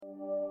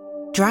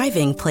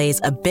Driving plays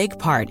a big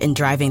part in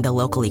driving the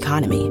local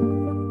economy.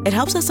 It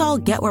helps us all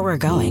get where we're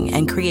going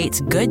and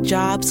creates good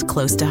jobs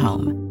close to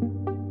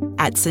home.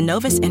 At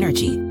Synovus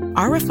Energy,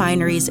 our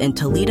refineries in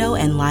Toledo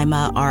and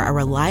Lima are a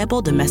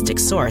reliable domestic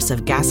source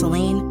of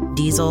gasoline,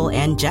 diesel,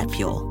 and jet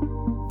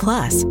fuel.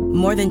 Plus,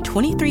 more than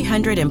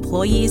 2,300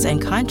 employees and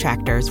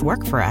contractors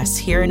work for us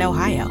here in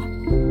Ohio.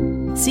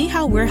 See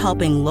how we're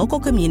helping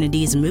local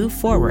communities move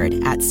forward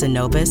at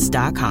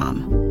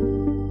Synovus.com.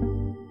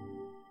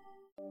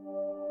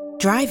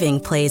 Driving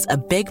plays a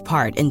big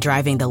part in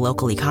driving the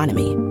local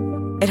economy.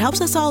 It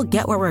helps us all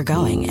get where we're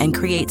going and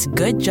creates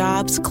good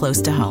jobs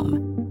close to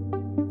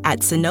home. At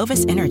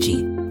Synovus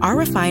Energy, our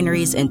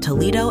refineries in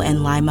Toledo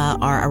and Lima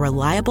are a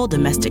reliable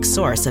domestic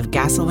source of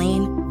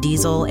gasoline,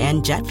 diesel,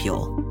 and jet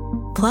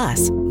fuel.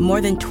 Plus,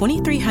 more than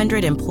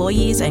 2,300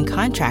 employees and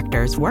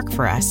contractors work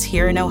for us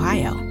here in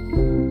Ohio.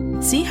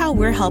 See how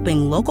we're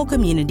helping local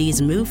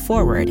communities move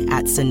forward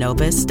at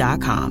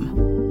Synovus.com.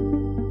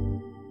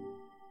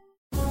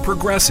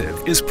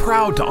 Progressive is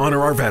proud to honor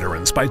our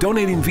veterans by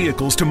donating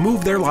vehicles to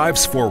move their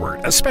lives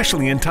forward,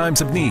 especially in times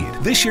of need.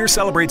 This year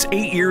celebrates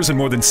 8 years and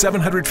more than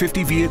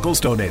 750 vehicles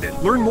donated.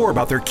 Learn more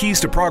about their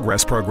Keys to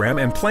Progress program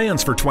and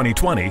plans for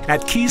 2020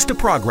 at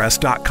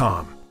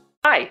keystoprogress.com.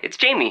 Hi, it's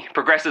Jamie,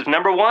 Progressive's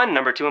 #1,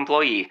 #2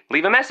 employee.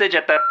 Leave a message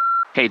at the...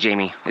 Hey,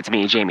 Jamie, it's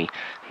me, Jamie.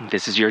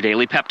 This is your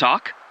daily pep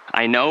talk.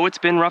 I know it's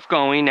been rough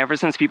going ever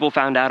since people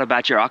found out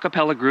about your a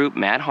cappella group,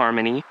 Mad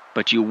Harmony,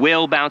 but you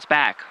will bounce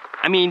back.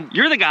 I mean,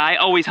 you're the guy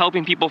always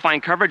helping people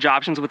find coverage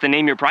options with the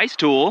Name Your Price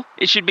tool.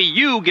 It should be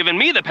you giving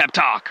me the pep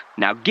talk.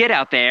 Now get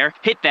out there,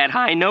 hit that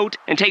high note,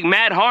 and take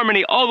Mad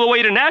Harmony all the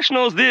way to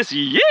nationals this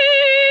year!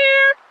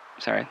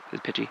 Sorry,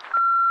 it's pitchy.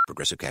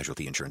 Progressive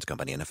Casualty Insurance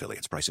Company and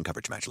Affiliates. Price and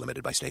coverage match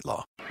limited by state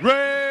law.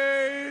 Raiders!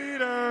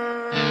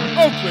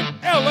 Oakland,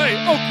 L.A.,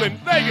 Oakland,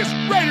 Vegas,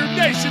 Raider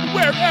Nation,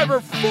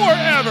 wherever,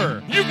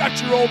 forever! You got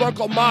your old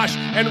Uncle Mosh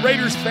and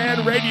Raiders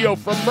Fan Radio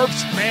from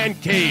Murph's Fan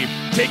Cave,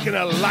 taking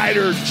a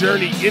lighter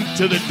journey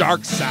into the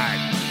dark side.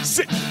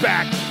 Sit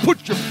back,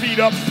 put your feet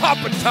up, pop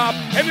a top,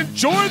 and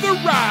enjoy the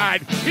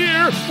ride.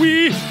 Here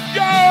we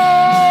go!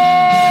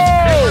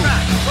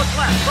 Look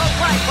left, look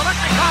right,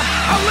 Kolesnikov,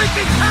 a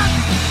leaping pass,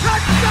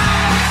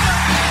 touchdown!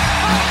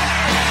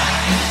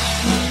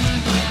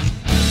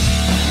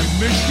 We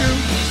miss you,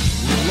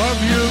 we love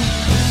you,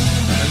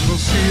 and we'll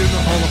see you in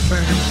the Hall of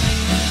Fame.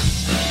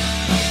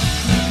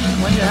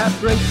 When you have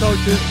great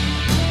coaches,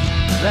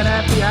 then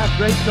after you have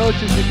great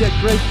coaches, you get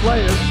great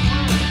players.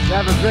 You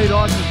have a great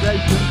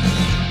organization,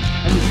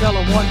 and you tell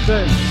them one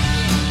thing: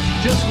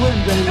 just win,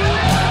 baby.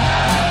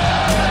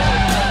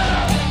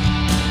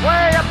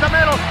 Way up the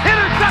middle,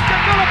 intercepted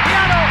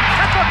Filipiano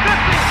at the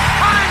 50,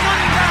 time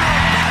running down.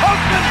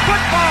 Oakland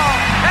football,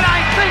 and I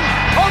think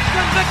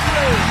Oakland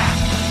victory.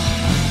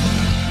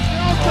 The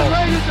Oakland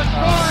Raiders have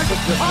scored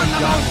on the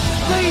most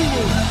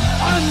zany,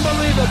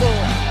 unbelievable,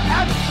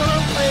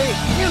 absolutely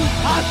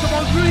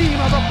impossible dream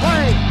of a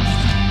play.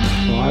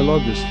 Well, I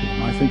love this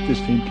team. I think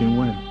this team can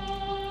win.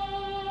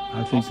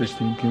 I think this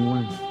team can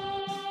win.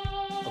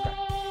 Okay.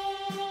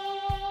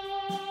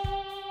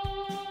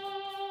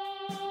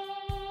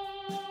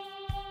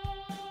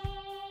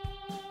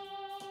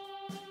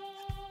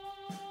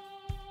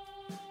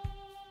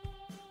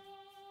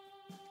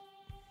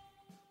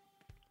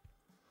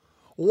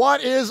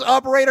 What is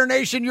up, Raider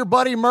Nation? Your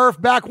buddy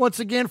Murph back once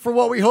again for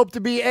what we hope to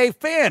be a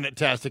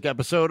fantastic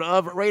episode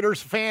of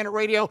Raiders Fan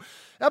Radio.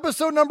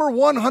 Episode number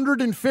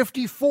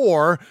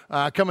 154,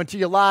 coming to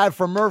you live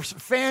from Murph's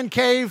Fan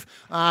Cave.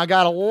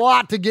 Got a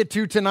lot to get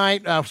to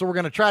tonight, so we're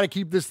going to try to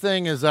keep this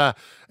thing as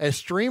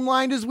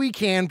streamlined as we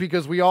can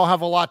because we all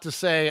have a lot to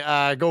say.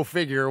 Go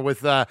figure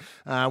with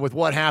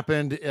what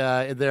happened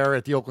there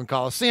at the Oakland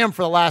Coliseum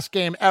for the last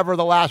game ever,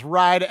 the last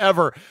ride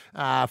ever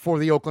for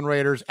the Oakland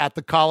Raiders at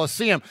the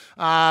Coliseum.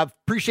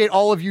 Appreciate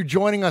all of you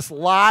joining us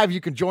live.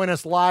 You can join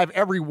us live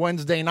every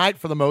Wednesday night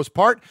for the most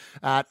part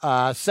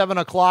at 7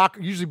 o'clock,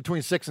 usually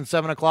between 6 and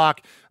 7 o'clock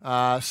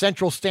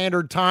Central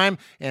Standard Time.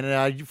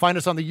 And you find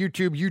us on the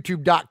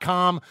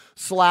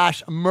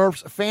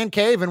youtube.com/Murph's Fan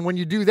Cave. And when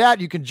you do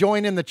that, you can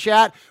join in the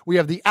chat. We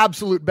have the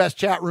absolute best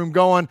chat room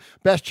going,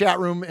 best chat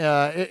room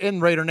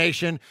in Raider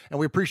Nation. And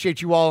we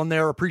appreciate you all in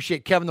there.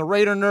 Appreciate Kevin the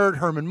Raider Nerd,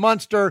 Herman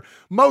Munster,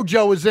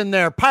 Mojo is in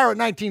there, Pirate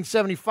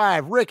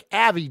 1975, Rick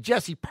Abbey,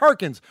 Jesse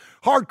Perkins,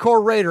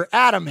 Hardcore Raider,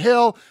 Adam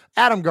Hill,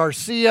 Adam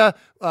Garcia,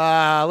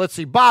 let's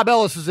see, Bob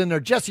Ellis is in there,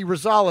 Jesse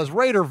Rosales,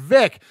 Raider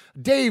Vic,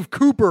 Dave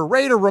Cooper,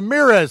 Raider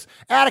Ramirez,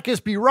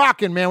 Atticus B.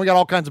 Rockin', man, we got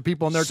all kinds of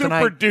people in there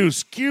tonight. Super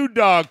Deuce,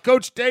 Q-Dog,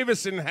 Coach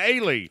Davis and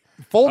Haley.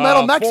 Full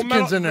Metal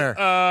Mexicans in there.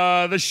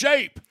 The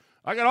Shape.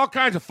 I got all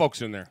kinds of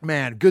folks in there.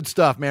 Man, good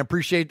stuff, man.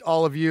 Appreciate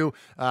all of you.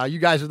 You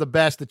guys are the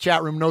best. The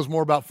chat room knows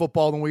more about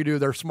football than we do.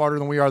 They're smarter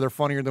than we are. They're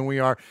funnier than we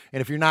are. And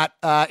if you're not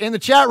in the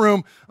chat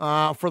room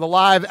for the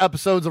live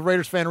episodes of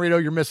Raiders Fan Radio,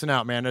 you're missing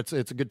out, man. It's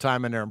a good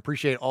time in there.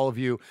 Appreciate all of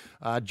you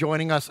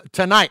joining us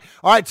tonight.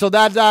 All right, so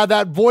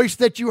that voice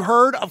that you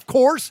heard, of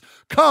course,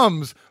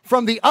 comes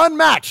from the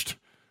unmatched,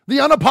 the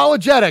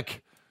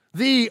unapologetic,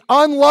 the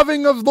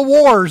unloving of the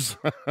wars.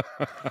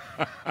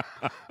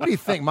 What do you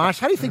think, Mosh?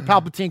 How do you think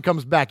Palpatine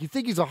comes back? You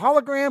think he's a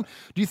hologram?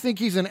 Do you think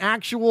he's an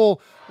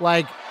actual,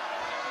 like...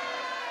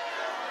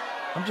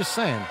 I'm just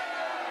saying.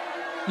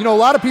 You know, a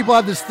lot of people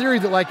have this theory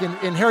that, like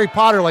in Harry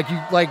Potter, like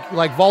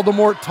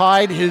Voldemort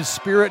tied his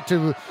spirit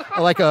to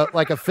like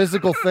a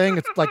physical thing.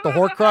 It's like the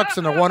Horcrux,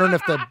 and they're wondering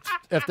if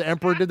the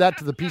Emperor did that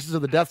to the pieces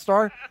of the Death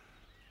Star.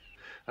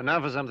 And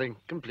now for something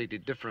completely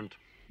different.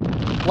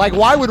 Like,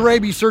 why would Rey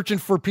be searching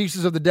for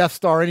pieces of the Death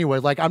Star anyway?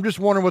 Like, I'm just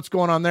wondering what's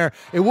going on there.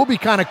 It will be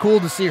kind of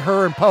cool to see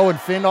her and Poe and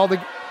Finn all the...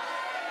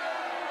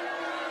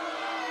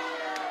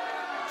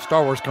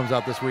 Star Wars comes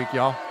out this week,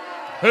 y'all.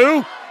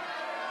 Who?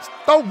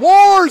 The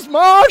Wars,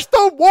 Mosh!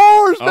 The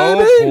Wars, baby!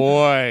 Oh,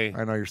 boy.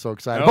 I know you're so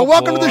excited. But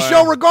welcome to the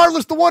show,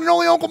 regardless, the one and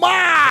only Uncle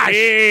Mosh!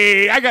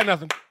 Hey, I got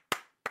nothing.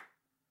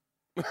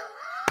 Hit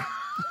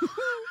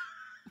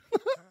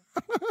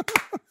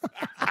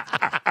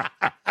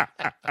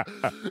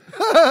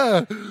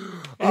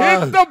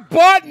the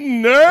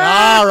button, nerd!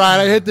 All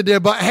right, I hit the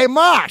damn button. Hey,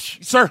 Mosh!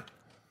 Sir.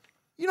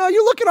 You know,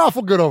 you're looking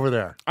awful good over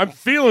there. I'm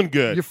feeling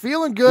good. You're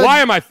feeling good? Why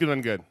am I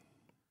feeling good?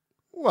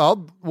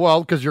 Well,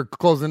 because you're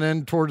closing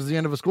in towards the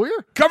end of a school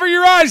year. Cover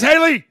your eyes,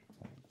 Haley!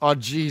 Oh,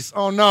 jeez.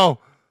 Oh, no.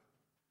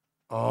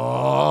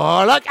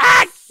 Oh, look.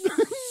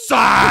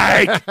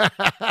 Psych! Tell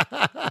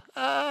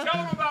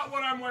them about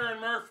what I'm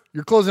wearing, Murph.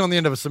 You're closing on the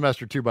end of a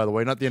semester, too, by the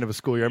way, not the end of a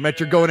school year. I meant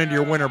you're going into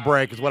your winter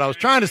break is what I was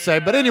trying to say.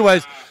 But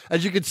anyways,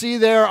 as you can see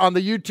there on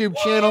the YouTube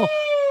channel,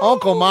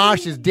 Uncle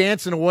Mosh is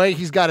dancing away.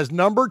 He's got his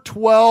number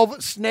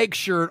 12 snake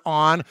shirt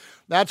on.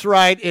 That's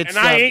right. And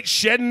I ain't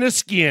shedding the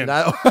skin.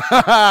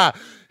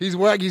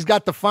 He's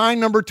got the fine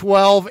number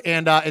 12,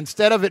 and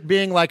instead of it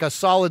being like a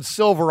solid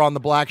silver on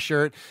the black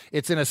shirt,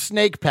 it's in a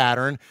snake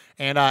pattern,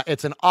 and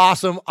it's an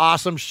awesome,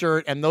 awesome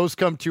shirt, and those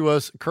come to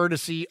us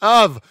courtesy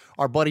of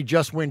our buddy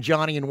Just Win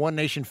Johnny in One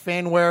Nation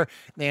Fanwear,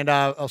 and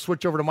I'll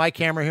switch over to my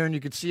camera here, and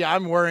you can see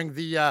I'm wearing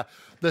the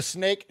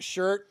snake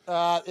shirt.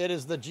 It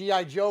is the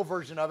G.I. Joe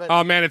version of it.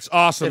 Oh, man, it's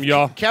awesome,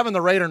 y'all. Kevin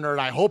the Raider Nerd,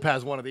 I hope,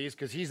 has one of these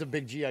because he's a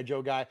big G.I.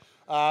 Joe guy.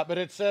 But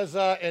it says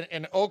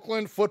an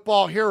Oakland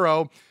football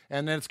hero,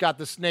 and then it's got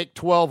the Snake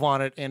 12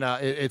 on it, and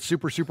it's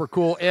super, super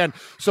cool. And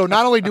so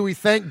not only do we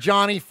thank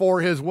Johnny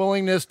for his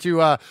willingness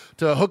to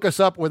hook us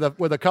up with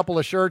a couple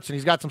of shirts, and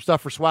he's got some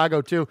stuff for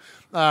Swaggo too.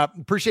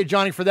 Appreciate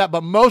Johnny for that.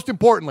 But most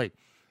importantly,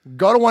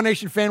 go to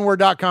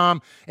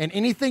OneNationFanwear.com, and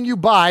anything you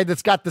buy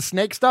that's got the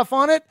snake stuff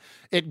on it,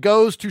 it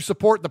goes to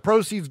support, the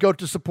proceeds go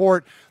to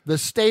support the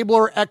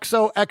Stabler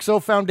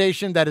XO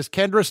Foundation. That is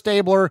Kendra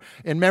Stabler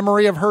in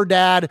memory of her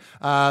dad.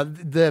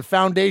 The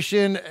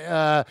foundation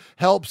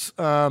helps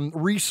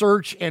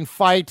research and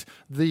fight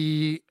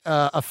the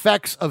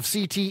effects of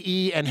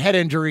CTE and head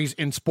injuries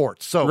in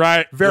sports. So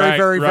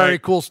very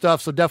cool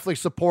stuff. So definitely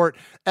support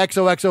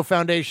XO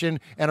Foundation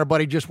and our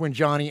buddy Just Win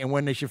Johnny and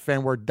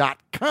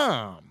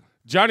OneNationFanwear.com.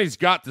 Johnny's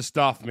got the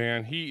stuff,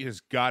 man. He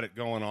has got it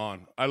going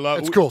on. I love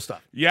it. It's cool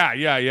stuff.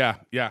 Yeah.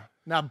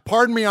 Now,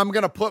 pardon me. I'm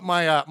going to put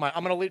my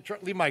I'm going to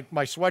leave my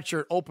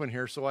sweatshirt open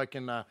here so I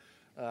can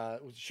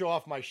show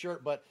off my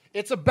shirt. But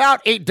it's about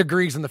 8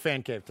 degrees in the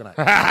fan cave tonight.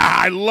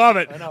 I love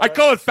it. I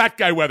call it fat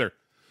guy weather.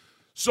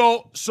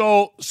 So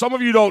some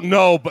of you don't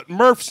know, but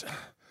Murph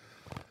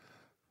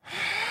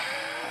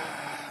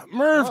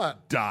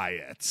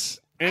diets.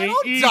 And I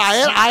don't eats,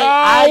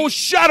 diet.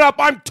 Shut up!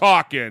 I'm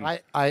talking. I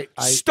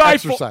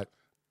Stifle. exercise.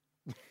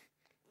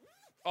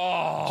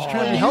 Just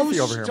trying to be healthy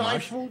over here,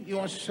 Mosh.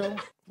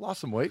 Lost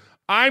some weight.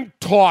 I'm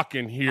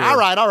talking here. All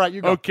right,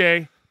 you go.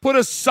 Okay, put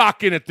a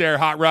sock in it there,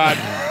 Hot Rod.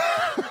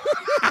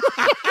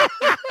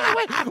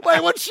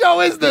 Wait, what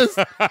show is this?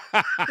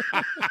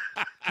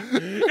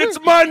 It's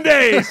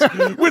Mondays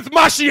with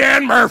Moshy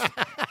and Murph.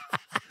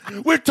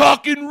 We're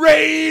talking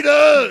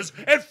Raiders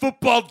and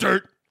football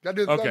dirt. Gotta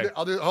do the thumb dance.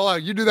 Hold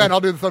on, you do that and I'll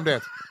do the thumb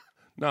dance.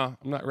 No,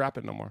 I'm not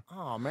rapping no more.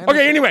 Oh, man.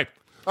 Okay, anyway.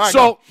 All right,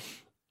 so,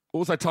 what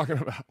was I talking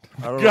about?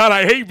 God,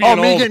 I hate being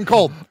old. Me getting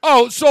cold.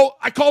 Oh, so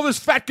I call this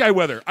fat guy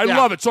weather. I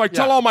love it. So I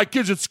tell all my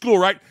kids at school,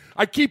 right?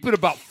 I keep it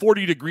about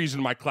 40 degrees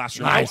in my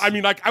classroom. Nice. I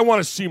mean, like, I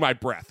want to see my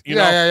breath. You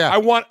know? Yeah. I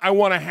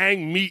want to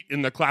hang meat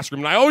in the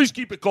classroom. And I always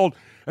keep it cold.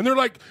 And they're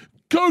like,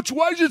 Coach,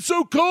 why is it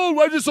so cold?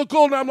 Why is it so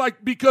cold? And I'm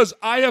like, because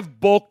I have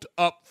bulked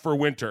up for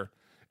winter.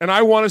 And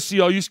I want to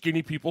see all you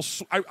skinny people.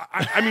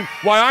 I mean,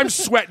 while I'm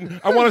sweating,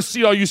 I want to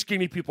see all you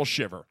skinny people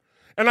shiver.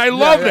 And I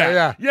love that.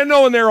 Yeah. You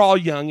know, and they're all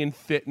young and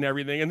fit and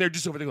everything. And they're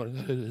just over there going,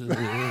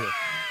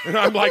 and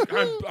I'm like,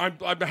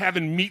 I'm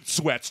having meat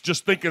sweats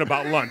just thinking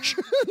about lunch.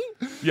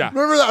 Yeah.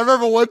 I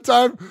remember one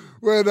time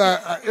when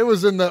it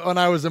was when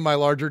I was in my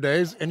larger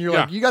days, and you're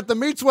like, you got the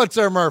meat sweats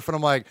there, Murph. And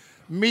I'm like,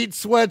 meat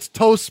sweats,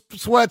 toast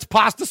sweats,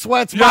 pasta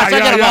sweats. I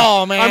got them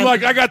all, man. I'm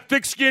like, I got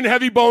thick skin,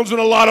 heavy bones, and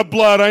a lot of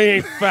blood. I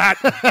ain't fat.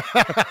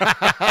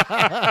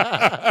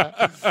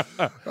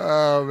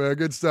 Oh, man,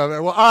 good stuff.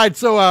 Well, all right,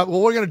 so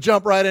we're going to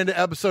jump right into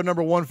episode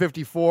number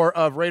 154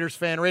 of Raiders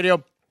Fan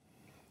Radio.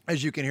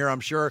 As you can hear, I'm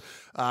sure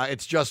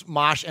it's just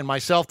Mosh and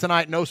myself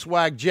tonight. No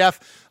Swag Jeff.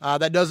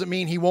 That doesn't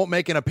mean he won't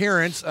make an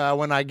appearance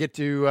when I get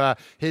to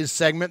his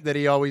segment that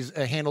he always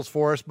handles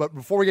for us. But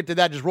before we get to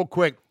that, just real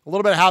quick, a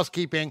little bit of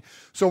housekeeping.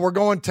 So we're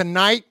going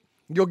tonight.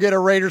 You'll get a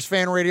Raiders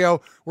Fan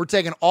Radio. We're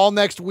taking all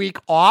next week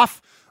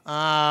off.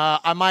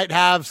 I might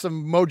have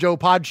some Mojo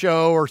Pod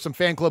Show or some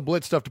Fan Club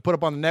Blitz stuff to put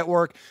up on the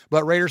network.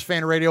 But Raiders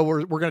Fan Radio,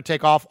 we're going to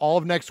take off all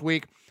of next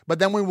week. But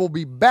then we will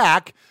be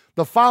back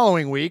the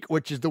following week,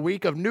 which is the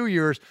week of New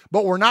Year's,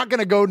 but we're not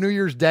going to go New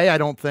Year's Day, I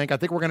don't think. I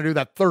think we're going to do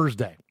that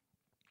Thursday.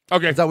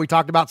 Okay. So we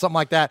talked about something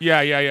like that. Yeah.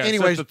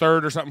 Anyways, so the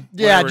 3rd or something.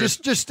 Yeah,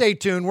 just stay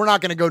tuned. We're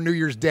not going to go New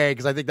Year's Day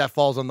because I think that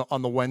falls on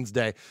the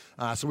Wednesday.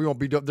 So we won't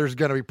be. There's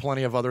going to be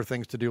plenty of other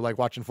things to do, like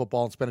watching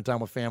football and spending time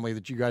with family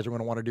that you guys are going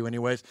to want to do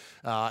anyways,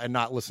 and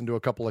not listen to a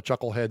couple of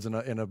chuckleheads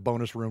in a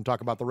bonus room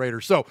talk about the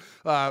Raiders. So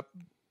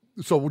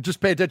we'll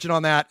just pay attention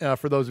on that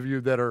for those of you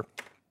that are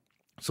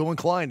so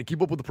inclined to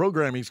keep up with the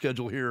programming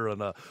schedule here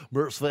on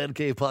Murph's Fan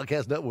Cave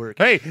Podcast Network.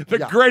 Hey,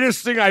 the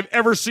greatest thing I've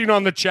ever seen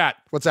on the chat.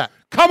 What's that?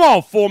 Come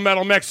on, Full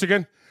Metal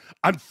Mexican.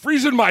 I'm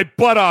freezing my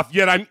butt off,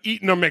 yet I'm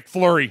eating a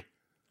McFlurry.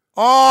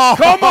 Oh,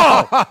 come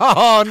on.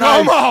 Oh,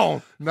 nice. Come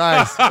on.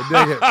 Nice.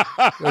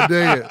 I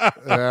dig it.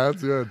 Yeah,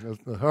 that's good.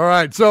 All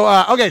right.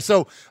 So,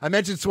 so I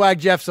mentioned Swag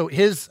Jeff. So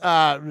his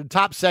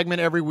top segment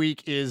every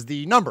week is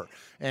the number.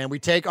 And we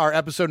take our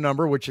episode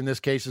number, which in this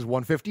case is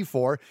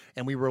 154,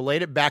 and we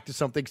relate it back to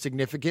something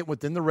significant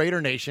within the Raider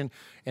Nation.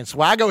 And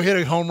Swaggo hit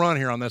a home run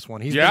here on this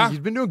one. He's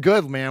been doing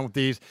good, man, with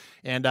these.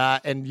 And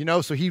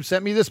so he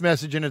sent me this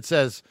message, and it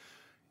says,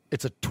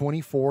 it's a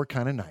 24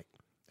 kind of night.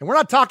 And we're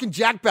not talking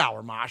Jack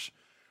Bauer, Mosh.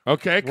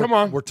 Okay, come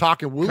on. We're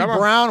talking Willie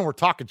Brown, and we're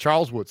talking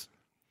Charles Woodson.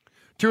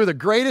 Two of the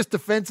greatest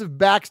defensive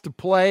backs to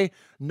play,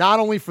 not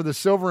only for the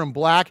silver and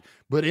black,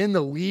 but in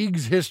the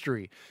league's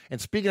history. And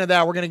speaking of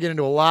that, we're going to get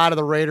into a lot of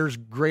the Raiders'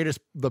 greatest,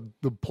 the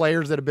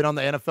players that have been on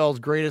the NFL's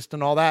greatest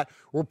and all that.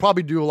 We'll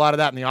probably do a lot of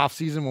that in the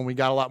offseason when we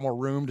got a lot more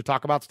room to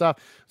talk about stuff.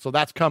 So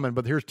that's coming,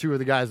 but here's two of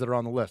the guys that are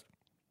on the list.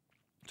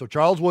 So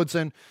Charles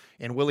Woodson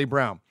and Willie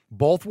Brown.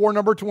 Both wore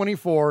number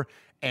 24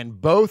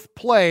 and both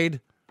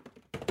played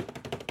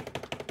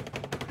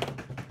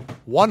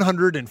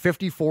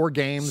 154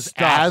 games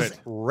as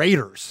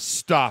Raiders.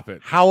 Stop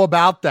it. How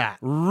about that?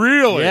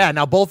 Really? Yeah.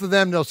 Now, both of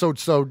them,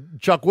 so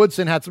Chuck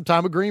Woodson had some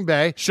time with Green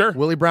Bay. Sure.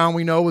 Willie Brown,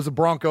 we know, was a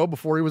Bronco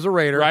before he was a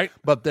Raider. Right.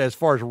 But as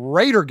far as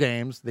Raider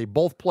games, they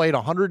both played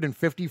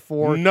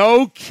 154.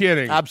 No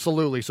kidding.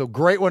 Absolutely. So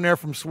great one there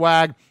from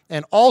Swag.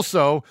 And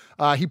also,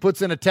 he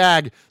puts in a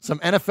tag, some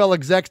NFL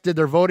execs did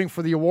their voting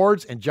for the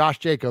awards, and Josh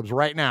Jacobs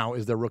right now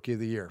is their Rookie of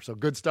the Year. So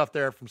good stuff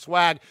there from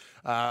Swag.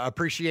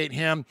 Appreciate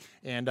him,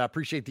 and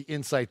appreciate the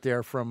insight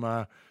there from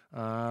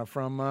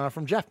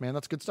Jeff, man.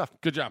 That's good stuff.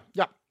 Good job.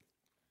 Yeah.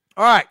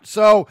 All right.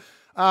 So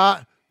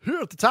here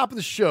at the top of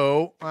the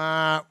show,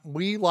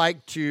 we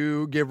like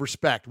to give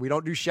respect. We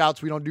don't do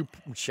shouts. We don't do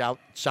shout.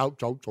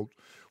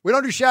 We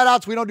don't do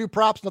shout-outs. We don't do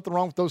props. Nothing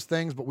wrong with those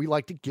things, but we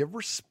like to give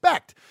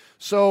respect.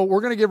 So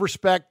we're going to give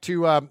respect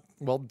to,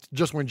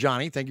 Just Win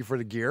Johnny. Thank you for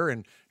the gear.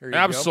 And here you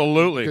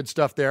Absolutely. go. Good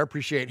stuff there.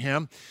 Appreciate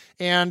him.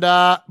 And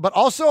but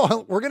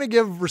also, we're going to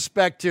give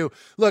respect to,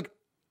 look,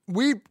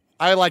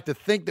 I like to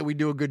think that we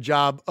do a good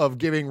job of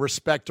giving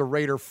respect to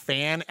Raider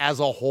fan as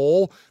a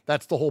whole.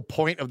 That's the whole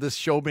point of this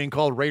show being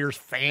called Raiders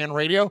Fan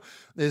Radio,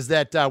 is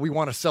that we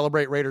want to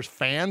celebrate Raiders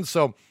fans.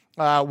 So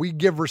we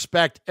give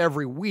respect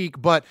every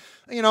week. But,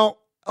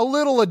 a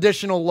little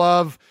additional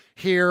love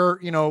here,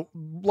 a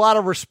lot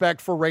of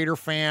respect for Raider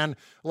fan,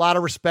 a lot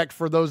of respect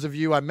for those of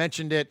you. I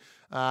mentioned it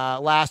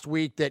last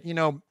week that,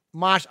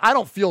 Mosh, I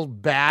don't feel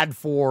bad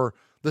for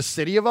the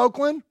city of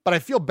Oakland, but I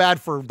feel bad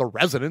for the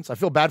residents. I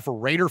feel bad for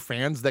Raider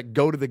fans that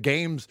go to the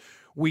games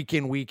week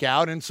in, week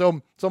out. And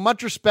so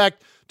much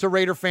respect to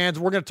Raider fans.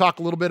 We're going to talk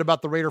a little bit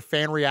about the Raider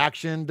fan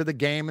reaction to the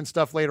game and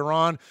stuff later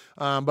on.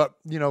 But,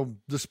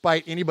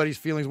 despite anybody's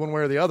feelings one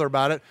way or the other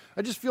about it,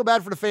 I just feel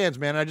bad for the fans,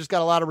 man. I just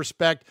got a lot of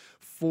respect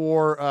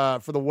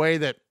for the way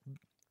that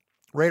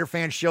Raider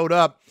fans showed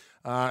up.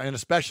 And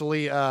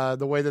especially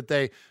the way that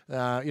they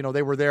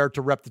were there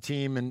to rep the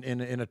team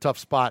in a tough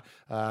spot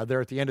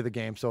there at the end of the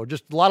game. So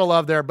just a lot of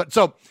love there. But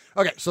so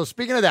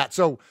speaking of that,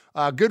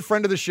 good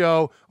friend of the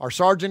show, our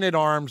Sergeant at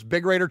Arms,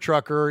 Big Raider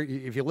Trucker.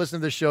 If you listen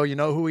to this show, you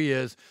know who he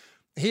is.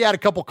 He had a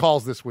couple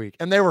calls this week,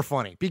 and they were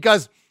funny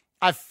because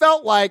I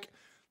felt like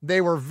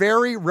they were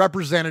very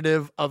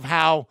representative of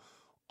how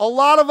a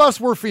lot of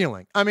us were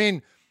feeling. I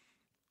mean,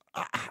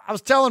 I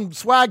was telling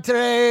Swag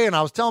today, and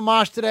I was telling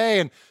Mosh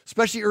today, and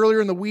especially earlier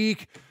in the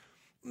week.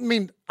 I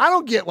mean, I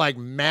don't get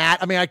mad.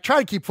 I mean, I try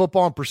to keep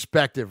football in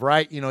perspective,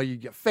 right? You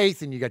get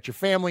faith and you got your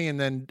family, and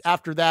then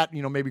after that,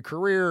 maybe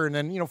career, and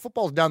then,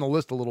 football's down the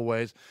list a little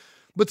ways.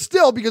 But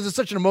still, because it's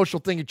such an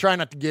emotional thing, you try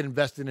not to get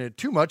invested in it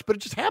too much, but it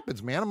just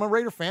happens, man. I'm a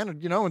Raider fan,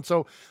 and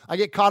so I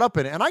get caught up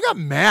in it. And I got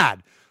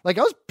mad. I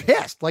was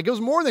pissed. It was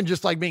more than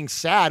just being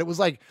sad. It was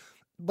like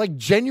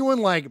genuine,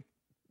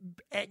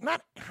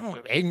 not, I don't know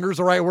if anger is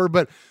the right word,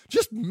 but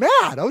just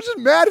mad. I was just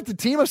mad at the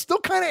team. I still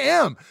kind of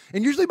am.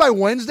 And usually by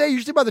Wednesday,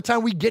 usually by the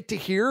time we get to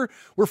here,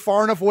 we're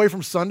far enough away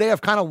from Sunday.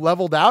 I've kind of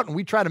leveled out, and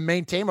we try to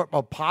maintain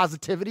a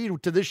positivity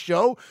to this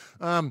show.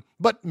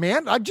 But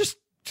man, I just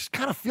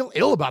kind of feel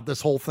ill about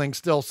this whole thing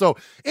still. So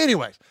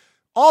anyways,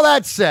 all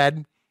that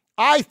said,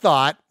 I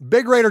thought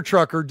Big Raider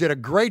Trucker did a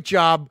great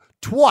job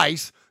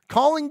twice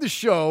calling the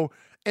show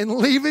and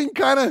leaving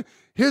kind of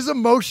his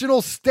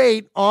emotional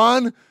state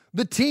on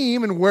the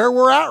team and where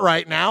we're at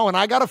right now. And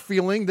I got a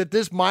feeling that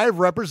this might have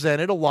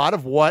represented a lot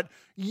of what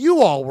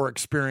you all were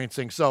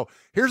experiencing. So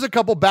here's a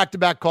couple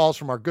back-to-back calls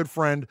from our good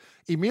friend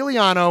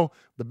Emiliano,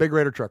 the Big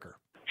Raider Trucker.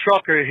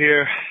 Trucker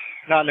here,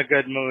 not in a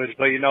good mood,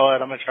 but you know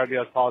what? I'm going to try to be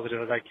as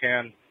positive as I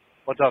can.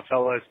 What's up,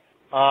 fellas?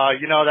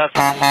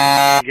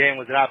 That game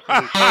was an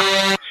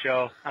absolute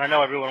show. And I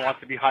know everyone wants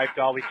to be hyped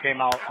out. We came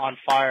out on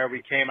fire.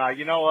 We came out.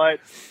 You know what?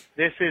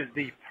 This is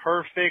the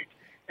perfect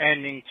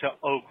ending to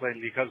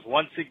Oakland because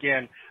once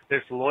again,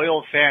 this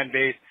loyal fan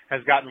base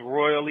has gotten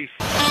royally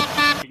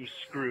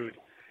screwed.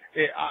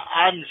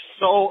 I'm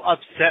so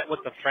upset with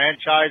the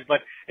franchise,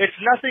 but it's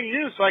nothing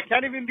new, so I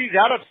can't even be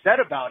that upset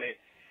about it.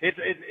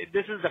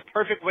 This is the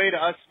perfect way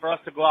for us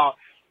to go out.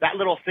 That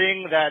little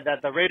thing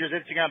that the Raiders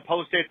Instagram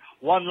posted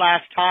one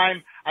last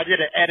time, I did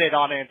an edit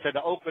on it and said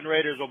the Oakland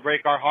Raiders will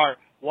break our heart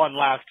one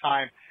last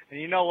time. And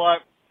you know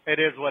what? It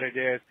is what it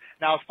is.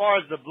 Now, as far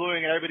as the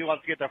booing, and everybody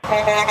wants to get their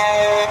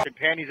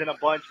panties in a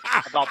bunch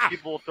about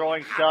people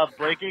throwing stuff,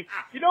 breaking,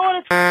 you know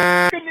what?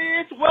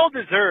 It's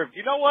well-deserved.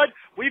 You know what?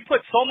 We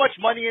put so much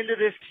money into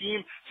this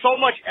team, so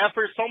much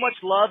effort, so much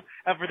love,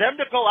 and for them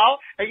to go out,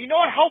 and you know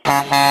what?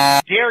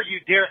 How dare you,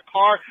 Derek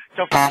Carr,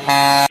 to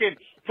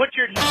put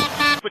your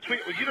between,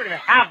 you don't even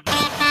have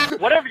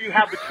whatever you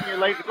have between your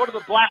legs, go to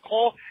the black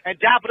hole and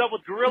dab it up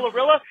with Gorilla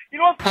Rilla. You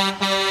know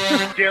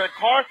what, Derek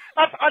Carr?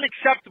 That's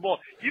unacceptable.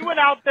 You went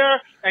out there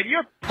and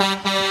your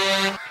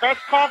press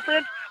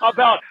conference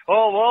about,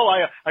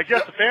 I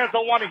guess the fans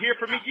don't want to hear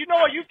from me. You know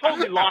what? You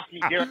totally lost me,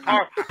 Derek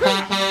Carr.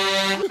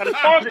 And as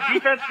far as the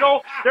defense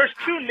go, there's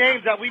two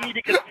names that we need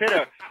to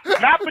consider.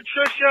 Matt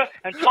Patricia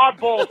and Todd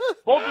Bowles.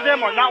 Both of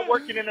them are not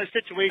working in their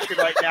situation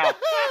right now.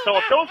 So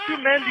if those two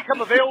men become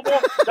available,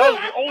 those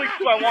are the only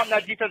two I want in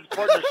that defensive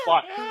coordinator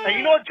spot. And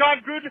you know what, John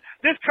Gruden?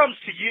 This comes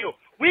to you.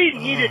 We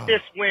needed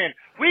this win.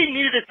 We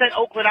needed to send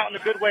Oakland out in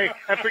a good way.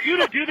 And for you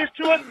to do this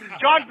to us,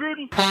 John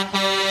Gruden,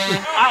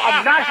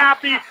 I'm not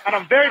happy, and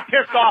I'm very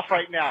pissed off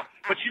right now.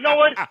 But you know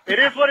what? It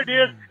is what it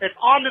is. It's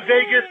on to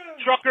Vegas.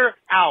 Trucker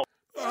out.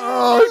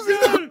 Oh, is he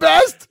the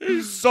best?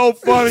 He's so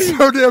funny. He's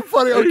so damn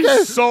funny. Okay.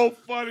 He's so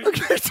funny.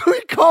 Okay, so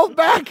he called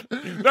back.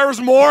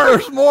 There's more.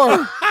 There's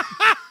more.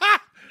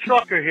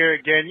 Trucker here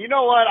again. You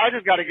know what? I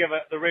just got to give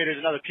the Raiders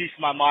another piece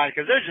of my mind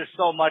because there's just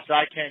so much that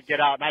I can't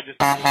get out, and I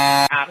just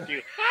have to.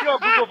 You know,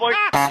 Google Voice,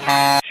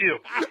 you.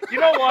 You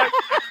know what?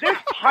 This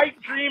pipe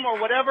dream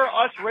or whatever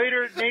us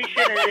Raider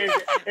Nation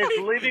is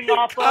living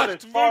off of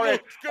as far as,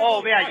 it's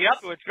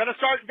going to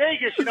start in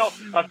Vegas. You know,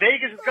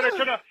 Vegas is going to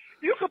turn up.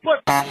 You could put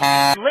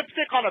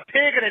lipstick on a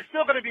pig and it's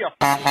still going to be a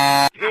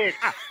pig.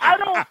 I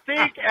don't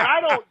think, and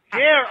I don't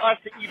dare us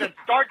to even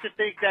start to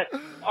think that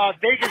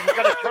Vegas is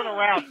going to turn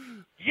around.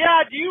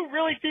 Yeah, do you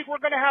really think we're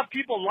going to have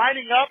people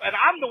lining up? And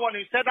I'm the one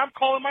who said I'm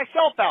calling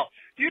myself out.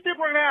 Do you think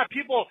we're going to have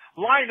people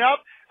line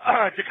up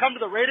to come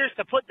to the Raiders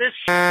to put this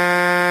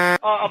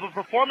of a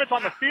performance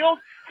on the field?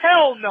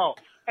 Hell no.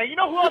 And you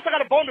know who else I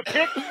got a bone to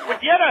pick? With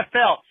the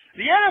NFL.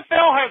 The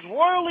NFL has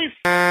royally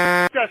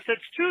us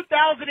since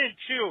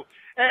 2002.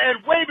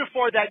 And way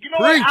before that, you know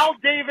what? Al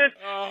Davis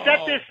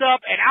set this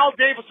up, and Al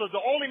Davis was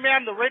the only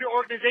man in the Raider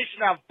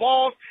organization to have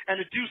balls and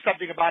to do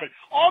something about it.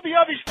 All the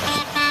other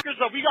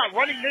that we got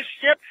running this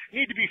ship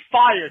need to be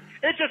fired.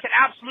 It's just an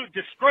absolute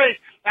disgrace,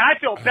 and I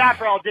feel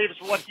bad for Al Davis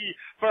for what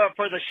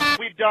for the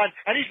shit we've done,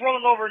 and he's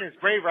rolling over in his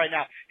grave right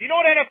now. You know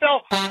what,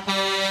 NFL?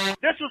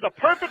 This was a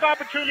perfect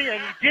opportunity,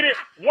 and you did it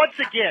once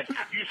again.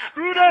 You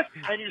screwed us,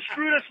 and you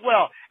screwed us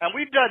well, and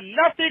we've done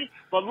nothing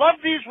but love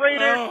these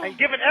Raiders and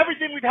given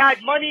everything we've had,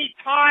 money,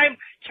 time,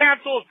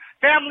 canceled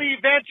family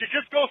events to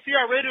just go see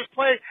our Raiders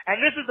play,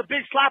 and this is the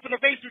big slap in the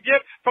face we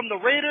get from the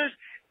Raiders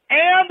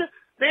and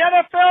the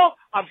NFL.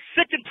 I'm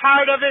sick and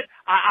tired of it.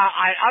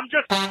 I'm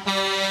just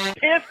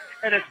pissed,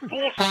 and it's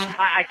bullshit.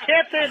 I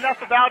can't say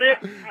enough about it.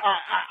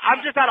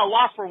 I'm just at a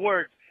loss for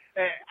words.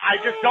 I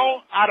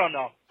don't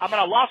know. I'm at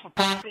a loss for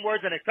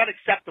words, and it's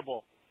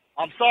unacceptable.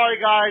 I'm sorry,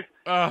 guys.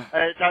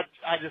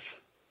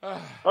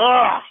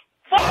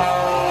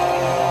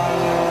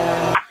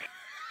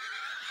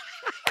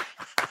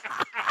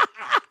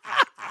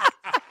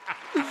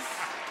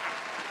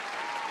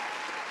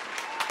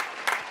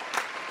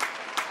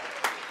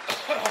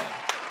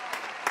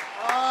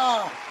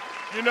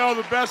 You know,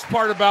 the best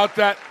part about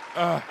that,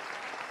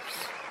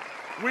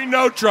 we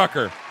know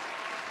Trucker.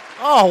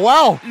 Oh,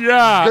 wow.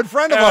 Yeah. Good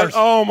friend of ours.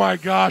 Oh, my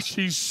gosh.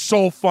 He's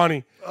so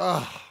funny.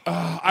 Isn't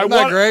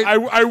that great?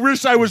 I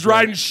wish I was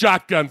riding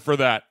shotgun for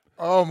that.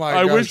 Oh, my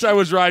I gosh. wish I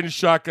was riding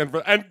shotgun for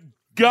that. And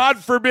God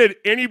forbid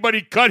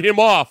anybody cut him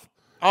off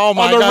Oh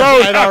my on the God,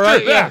 road. I know,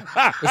 right? Yeah.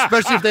 Yeah.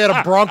 Especially if they had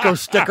a Bronco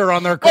sticker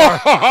on their car.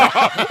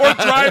 Or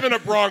driving a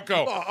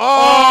Bronco.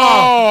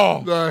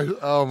 Oh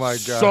my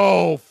God.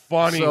 So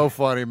funny. So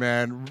funny,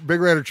 man. Big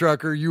Raider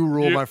Trucker, you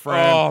rule, my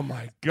friend. Oh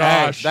my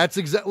gosh. Hey, that's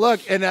exact. Look,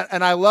 and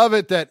I love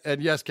it that,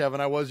 and yes,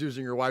 Kevin, I was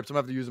using your wipes. I'm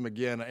going to have to use them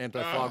again,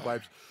 anti-fog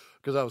wipes,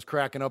 because I was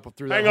cracking up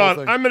through that Hang whole on.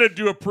 thing. I'm going to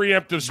do a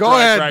preemptive strike Go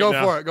ahead. right Go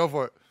now. for it. Go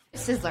for it.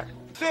 Sizzler.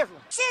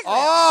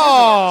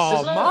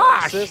 Oh,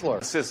 Mosh.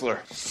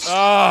 Sizzler.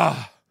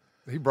 Ah.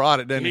 He brought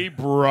it, didn't he? He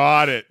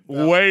brought it.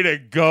 Way to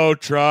go,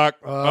 Truck.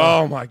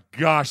 Oh, my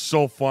gosh.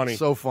 So funny.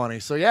 So funny.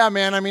 So, yeah,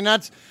 man, I mean, I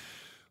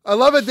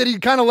love it that he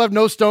kind of left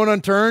no stone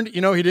unturned.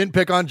 You know, he didn't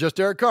pick on just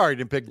Derek Carr. He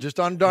didn't pick just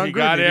on Don He Gruden.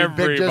 got He didn't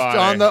pick just everybody.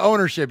 on the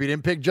ownership. He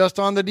didn't pick just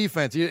on the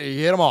defense. He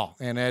hit them all.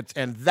 And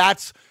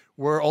that's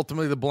where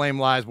ultimately the blame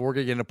lies. But we're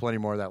going to get into plenty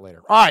more of that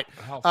later. All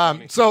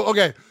right.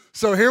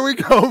 So here we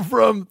go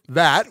from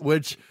that,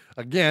 which,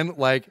 again,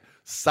 like,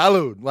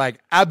 salud. Like,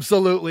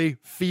 absolutely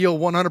feel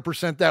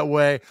 100% that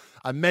way.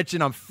 I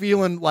mentioned I'm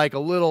feeling like a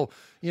little,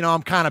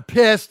 I'm kind of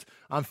pissed.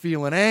 I'm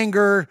feeling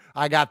anger.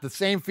 I got the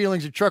same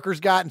feelings that Truckers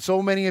got and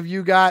so many of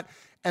you got.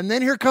 And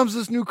then here comes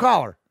this new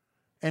caller.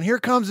 And here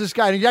comes this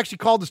guy. And he actually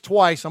called us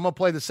twice. I'm going to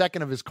play the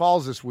second of his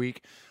calls this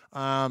week,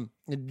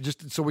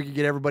 just so we can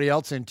get everybody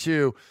else in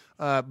too.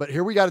 But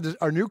here we got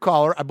our new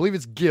caller. I believe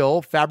it's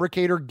Gil,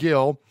 Fabricator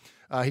Gil.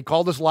 He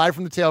called us live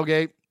from the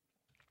tailgate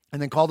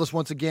and then called us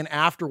once again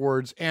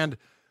afterwards. And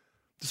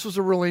this was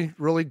a really,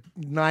 really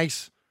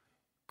nice,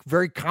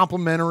 very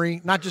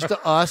complimentary, not just to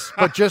us,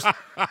 but just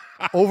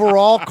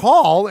overall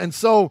call. And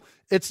so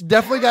it's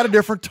definitely got a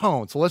different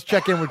tone. So let's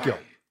check in with Gil.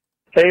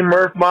 Hey,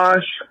 Murph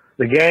Mosh,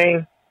 the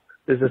gang.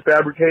 This is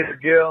Fabricator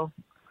Gil.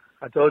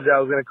 I told you I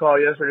was going to call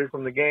yesterday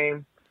from the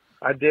game.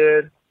 I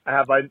did. I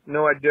have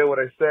no idea what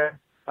I said.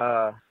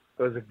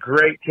 It was a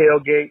great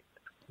tailgate,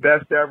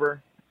 best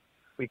ever.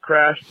 We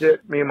crashed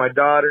it, me and my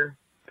daughter.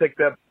 Picked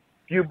up a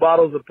few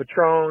bottles of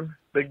Patron,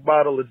 big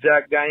bottle of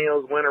Jack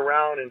Daniels, went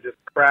around and just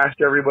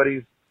crashed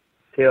everybody's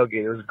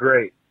tailgate. It was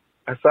great.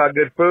 I saw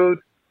good food.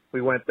 We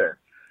went there.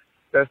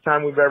 Best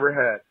time we've ever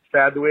had.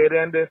 Sad the way it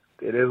ended.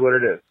 It is what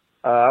it is.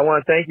 I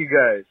want to thank you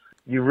guys.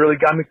 You really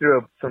got me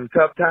through some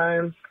tough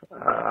times.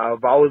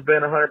 I've always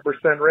been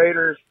 100%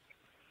 Raiders,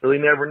 really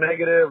never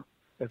negative.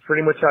 That's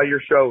pretty much how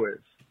your show is.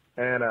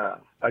 And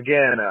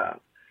again,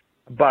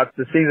 bought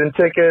the season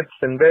tickets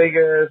in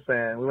Vegas,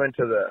 and we went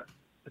to the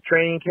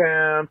training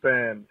camp,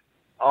 and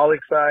all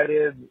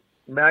excited.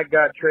 Matt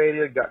got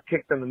traded, got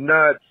kicked in the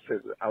nuts.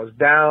 I was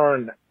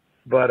down,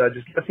 but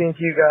just listening to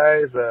you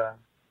guys,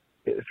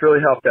 it's really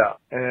helped out.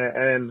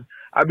 And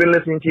I've been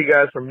listening to you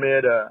guys for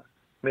mid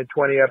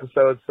 20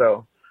 episodes,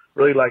 so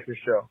really like your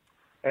show.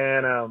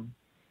 And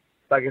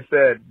like I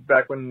said,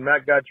 back when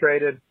Matt got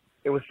traded,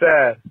 it was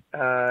sad.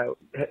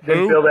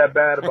 Didn't feel that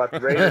bad about the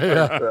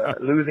Raiders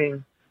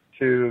losing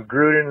to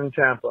Gruden in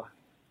Tampa,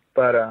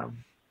 but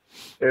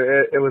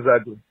it was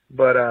ugly.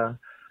 But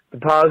the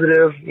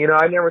positive,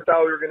 I never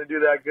thought we were going to do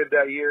that good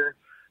that year.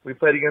 We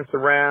played against the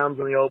Rams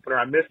in the opener.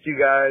 I missed you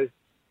guys.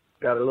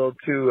 Got a little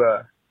too,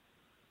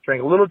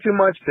 drank a little too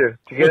much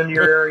to get into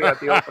your area at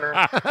the opener.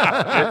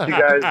 I missed you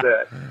guys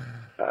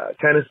at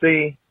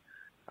Tennessee.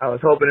 I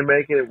was hoping to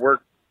make it.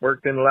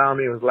 Work didn't allow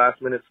me. It was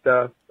last minute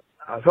stuff.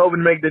 I was hoping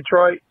to make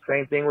Detroit.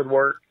 Same thing with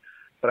work.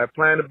 But I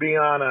plan to be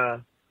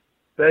on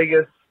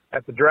Vegas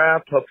at the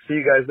draft. Hope to see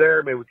you guys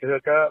there. Maybe we can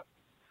hook up.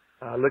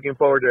 Looking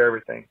forward to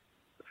everything.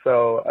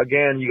 So,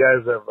 again, you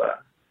guys have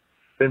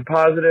been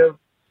positive,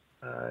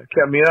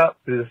 kept me up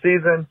through the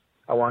season.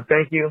 I want to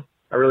thank you.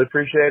 I really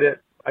appreciate it.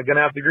 I'm going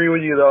to have to agree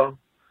with you, though,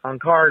 on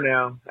Carr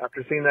now.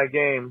 After seeing that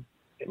game,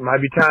 it might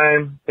be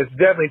time. It's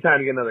definitely time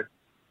to get another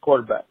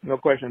quarterback. No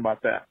question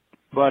about that.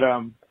 But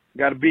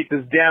got to beat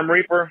this damn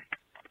Reaper,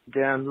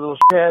 damn little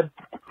shithead.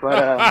 But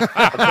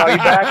I'll call you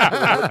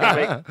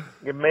back.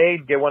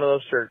 Get one of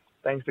those shirts.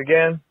 Thanks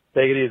again.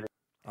 Take it easy.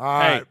 All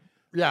right.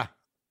 Yeah.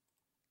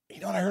 You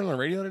know what I heard on the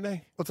radio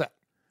today? What's that?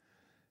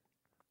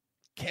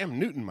 Cam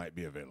Newton might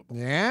be available.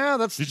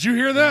 Yeah, Did you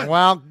hear that?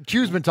 Well,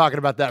 Q's been talking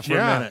about that for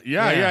a minute.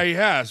 Yeah, he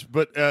has.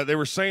 But they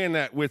were saying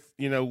that with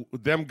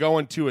them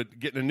going to it,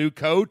 getting a new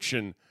coach,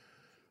 and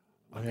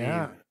I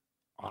mean,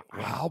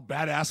 how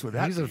badass would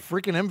that? He's be? a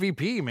freaking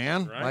MVP,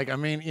 man. Right. Like, I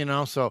mean,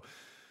 so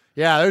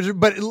yeah.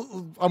 But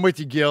I'm with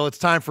you, Gil. It's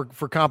time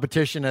for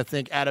competition, I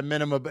think, at a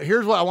minimum. But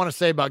here's what I want to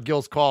say about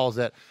Gil's calls.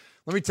 That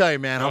let me tell you,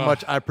 man, how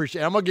much I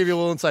appreciate. I'm gonna give you a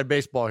little inside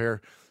baseball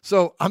here.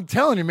 So I'm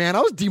telling you, man, I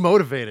was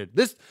demotivated.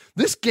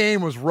 This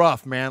game was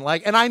rough, man.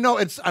 Like, and I know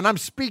and I'm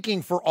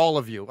speaking for all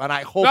of you, and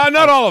I hope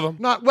not all of them.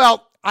 Not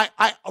well.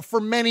 I for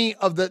many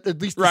of the at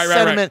least the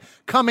sentiment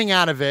coming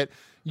out of it.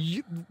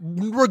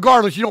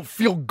 Regardless, you don't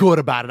feel good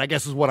about it, I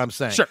guess is what I'm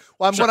saying. Sure.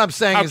 What I'm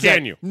saying How is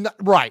can that, you?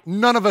 Right.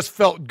 None of us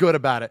felt good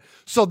about it.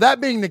 So that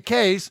being the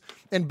case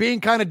and being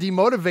kind of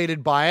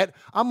demotivated by it,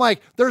 I'm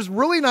like, there's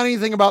really not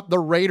anything about the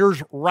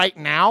Raiders right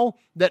now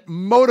that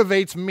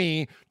motivates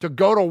me to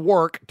go to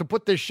work, to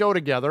put this show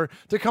together,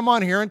 to come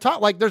on here and talk.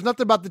 Like, there's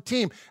nothing about the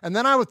team. And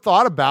then I was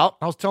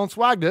telling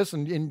Swag this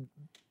and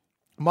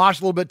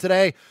Mosh a little bit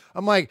today.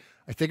 I'm like,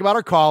 I think about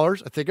our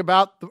callers. I think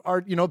about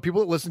our, people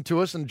that listen to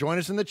us and join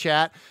us in the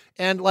chat.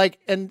 And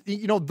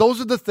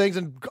those are the things.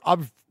 And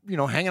I'm,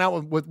 hanging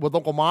out with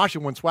Uncle Mosh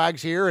and when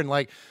Swag's here and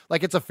like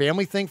it's a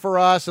family thing for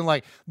us. And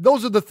like,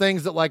 those are the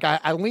things that like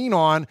I lean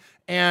on.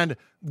 And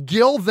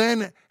Gil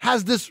then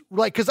has this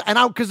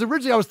because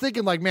originally I was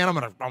thinking like, man, I'm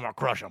gonna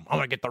crush them. I'm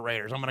gonna get the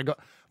Raiders. I'm gonna go.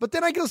 But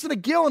then I listen to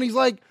Gil and he's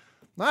like,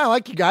 I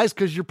like you guys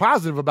because you're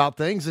positive about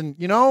things. And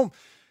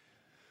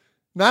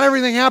not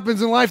everything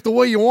happens in life the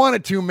way you want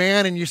it to,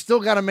 man, and you still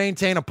got to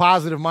maintain a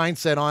positive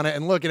mindset on it.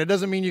 And look, and it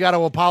doesn't mean you got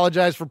to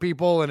apologize for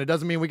people, and it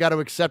doesn't mean we got to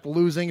accept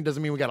losing. It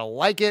doesn't mean we got to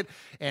like it,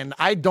 and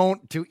I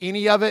don't to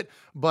any of it.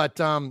 But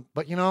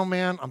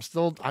man,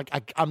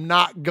 I'm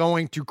not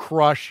going to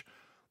crush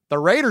the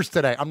Raiders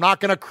today. I'm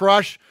not going to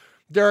crush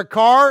Derek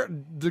Carr,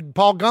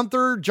 Paul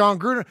Gunther, John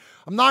Gruden.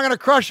 I'm not going to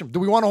crush them. Do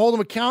we want to hold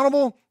them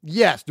accountable?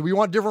 Yes. Do we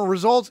want different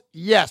results?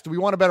 Yes. Do we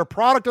want a better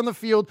product on the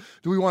field?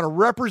 Do we want to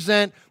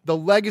represent the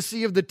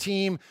legacy of the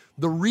team,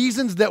 the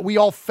reasons that we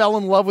all fell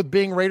in love with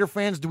being Raider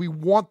fans? Do we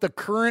want the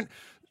current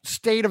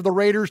state of the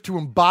Raiders to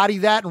embody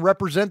that and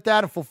represent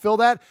that and fulfill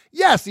that?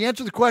 Yes. The answer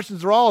to the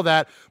questions are all of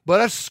that,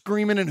 but us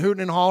screaming and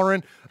hooting and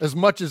hollering as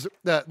much as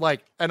that,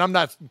 and I'm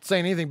not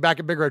saying anything back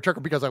at Big Red Trucker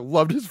because I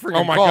loved his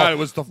freaking Oh my call. God, it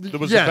was the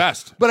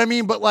best. But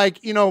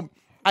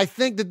I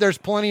think that there's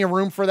plenty of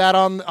room for that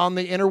on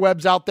the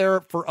interwebs out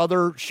there for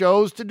other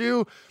shows to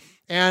do.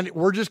 And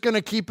we're just going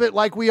to keep it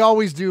like we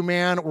always do,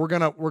 man. We're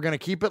going to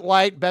keep it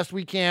light best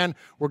we can.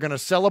 We're going to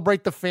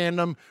celebrate the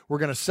fandom. We're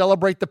going to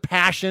celebrate the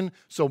passion.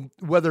 So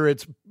whether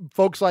it's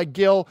folks like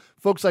Gil,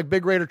 folks like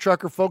Big Raider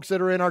Trucker, folks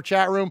that are in our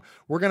chat room,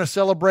 we're going to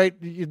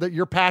celebrate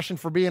your passion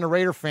for being a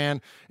Raider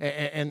fan.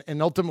 And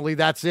ultimately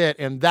that's it.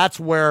 And that's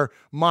where,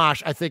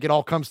 Mosh, I think it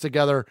all comes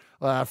together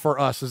for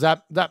us. Is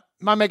that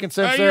am I making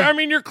sense there? I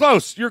mean, you're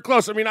close. You're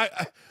close. I mean,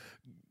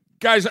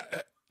 guys,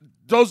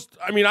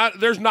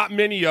 there's not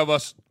many of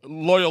us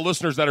loyal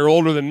listeners that are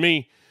older than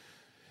me.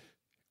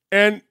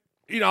 And,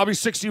 I'll be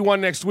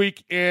 61 next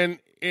week. And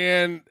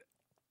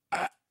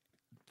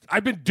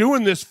I've been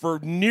doing this for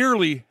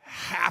nearly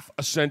half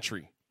a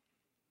century.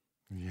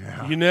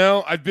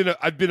 Yeah. I've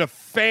been a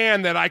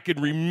fan that I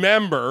can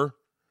remember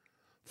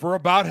for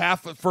about a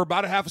half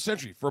a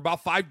century, for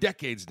about 5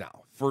 decades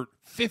now, for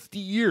 50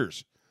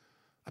 years.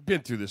 I've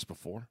been through this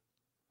before.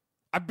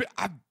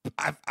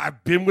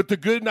 I've been with the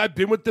good and I've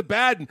been with the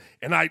bad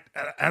and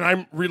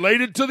I'm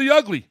related to the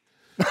ugly,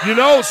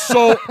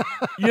 So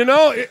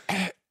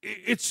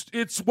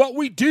it's what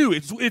we do.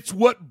 It's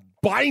what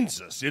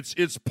binds us.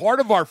 It's part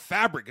of our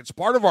fabric. It's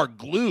part of our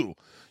glue.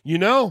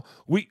 You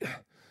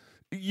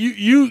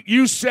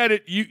said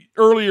it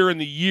earlier in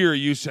the year.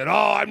 You said,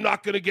 "Oh, I'm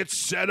not going to get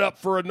set up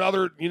for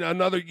another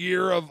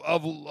year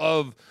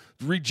of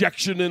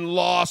rejection and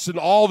loss and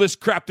all this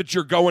crap that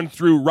you're going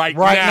through right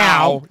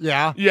now."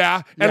 Yeah.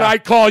 And I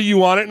call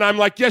you on it, and I'm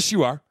like, yes,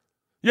 you are.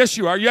 Yes,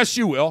 you are. Yes,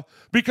 you will.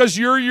 Because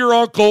you're your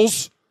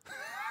uncles.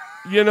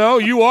 You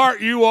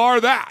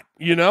are that.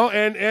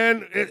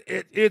 And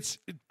it's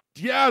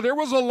there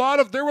was a lot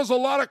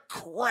of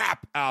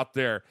crap out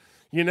there.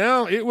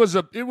 It was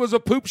a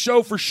poop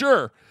show for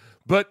sure.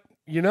 But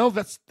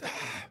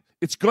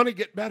it's going to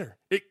get better.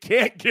 It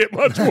can't get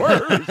much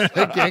worse.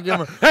 It can't get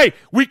worse. Hey,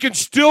 we can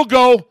still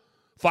go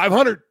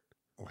 500.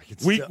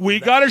 We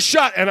got a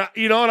shot, and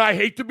I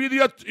hate to be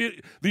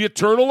the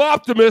eternal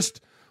optimist,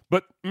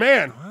 but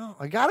man, well,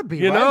 I gotta be.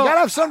 You gotta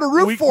have something to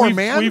root for,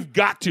 man. We've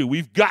got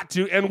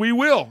to, and we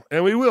will.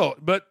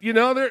 But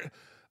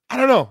I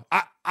don't know.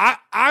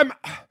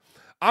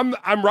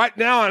 I'm right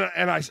now,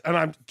 and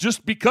I'm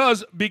just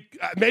because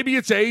maybe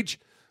it's age.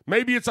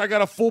 Maybe it's I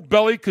got a full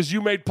belly because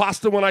you made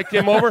pasta when I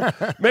came over.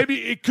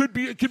 Maybe it could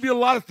be a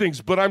lot of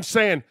things. But I'm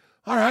saying,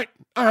 all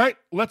right,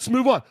 let's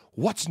move on.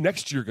 What's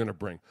next year going to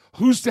bring?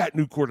 Who's that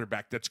new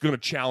quarterback that's going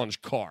to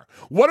challenge Carr?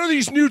 What are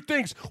these new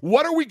things?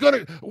 What are we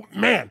going to –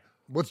 man.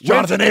 What's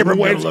Jonathan Abram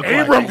going to look like?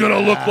 Abram going to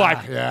look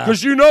like?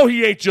 Because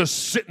he ain't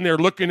just sitting there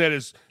looking at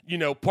his,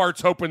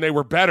 parts hoping they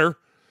were better.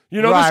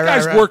 This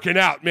guy's working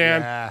out,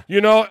 man.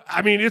 Yeah.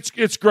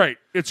 It's great.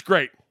 It's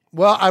great.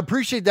 Well, I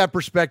appreciate that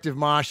perspective,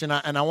 Mosh, and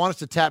I want us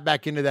to tap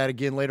back into that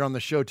again later on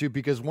the show, too,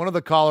 because one of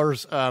the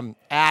callers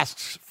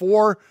asks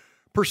for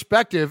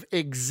perspective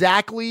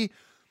exactly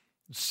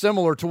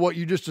similar to what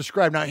you just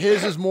described. Now,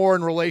 his is more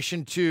in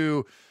relation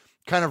to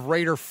kind of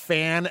Raider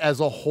fan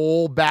as a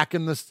whole back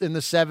in the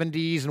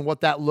 70s and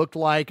what that looked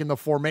like and the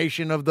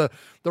formation of the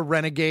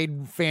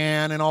Renegade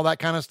fan and all that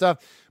kind of stuff.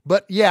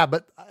 But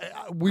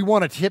we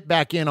want to hit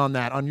back in on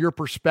that, on your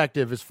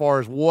perspective as far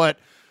as what,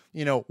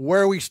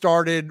 where we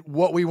started,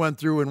 what we went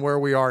through, and where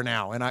we are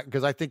now. And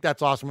because I think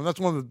that's awesome. And that's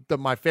one of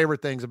my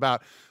favorite things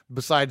about,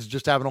 besides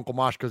just having Uncle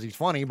Mosh because he's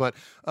funny, but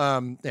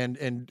and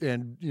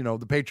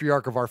the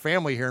patriarch of our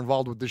family here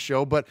involved with this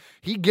show. But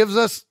he gives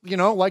us,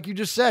 like you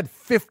just said,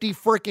 50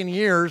 freaking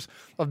years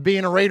of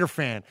being a Raider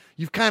fan.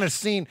 You've kind of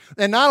seen,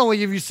 and not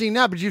only have you seen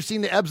that, but you've seen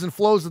the ebbs and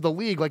flows of the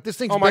league. Like this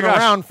thing's been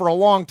around for a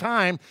long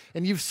time,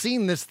 and you've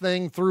seen this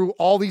thing through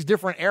all these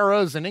different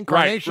eras and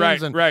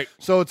incarnations. Right.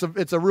 So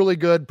it's a really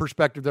good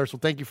perspective there. So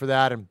thank you for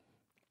that. And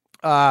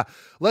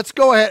Let's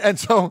go ahead. And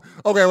so,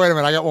 okay, wait a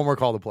minute. I got one more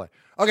call to play.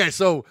 Okay,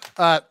 so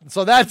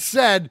that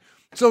said,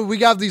 so we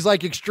got these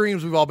like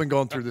extremes we've all been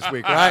going through this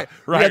week, right?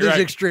 We got these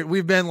extremes.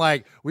 We've been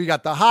like, we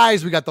got the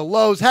highs, we got the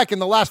lows. Heck, in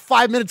the last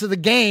 5 minutes of the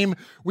game,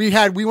 we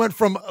went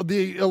from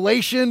the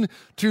elation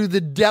to the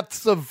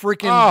depths of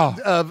freaking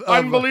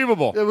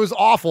unbelievable. It was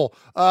awful.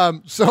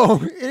 So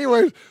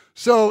anyways,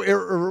 so it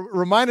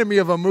reminded me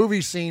of a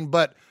movie scene,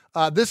 but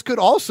this could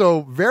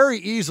also very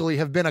easily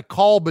have been a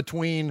call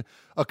between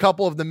a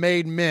couple of the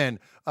made men.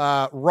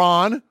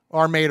 Ron,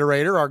 our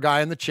Materator, our guy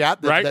in the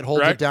chat that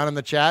holds it down in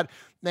the chat.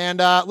 And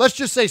let's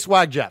just say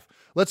Swag Jeff.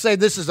 Let's say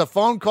this is a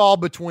phone call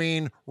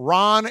between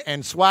Ron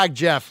and Swag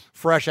Jeff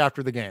fresh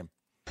after the game.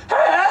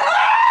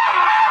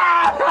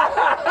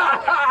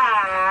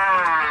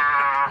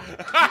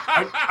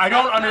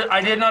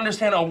 I didn't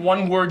understand a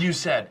one word you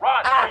said.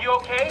 Ron, are you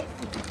okay?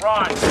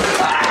 Ron.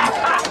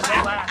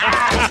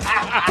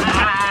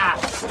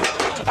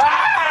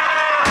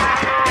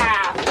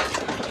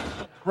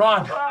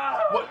 Ron,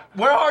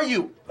 where are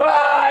you?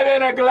 I'm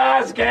in a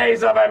glass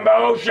case of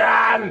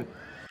emotion.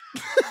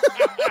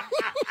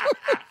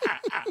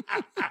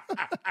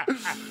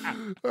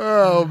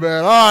 Oh,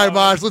 man. All right,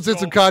 Mosh, let's hit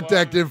some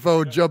contact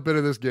info and jump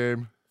into this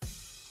game.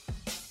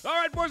 All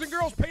right, boys and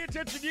girls, pay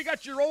attention. You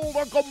got your old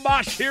Uncle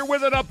Mosh here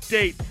with an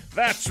update.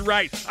 That's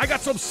right. I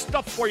got some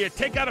stuff for you.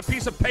 Take out a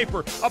piece of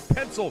paper, a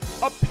pencil,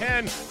 a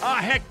pen.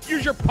 Heck,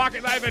 use your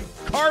pocket knife and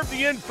carve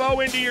the info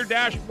into your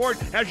dashboard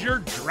as you're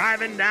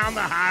driving down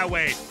the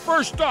highway.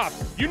 First off,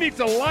 you need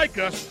to like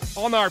us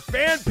on our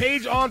fan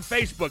page on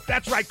Facebook.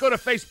 That's right. Go to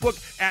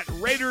Facebook at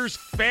Raiders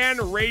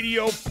Fan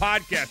Radio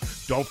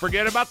Podcast. Don't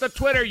forget about the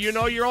Twitter. You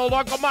know your old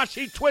Uncle Mosh,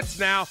 he twits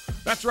now.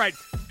 That's right.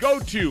 Go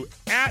to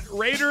at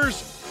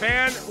Raiders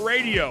Fan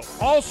Radio.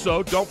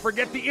 Also, don't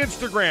forget the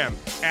Instagram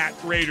at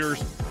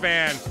Raiders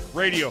Fan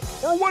Radio.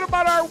 Or what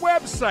about our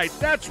website?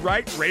 That's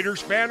right,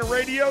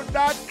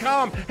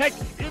 RaidersFanRadio.com. Heck,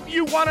 if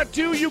you want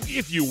to, you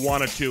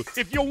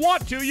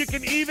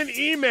can even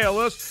email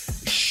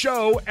us,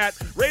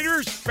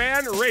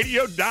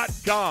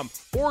 show@RaidersFanRadio.com,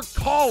 or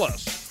call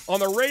us on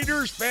the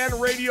Raiders Fan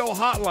Radio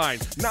hotline,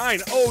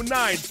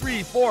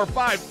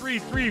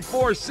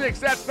 909-345-3346.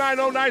 That's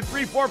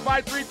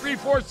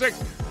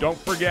 909-345-3346. Don't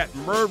forget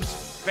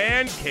Merv's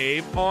Fan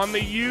Cave on the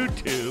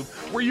YouTube,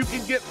 where you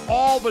can get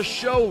all the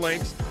show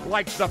links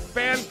like the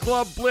Fan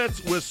Club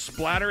Blitz with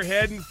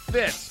Splatterhead and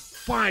Fitz.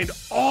 Find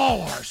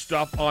all our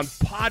stuff on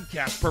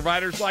podcast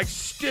providers like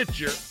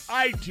Stitcher,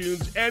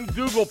 iTunes, and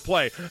Google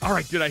Play. All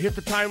right, did I hit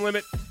the time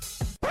limit?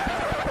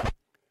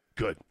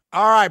 Good.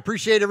 All right.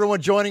 Appreciate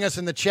everyone joining us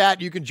in the chat.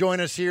 You can join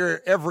us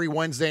here every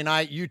Wednesday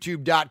night,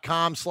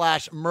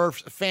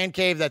 youtube.com/Murph's Fan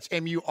Cave. That's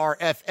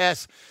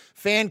MURFS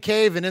Fan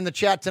Cave. And in the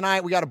chat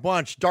tonight, we got a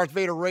bunch. Darth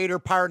Vader Raider,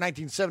 Pirate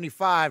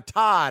 1975,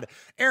 Todd,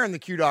 Aaron the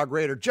Q-Dog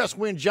Raider, Just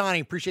Win Johnny.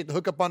 Appreciate the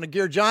hookup on the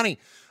gear, Johnny.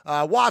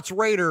 Watts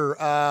Raider.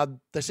 Did I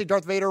say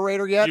Darth Vader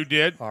Raider yet? You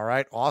did. All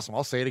right. Awesome.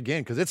 I'll say it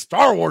again because it's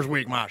Star Wars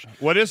week, Mosh.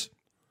 What is?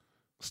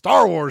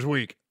 Star Wars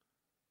week.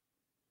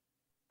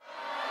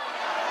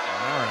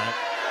 All right.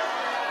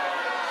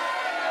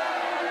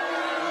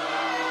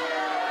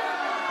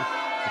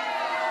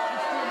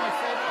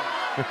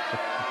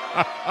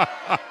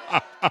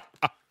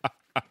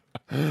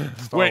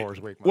 Star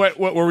Wars week. What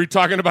were we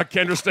talking about?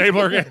 Kendra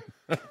Stabler again?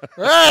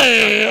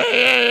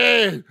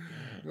 Hey,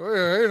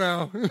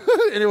 now.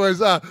 Anyways,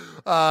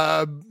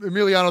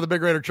 Emiliano the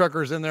Big Raider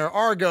Trucker is in there.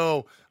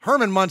 Argo,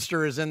 Herman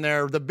Munster is in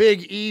there. The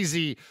Big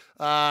Easy,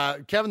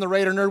 Kevin the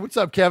Raider Nerd. What's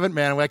up, Kevin?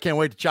 Man, I can't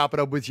wait to chop it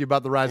up with you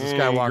about the Rise of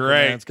Skywalker.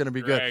 Great. Man, it's going to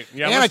be good.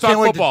 Yeah, and let's I can't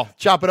talk wait football. to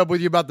chop it up with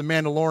you about the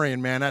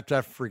Mandalorian. Man, that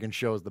freaking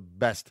show is the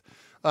best.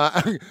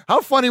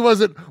 How funny was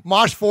it?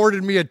 Mosh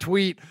forwarded me a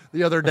tweet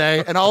the other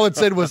day, and all it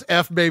said was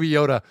 "F Baby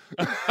Yoda."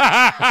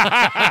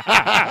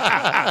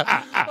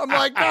 I'm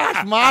like,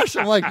 gosh, Mosh.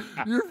 I'm like,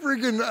 you're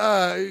freaking,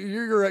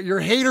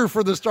 your hater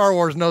for the Star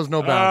Wars knows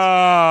no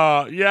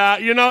bounds. Yeah,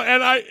 and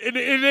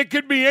it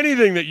could be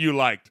anything that you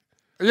liked.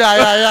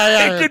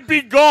 Yeah. It could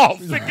be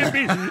golf. It could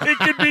be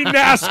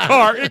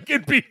NASCAR. It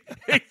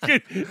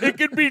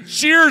could be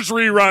Cheers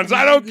reruns.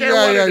 I don't care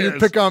what it is. You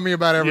pick on me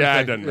about everything.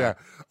 Yeah, it doesn't matter.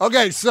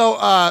 Okay, so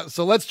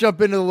let's jump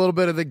into a little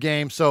bit of the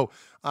game. So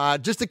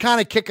just to kind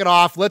of kick it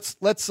off, let's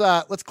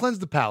cleanse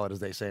the palate,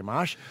 as they say,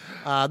 Mosh.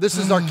 This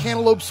is our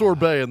cantaloupe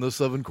sorbet in the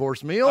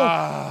 7-course meal.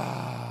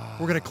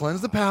 We're gonna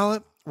cleanse the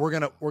palate. We're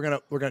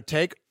gonna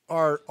take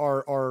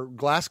our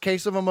glass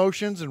case of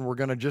emotions, and we're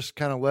gonna just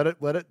kind of let it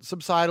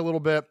subside a little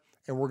bit,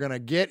 and we're gonna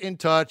get in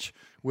touch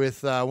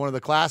with one of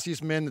the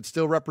classiest men that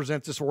still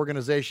represents this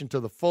organization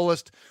to the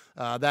fullest.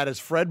 That is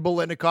Fred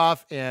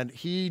Biletnikoff, and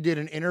he did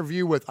an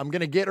interview with, I'm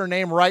going to get her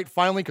name right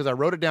finally because I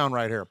wrote it down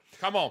right here.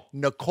 Come on.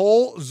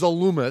 Nicole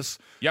Zalumis,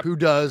 Yep. who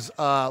does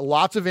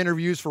lots of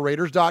interviews for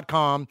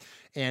Raiders.com,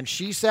 and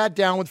she sat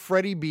down with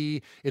Freddie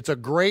B. It's a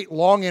great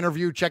long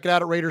interview. Check it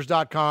out at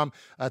Raiders.com.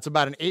 It's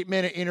about an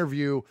 8-minute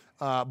interview,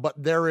 but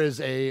there is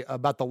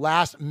about the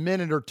last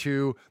minute or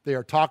two, they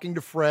are talking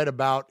to Fred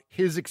about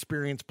his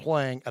experience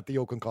playing at the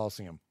Oakland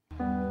Coliseum.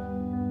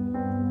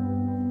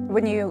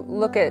 When you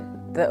look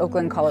at the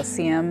Oakland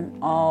Coliseum,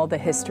 all the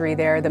history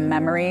there, the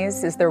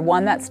memories. Is there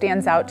one that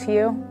stands out to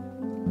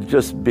you?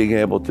 Just being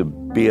able to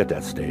be at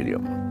that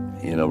stadium,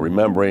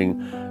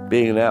 remembering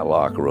being in that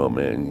locker room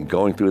and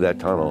going through that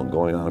tunnel and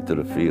going out to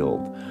the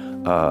field,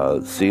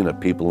 seeing the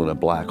people in a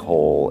black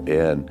hole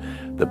and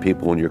the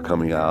people when you're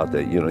coming out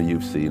that,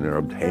 you've seen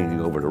are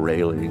hanging over the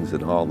railings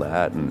and all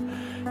that. And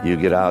you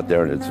get out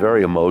there and it's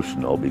very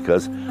emotional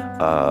because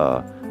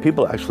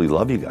people actually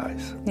love you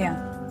guys.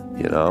 Yeah.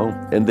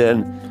 And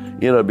then,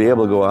 to be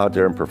able to go out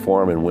there and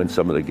perform and win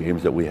some of the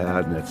games that we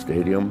had in that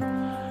stadium,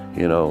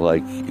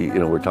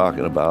 we're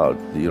talking about,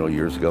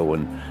 years ago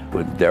when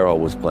Darryl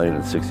was playing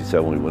in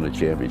 '67, we won a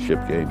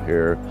championship game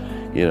here.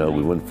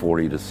 We win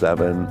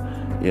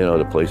 40-7.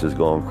 The place is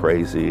going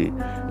crazy.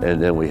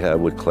 And then we had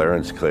with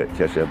Clarence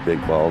catch that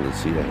big ball to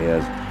see the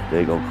hands,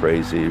 they go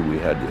crazy. We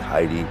had the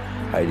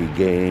Heidi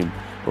game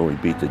when we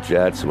beat the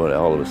Jets. When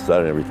all of a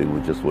sudden everything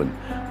we just went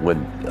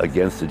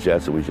against the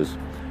Jets, and we just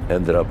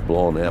ended up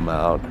blowing them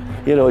out.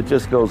 It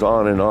just goes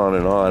on and on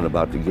and on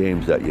about the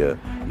games that you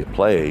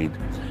played.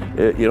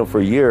 For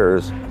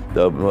years,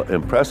 the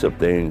impressive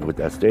thing with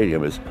that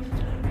stadium is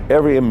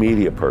every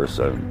media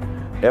person,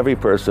 every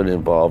person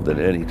involved in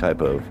any type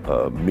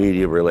of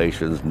media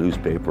relations,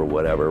 newspaper,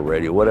 whatever,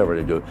 radio, whatever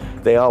they do,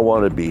 they all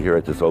wanted to be here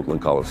at this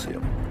Oakland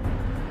Coliseum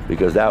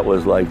because that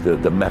was like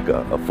the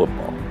mecca of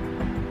football,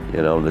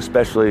 and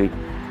especially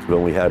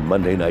when we had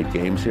Monday night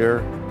games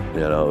here,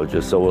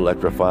 just so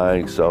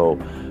electrifying. So,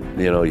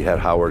 you had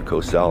Howard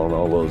Cosell and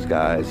all those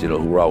guys, who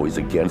were always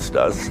against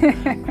us,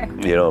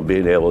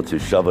 being able to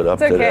shove it up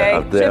to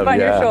them. Chip on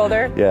your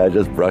shoulder. Yeah,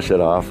 just brush it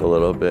off a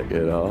little bit,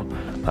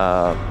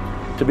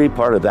 To be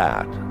part of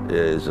that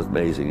is just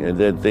amazing. And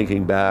then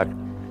thinking back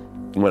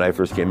when I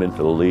first came into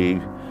the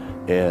league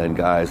and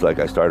guys like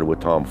I started with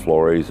Tom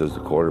Flores as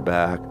the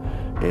quarterback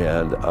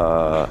and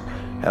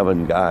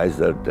having guys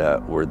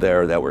that were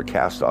there that were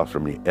cast off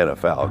from the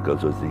NFL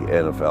because it was the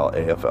NFL,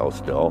 AFL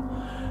still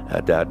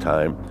at that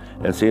time,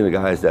 and seeing the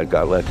guys that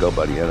got let go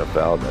by the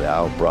NFL that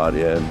Al brought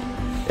in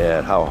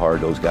and how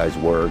hard those guys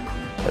worked,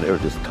 and they were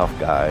just tough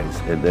guys,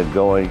 and then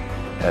going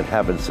and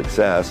having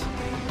success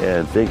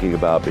and thinking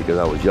about, because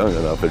I was young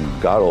enough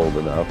and got old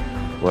enough,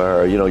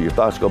 where, your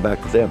thoughts go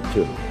back to them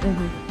too.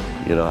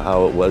 Mm-hmm.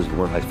 How it was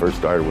when I first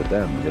started with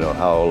them,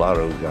 how a lot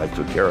of those guys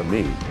took care of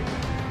me,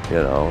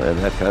 and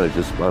that kind of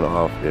just spun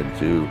off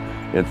into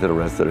the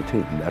rest of the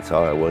team. And that's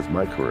how I was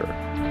my career.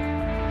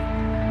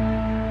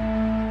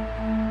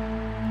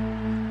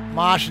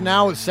 Mosh,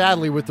 now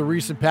sadly with the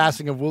recent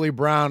passing of Willie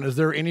Brown, is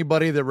there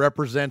anybody that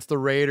represents the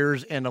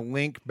Raiders and a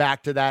link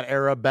back to that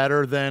era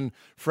better than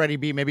Freddie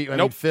B? Maybe Nope. I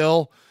mean,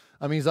 Phil.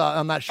 I mean, he's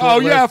on that short Oh,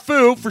 list. yeah,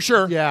 Phil, for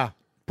sure. Yeah.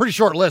 Pretty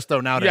short list,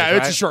 though, nowadays. Yeah, it's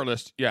right? a short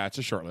list. Yeah, it's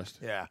a short list.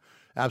 Yeah,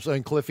 absolutely.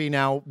 And Cliffy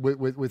now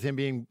with him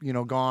being,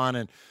 gone.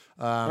 And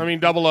I mean,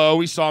 Double O,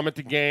 we saw him at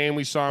the game.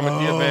 We saw him at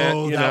the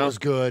event. That was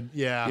good.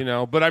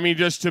 Yeah. But I mean,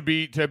 just to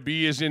be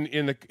as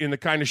in the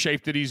kind of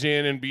shape that he's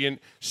in and being,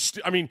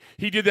 I mean,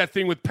 he did that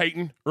thing with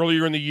Peyton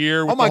earlier in the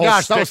year. With Oh my the whole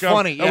gosh, that was stick-up.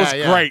 funny. That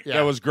was great. Yeah.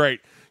 That was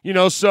great.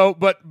 So,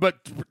 but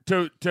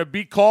to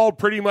be called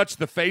pretty much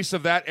the face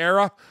of that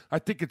era, I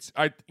think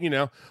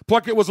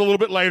Plunkett was a little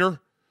bit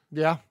later.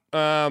 Yeah.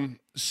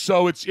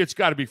 So it's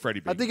got to be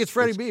Freddie B. I think it's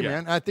Freddie B,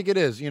 man. I think it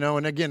is.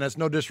 And again, that's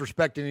no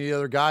disrespect to any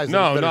other guys.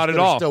 No, that not are at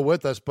all. Still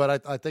with us,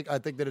 but I think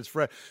that it's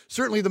Fred.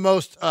 Certainly the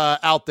most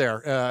out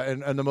there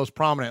and the most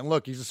prominent. And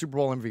look, he's a Super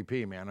Bowl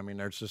MVP, man. I mean,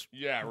 there's just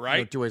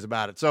no two ways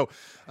about it. So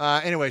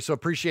anyway, so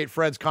appreciate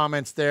Fred's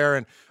comments there,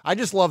 and I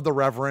just love the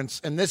reverence.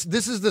 And this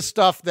is the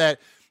stuff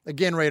that,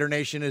 again, Raider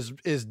Nation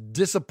is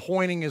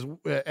disappointing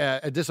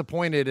as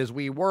disappointed as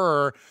we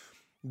were.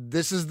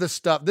 This is the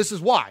stuff. This is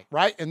why,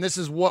 right? And this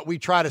is what we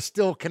try to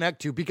still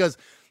connect to, because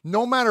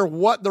no matter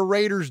what the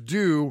Raiders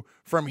do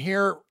from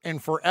here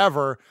and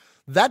forever,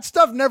 that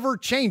stuff never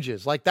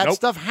changes. Like that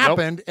stuff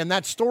happened and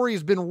that story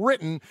has been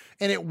written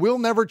and it will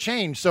never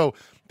change. So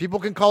people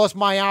can call us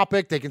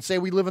myopic. They can say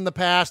we live in the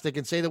past. They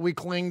can say that we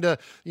cling to,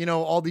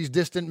 all these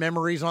distant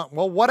memories.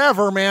 Well,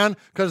 whatever, man,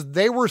 because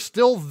they were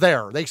still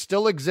there. They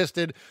still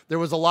existed. There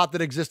was a lot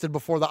that existed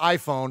before the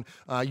iPhone.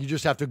 You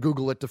just have to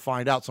Google it to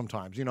find out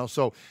sometimes,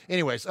 So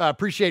anyways,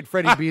 appreciate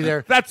Freddie B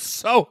there. That's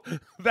so,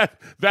 that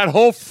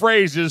whole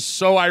phrase is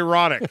so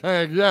ironic.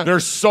 Yeah.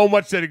 There's so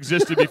much that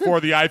existed before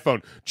the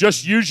iPhone.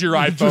 Just use your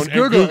iPhone Just and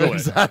Google it.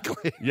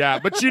 Exactly. Yeah,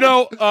 but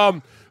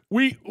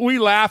we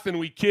laugh and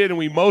we kid and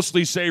we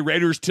mostly say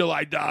Raiders till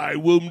I die,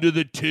 womb to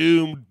the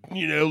tomb,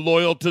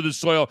 loyal to the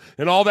soil,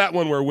 and all that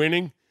when we're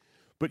winning.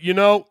 But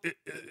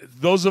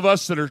those of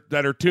us that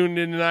are tuned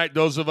in tonight,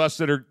 those of us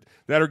that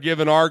are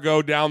giving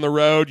Argo down the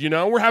road,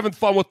 we're having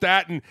fun with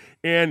that,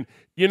 and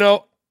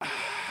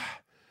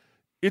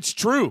it's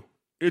true.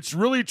 It's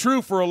really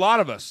true for a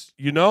lot of us.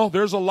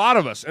 There's a lot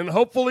of us, and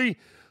hopefully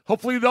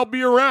they'll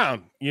be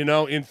around,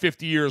 in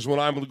 50 years when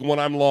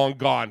I'm long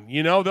gone.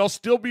 They'll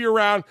still be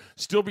around,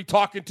 still be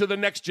talking to the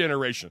next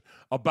generation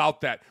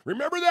about that.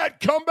 Remember that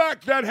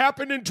comeback that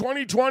happened in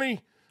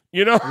 2020?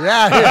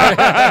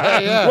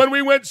 Yeah. When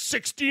we went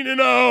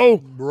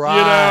 16-0.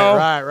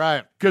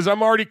 Right. Because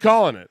I'm already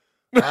calling it.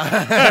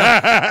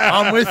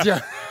 I'm with you.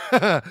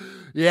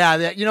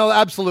 Yeah,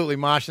 absolutely,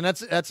 Mosh, and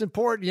that's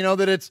important.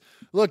 That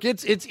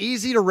it's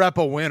easy to rep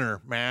a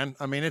winner, man.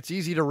 I mean, it's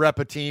easy to rep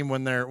a team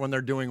when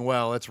they're doing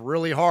well. It's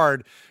really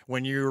hard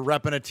when you're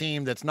repping a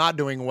team that's not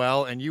doing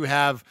well, and you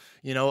have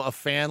a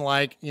fan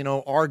like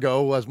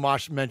Argo, as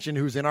Mosh mentioned,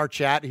 who's in our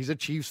chat. He's a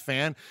Chiefs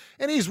fan,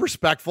 and he's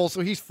respectful, so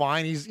he's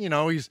fine.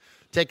 He's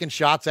taking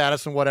shots at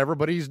us and whatever,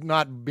 but he's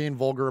not being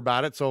vulgar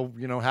about it. So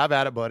have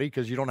at it, buddy,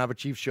 because you don't have a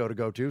Chiefs show to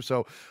go to.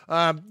 So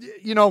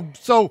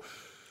so.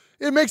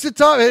 It makes it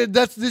tough.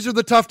 These are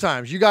the tough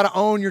times. You got to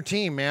own your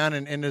team, man.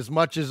 And as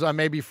much as I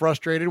may be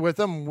frustrated with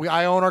them,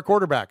 I own our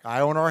quarterback.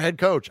 I own our head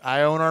coach.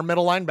 I own our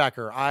middle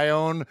linebacker. I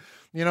own,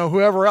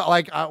 whoever else.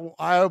 Like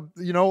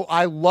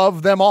I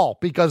love them all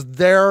because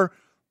they're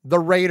the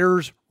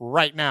Raiders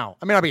right now.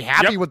 I mean, I'll be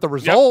happy with the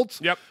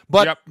results.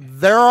 But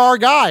they're our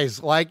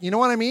guys. Like, you know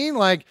what I mean?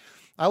 Like,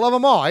 I love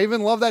them all. I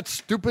even love that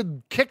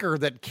stupid kicker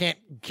that can't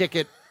kick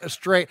it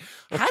straight.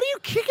 How do you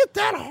kick it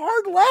that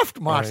hard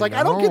left, Mosh? I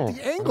don't get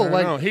the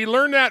angle. He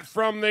learned that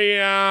from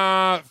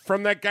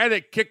that guy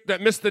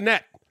that missed the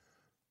net.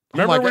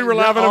 Remember we were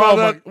laughing about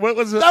that? What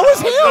was it? That was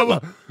him.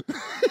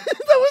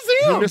 That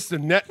was him. He missed the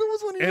net. That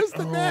was when he missed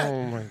the net.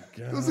 Oh my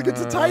god! It was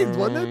against the Titans,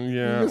 wasn't it?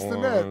 Yeah, he missed the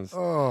net.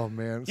 Oh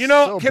man!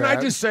 Can I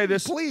just say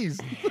this, please?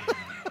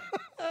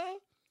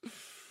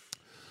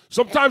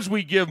 Sometimes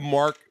we give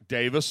Mark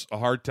Davis a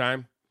hard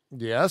time.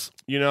 Yes.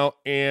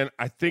 And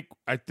I think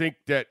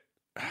that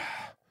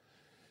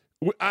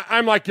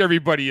I'm like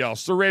everybody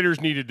else. The Raiders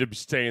needed to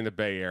stay in the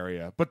Bay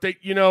Area, but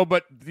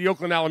but the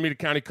Oakland Alameda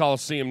County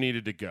Coliseum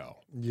needed to go.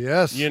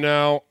 Yes.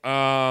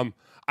 I'm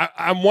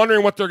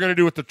wondering what they're going to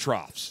do with the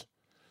troughs.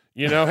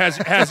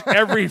 Has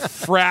every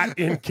frat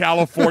in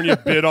California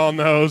bid on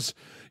those?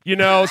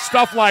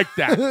 Stuff like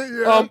that.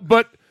 Yeah.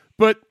 But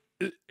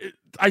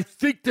I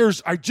think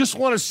I just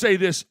want to say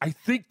this. I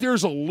think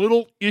there's a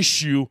little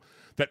issue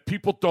that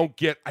people don't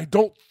get. I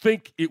don't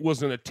think it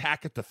was an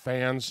attack at the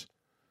fans.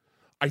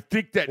 I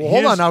think that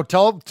hold on now.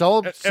 Tell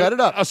set it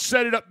up. I'll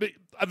set it up.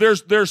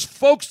 There's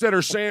folks that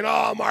are saying,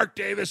 "Oh, Mark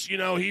Davis,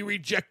 he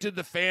rejected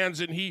the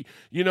fans and he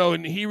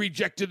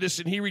rejected this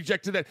and he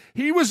rejected that."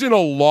 He was in a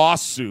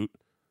lawsuit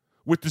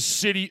with the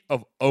city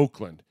of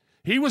Oakland.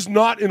 He was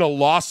not in a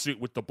lawsuit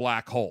with the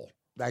Black Hole.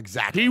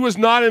 Exactly. He was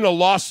not in a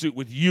lawsuit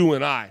with you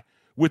and I,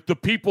 with the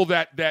people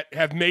that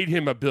have made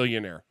him a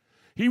billionaire.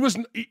 He was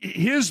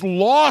his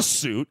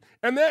lawsuit,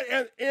 and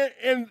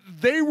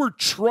they were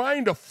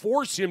trying to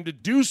force him to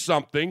do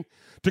something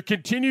to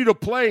continue to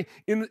play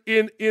in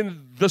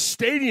the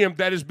stadium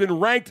that has been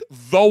ranked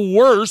the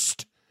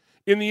worst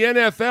in the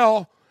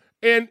NFL.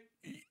 And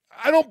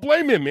I don't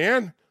blame him,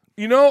 man.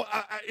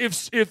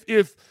 If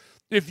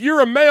you're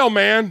a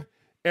mailman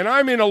and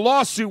I'm in a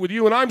lawsuit with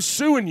you and I'm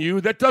suing you,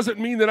 that doesn't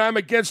mean that I'm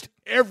against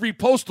every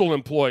postal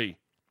employee.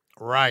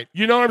 Right.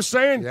 You know what I'm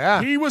saying?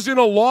 Yeah. He was in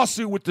a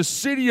lawsuit with the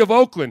city of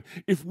Oakland.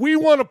 If we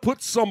want to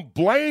put some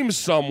blame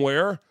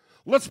somewhere,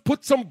 let's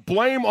put some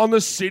blame on the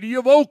city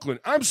of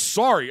Oakland. I'm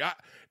sorry.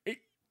 That's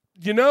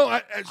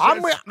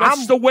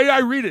the way I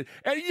read it.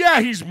 And yeah,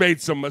 he's made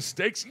some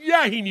mistakes.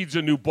 Yeah, he needs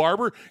a new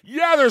barber.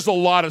 Yeah, there's a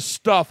lot of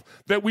stuff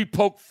that we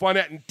poke fun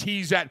at and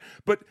tease at.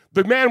 But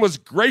the man was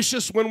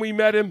gracious when we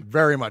met him.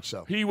 Very much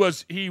so. He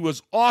was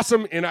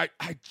awesome, and I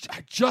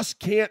just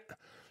can't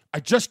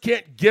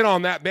get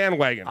on that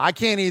bandwagon. I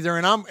can't either.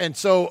 And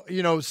so,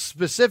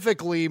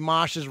 specifically,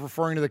 Mosh is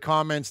referring to the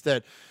comments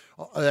that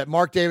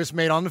Mark Davis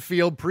made on the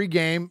field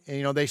pregame.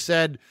 And, they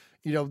said,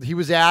 he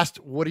was asked,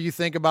 what do you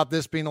think about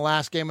this being the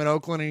last game in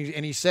Oakland?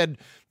 And he said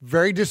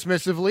very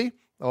dismissively,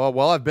 oh,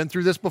 well, I've been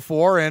through this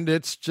before, and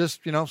it's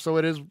just, so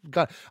it is.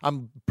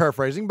 I'm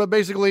paraphrasing, but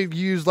basically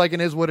used like an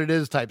is what it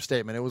is type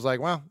statement. It was like,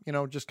 well,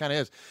 it just kind of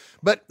is.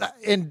 But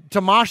and to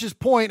Mosh's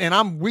point, and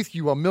I'm with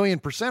you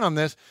 1,000,000% on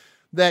this,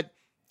 that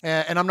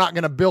and I'm not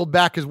going to build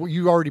back because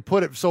you already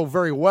put it so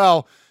very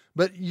well,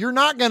 but you're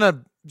not going to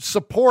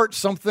support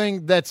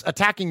something that's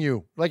attacking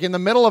you. Like in the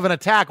middle of an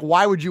attack,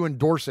 why would you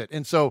endorse it?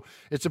 And so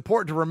it's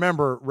important to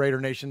remember, Raider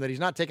Nation, that he's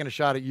not taking a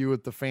shot at you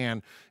at the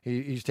fan.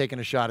 He's taking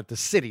a shot at the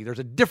city. There's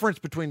a difference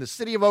between the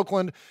city of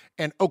Oakland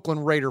and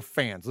Oakland Raider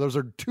fans. Those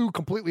are two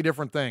completely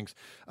different things.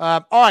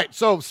 All right,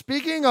 so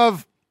speaking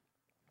of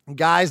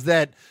guys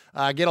that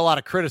get a lot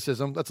of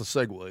criticism, that's a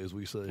segue, as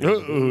we say.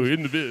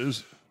 In the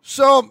biz.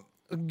 So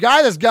a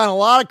guy that's gotten a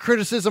lot of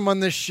criticism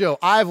on this show,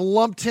 I've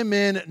lumped him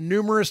in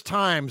numerous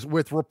times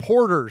with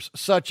reporters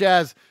such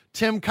as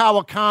Tim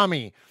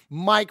Kawakami,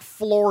 Mike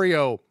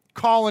Florio,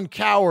 Colin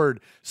Cowherd,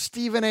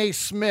 Stephen A.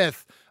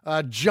 Smith,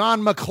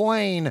 John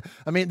McClain.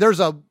 I mean, there's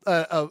a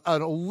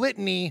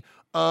litany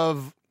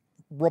of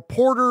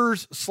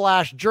reporters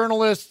 /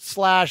 journalists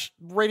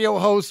 / radio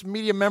hosts,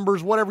 media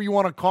members, whatever you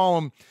want to call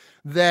them,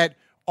 that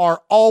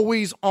are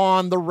always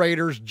on the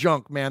Raiders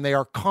junk, man. They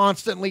are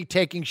constantly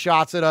taking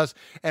shots at us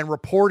and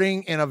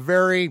reporting in a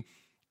very,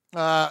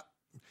 I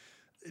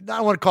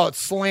don't want to call it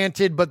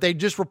slanted, but they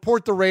just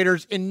report the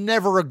Raiders in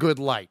never a good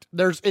light.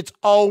 It's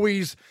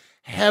always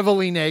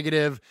heavily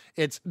negative.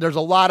 There's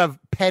a lot of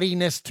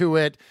pettiness to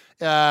it.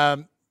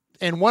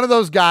 And one of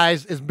those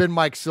guys has been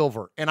Mike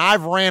Silver. And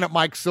I've ran at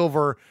Mike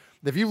Silver.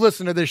 If you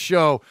listen to this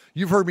show,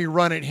 you've heard me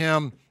run at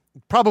him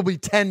probably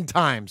 10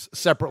 times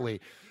separately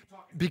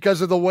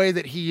because of the way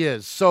that he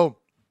is. So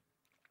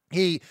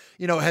he,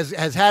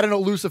 has had an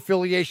loose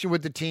affiliation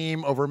with the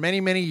team over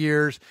many, many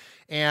years.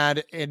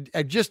 And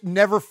I just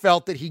never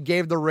felt that he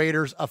gave the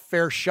Raiders a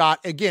fair shot,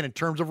 again, in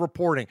terms of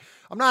reporting.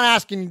 I'm not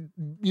asking,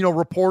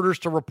 reporters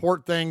to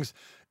report things,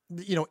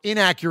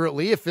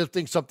 inaccurately. If you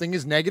think something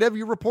is negative,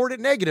 you report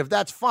it negative.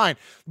 That's fine.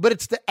 But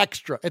it's the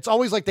extra. It's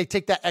always like they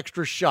take that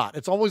extra shot.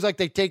 It's always like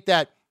they take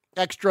that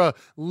extra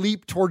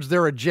leap towards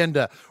their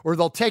agenda, or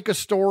they'll take a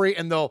story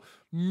and they'll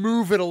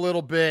move it a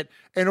little bit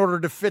in order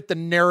to fit the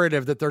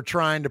narrative that they're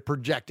trying to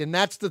project. And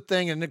that's the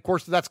thing. And of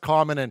course, that's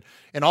common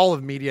in all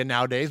of media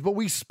nowadays, but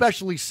we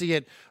especially see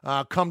it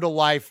come to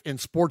life in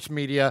sports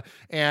media.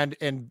 And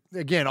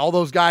again, all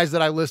those guys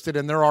that I listed,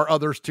 and there are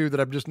others too that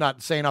I'm just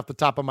not saying off the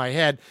top of my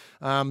head.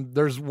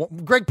 There's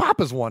Greg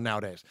Papa's one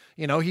nowadays.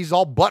 He's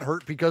all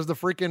butthurt because the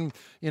freaking,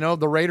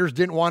 the Raiders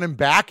didn't want him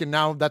back. And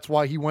now that's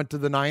why he went to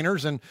the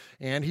Niners, and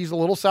he's a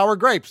little sour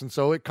grapes. And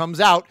so it comes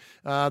out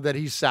that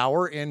he's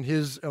sour in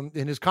his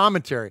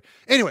commentary.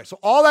 Anyway, so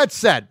all that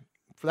said,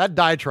 for that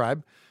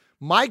diatribe,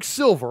 Mike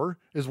Silver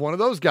is one of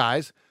those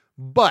guys,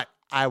 but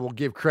I will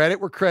give credit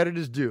where credit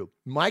is due.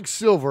 Mike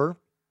Silver,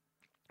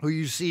 who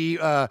you see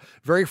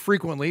very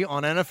frequently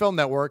on NFL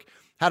Network,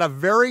 had a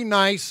very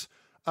nice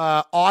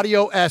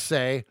audio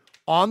essay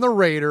on the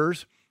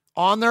Raiders,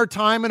 on their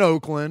time in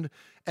Oakland,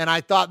 and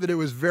I thought that it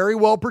was very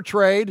well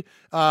portrayed.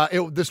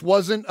 This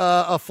wasn't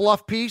a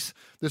fluff piece.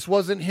 This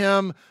wasn't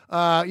him,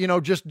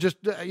 just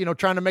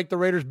trying to make the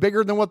Raiders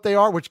bigger than what they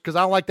are, because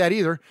I don't like that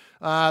either.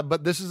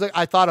 But this is,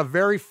 I thought, a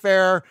very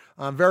fair,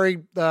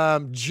 very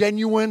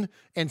genuine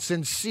and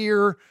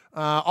sincere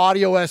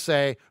audio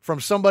essay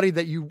from somebody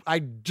that I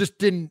just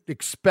didn't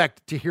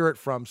expect to hear it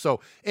from. So,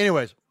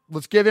 anyways,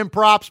 let's give him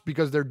props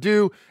because they're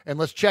due, and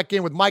let's check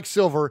in with Mike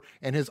Silver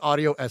and his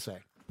audio essay.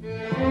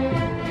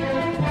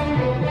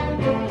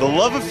 The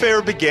love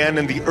affair began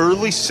in the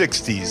early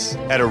 60s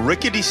at a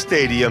rickety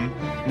stadium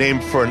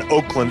named for an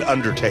Oakland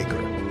undertaker.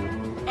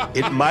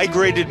 It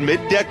migrated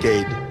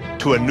mid-decade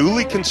to a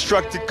newly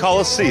constructed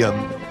Coliseum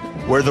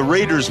where the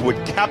Raiders would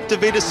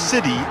captivate a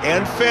city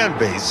and fan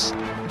base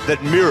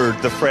that mirrored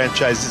the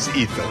franchise's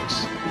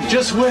ethos.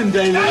 Just win,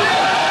 David.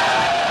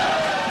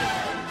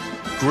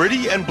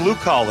 Gritty and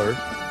blue-collar,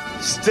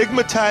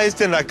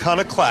 stigmatized and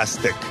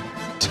iconoclastic,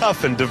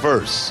 tough and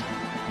diverse,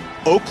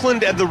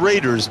 Oakland and the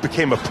Raiders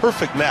became a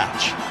perfect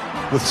match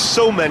with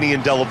so many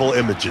indelible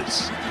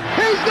images.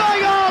 He's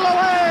going all the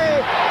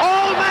way!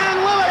 Old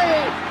man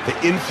Willie!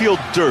 The infield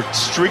dirt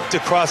streaked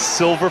across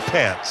silver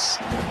pants,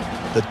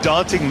 the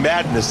daunting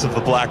madness of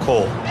the black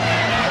hole.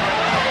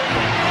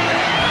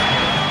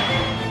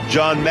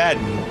 John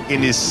Madden,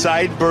 in his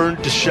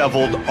sideburn,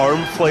 disheveled,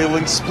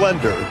 arm-flailing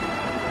splendor,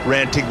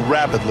 ranting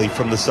rapidly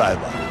from the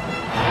sideline.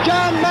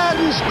 John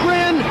Madden's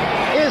grin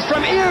is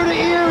from ear to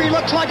ear. He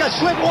looks like a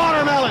slit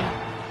watermelon.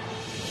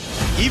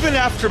 Even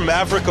after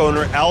Maverick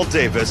owner Al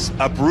Davis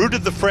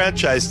uprooted the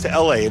franchise to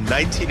LA in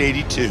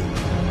 1982,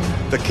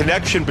 the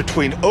connection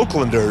between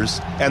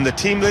Oaklanders and the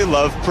team they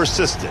love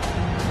persisted.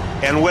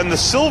 And when the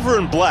silver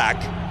and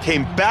black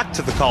came back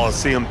to the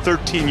Coliseum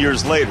 13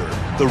 years later,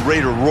 the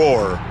Raider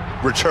roar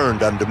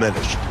returned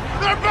undiminished.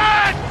 They're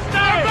back!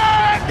 They're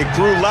back! It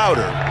grew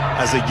louder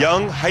as a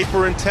young,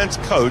 hyper-intense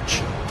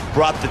coach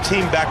brought the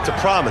team back to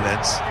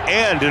prominence,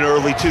 and in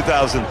early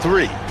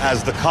 2003,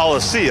 as the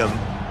Coliseum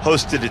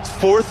hosted its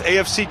fourth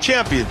AFC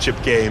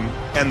Championship game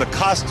and the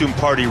costume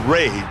party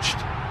raged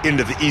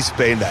into the East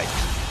Bay night.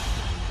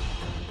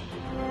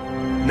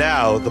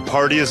 Now, the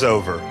party is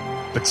over,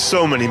 but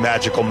so many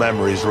magical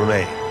memories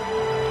remain.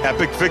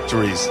 Epic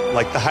victories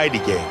like the Heidi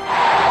game.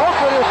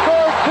 Oakland has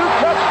scored 2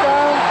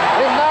 touchdowns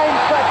in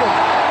 9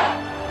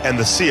 seconds. And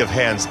the Sea of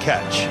Hands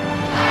catch.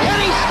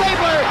 Kenny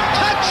Stabler,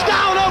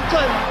 touchdown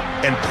Oakland!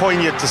 And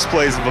poignant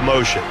displays of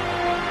emotion,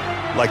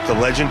 like the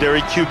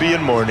legendary QB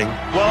in mourning.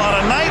 Well,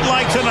 on a night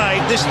like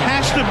tonight, this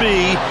has to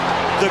be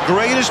the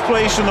greatest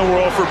place in the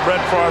world for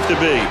Brett Favre to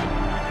be.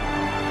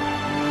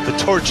 The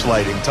torch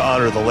lighting to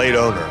honor the late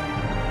owner.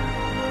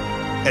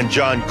 And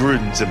John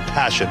Gruden's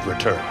impassioned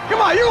return.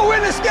 Come on, you will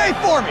win this game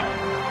for me!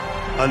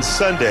 On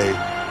Sunday,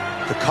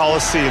 the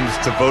Coliseum's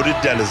devoted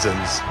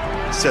denizens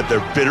said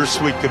their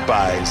bittersweet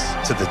goodbyes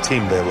to the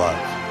team they love.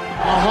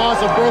 Our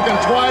hearts are broken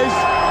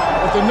twice.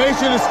 If the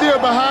nation is still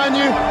behind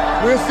you,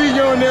 we'll see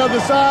you on the other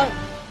side.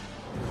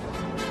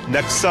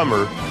 Next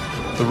summer,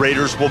 the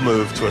Raiders will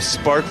move to a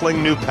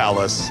sparkling new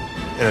palace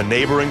in a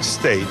neighboring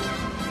state,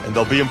 and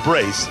they'll be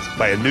embraced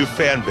by a new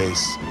fan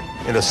base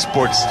in a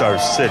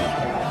sports-starved city.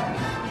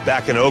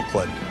 Back in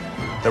Oakland,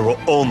 there will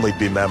only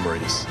be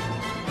memories,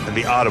 and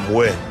the autumn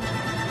wind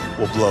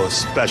will blow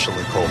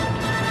especially cold.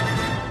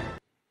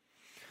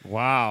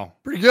 Wow.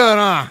 Pretty good,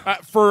 huh?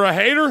 For a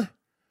hater?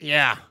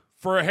 Yeah.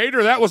 For a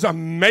hater, that was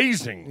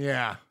amazing.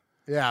 Yeah.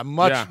 Yeah,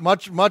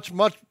 much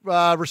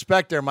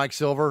respect there, Mike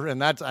Silver.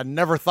 And I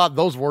never thought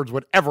those words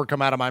would ever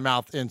come out of my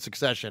mouth in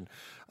succession.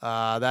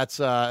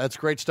 That's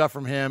great stuff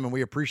from him, and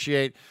we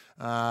appreciate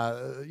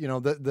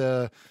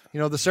the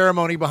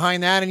ceremony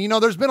behind that.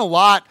 And there's been a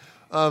lot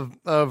of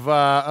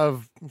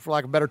for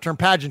lack of a better term,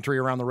 pageantry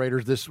around the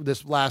Raiders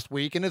this last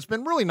week, and it's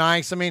been really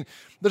nice. I mean,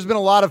 there's been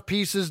a lot of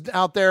pieces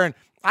out there, and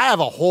I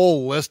have a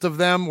whole list of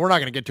them. We're not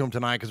going to get to them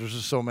tonight because there's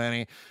just so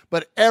many.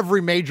 But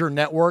every major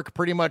network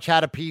pretty much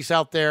had a piece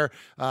out there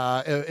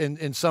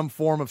in some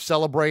form of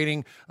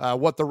celebrating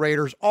what the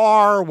Raiders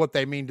are, what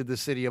they mean to the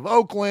city of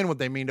Oakland, what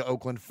they mean to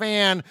Oakland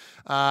fan,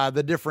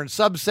 the different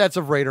subsets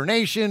of Raider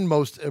Nation,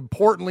 most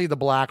importantly, the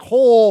Black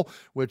Hole,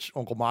 which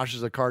Uncle Mosh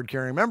is a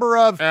card-carrying member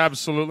of.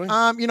 Absolutely.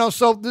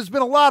 So there's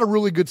been a lot of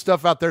really good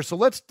stuff out there. So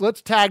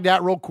let's tag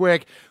that real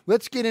quick.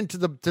 Let's get into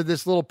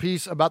this little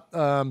piece about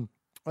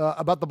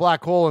the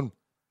Black Hole. And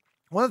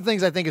one of the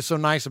things I think is so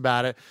nice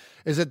about it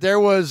is that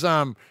there was,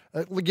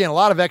 again, a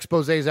lot of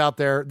exposés out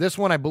there. This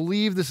one, I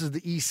believe this is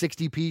the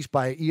E60 piece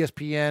by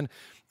ESPN.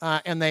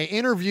 And they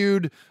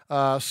interviewed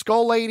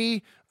Skull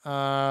Lady,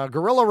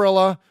 Gorilla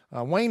Rilla,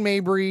 Wayne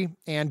Mabry,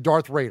 and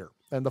Darth Raider.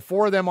 And the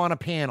four of them on a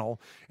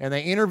panel. And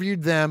they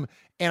interviewed them.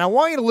 And I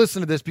want you to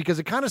listen to this because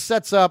it kind of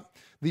sets up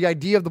the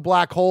idea of the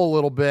Black Hole a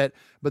little bit,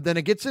 but then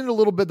it gets into a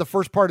little bit the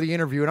first part of the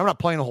interview, and I'm not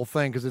playing the whole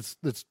thing because it's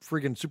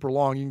freaking super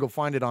long. You can go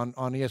find it on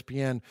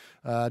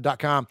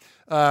ESPN.com.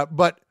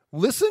 But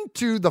listen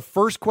to the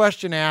first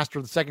question asked,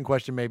 or the second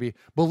question maybe,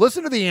 but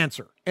listen to the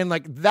answer. And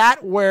like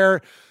that,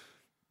 where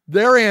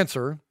their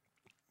answer,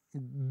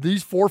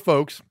 these four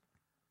folks,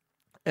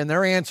 and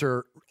their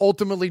answer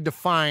ultimately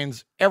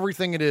defines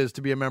everything it is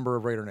to be a member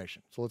of Raider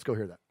Nation. So let's go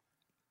hear that,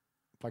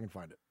 if I can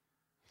find it.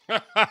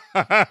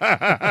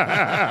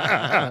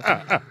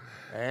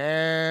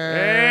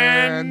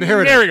 and here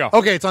we go.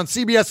 Okay, it's on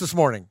CBS this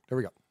morning. Here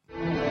we go.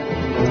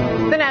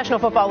 The National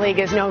Football League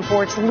is known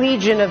for its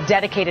legion of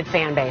dedicated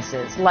fan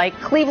bases, like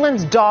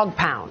Cleveland's Dog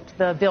Pound,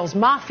 the Bills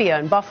Mafia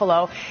in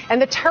Buffalo, and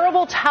the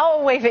terrible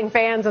towel-waving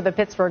fans of the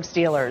Pittsburgh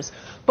Steelers.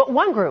 But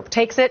one group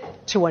takes it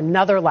to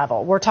another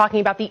level. We're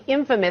talking about the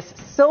infamous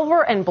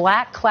silver and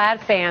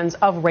black-clad fans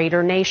of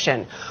Raider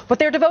Nation. But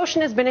their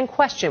devotion has been in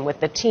question, with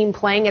the team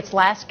playing its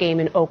last game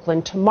in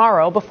Oakland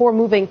tomorrow before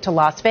moving to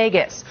Las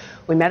Vegas.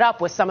 We met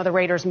up with some of the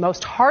Raiders'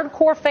 most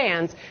hardcore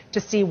fans to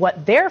see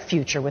what their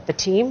future with the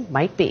team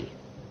might be.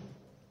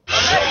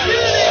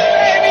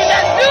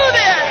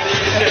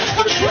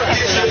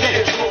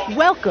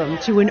 Welcome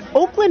to an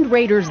Oakland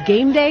Raiders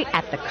game day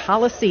at the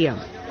Coliseum.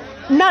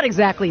 Not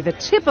exactly the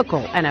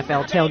typical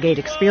NFL tailgate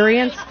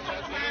experience,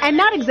 and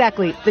not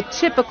exactly the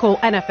typical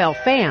NFL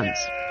fans.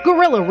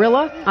 Gorilla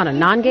Rilla, on a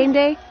non-game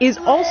day, is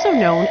also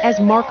known as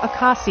Mark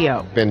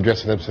Acasio. Been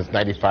dressing up since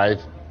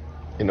 '95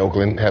 in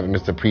Oakland, haven't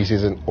missed a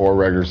preseason or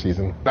regular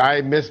season.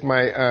 I missed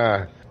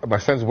my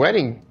son's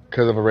wedding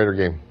because of a Raider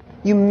game.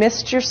 You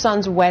missed your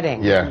son's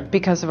wedding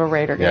because of a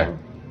Raider game?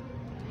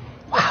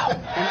 Wow.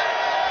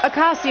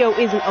 Acasio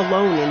isn't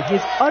alone in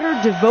his utter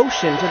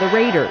devotion to the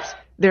Raiders.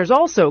 There's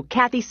also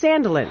Kathy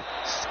Sandelin,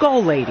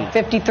 Skull Lady.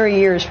 53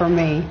 years for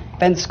me,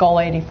 been Skull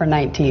Lady for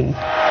 19.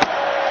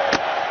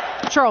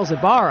 Charles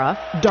Ibarra,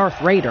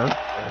 Darth Raider.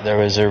 There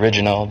was the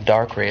original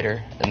Dark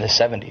Raider in the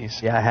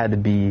 70s. Yeah, I had to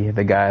be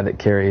the guy that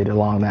carried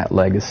along that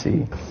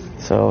legacy.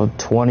 So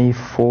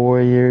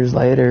 24 years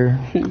later,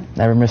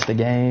 never missed a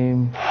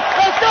game.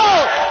 Let's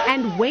go!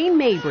 And Wayne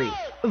Mabry,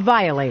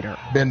 Violator.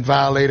 Been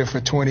Violator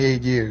for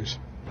 28 years.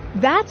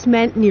 That's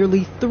meant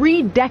nearly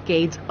 3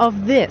 decades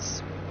of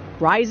this.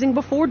 Rising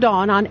before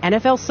dawn on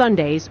NFL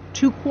Sundays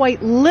to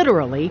quite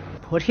literally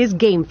put his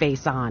game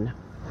face on.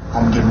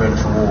 I'm getting ready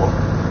for war.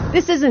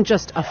 This isn't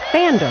just a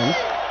fandom,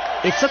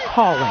 it's a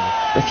calling.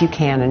 If you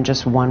can, in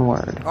just one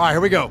word. All right, here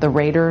we go. The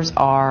Raiders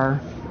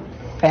are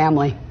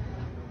family.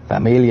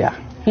 Familia.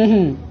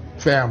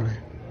 Family.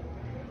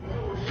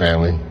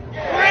 Family.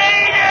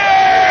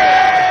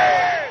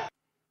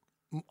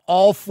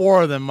 All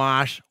four of them,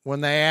 Mosh,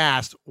 when they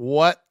asked,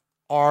 what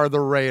are the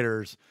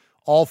Raiders?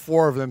 All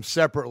four of them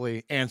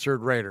separately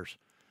answered Raiders.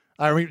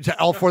 I mean,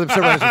 all four of them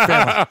separately answered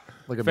family.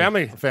 Look at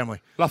family. Me. Family.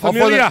 La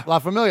Familia. La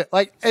Familia.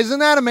 Like, isn't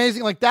that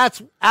amazing? Like,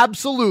 that's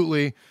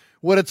absolutely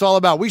what it's all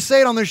about. We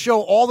say it on this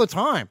show all the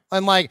time.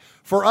 And, like,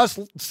 for us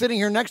sitting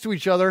here next to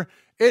each other,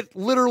 it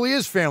literally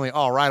is family.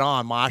 Oh, right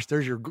on, Mosh.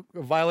 There's your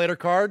Violator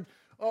card.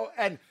 Oh,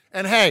 and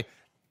hey,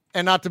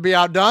 and not to be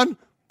outdone,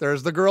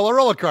 there's the Gorilla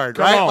Rilla card,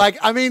 right? On. Like,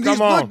 I mean,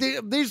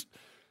 these,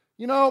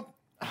 you know,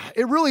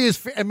 it really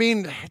is. I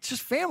mean, it's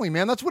just family,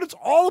 man. That's what it's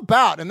all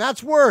about. And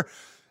that's where,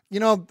 you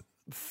know,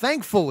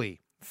 thankfully,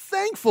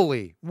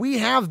 we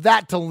have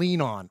that to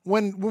lean on.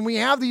 When we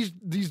have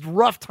these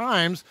rough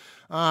times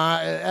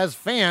as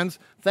fans,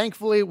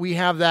 thankfully we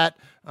have that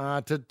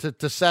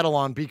to settle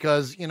on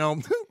because, you know,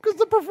 because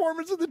the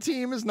performance of the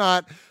team is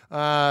not,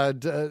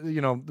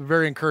 you know,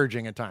 very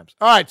encouraging at times.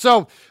 All right,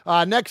 so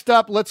next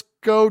up, let's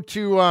go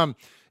to,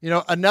 you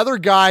know, another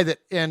guy that,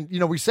 and, you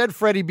know, we said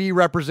Freddie B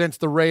represents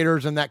the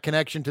Raiders and that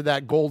connection to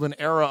that golden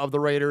era of the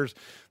Raiders,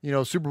 you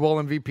know, Super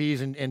Bowl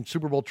MVPs and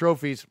Super Bowl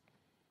trophies.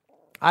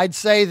 I'd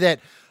say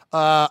that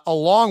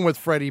along with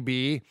Freddie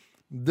B,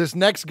 this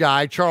next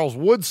guy, Charles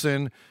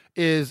Woodson,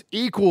 is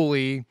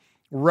equally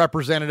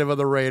representative of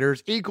the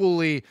Raiders,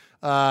 equally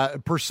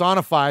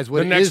personifies what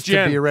The it is next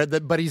gen. to be a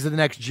Red. But he's the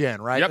next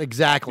gen, right? Yep.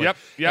 Exactly. Yep.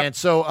 And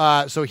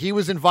so he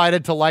was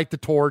invited to light the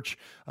torch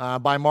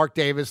by Mark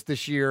Davis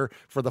this year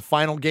for the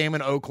final game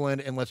in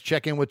Oakland. And let's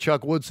check in with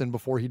Chuck Woodson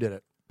before he did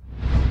it.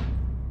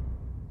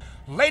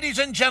 Ladies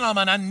and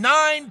gentlemen, a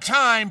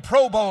 9-time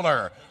Pro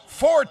Bowler,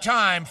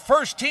 4-time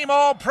first-team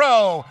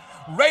All-Pro,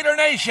 Raider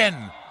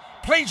Nation,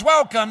 please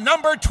welcome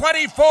number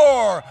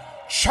 24,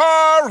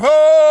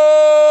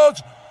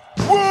 Charles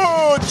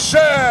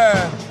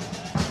Woodson.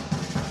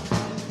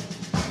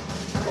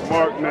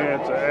 Mark, man,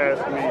 to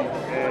ask me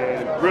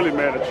and really,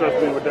 man, to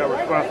trust me with that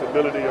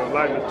responsibility of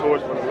lighting the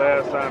torch for the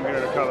last time here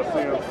in the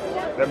Coliseum,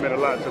 that meant a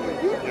lot to me,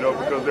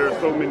 because there are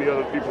so many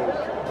other people,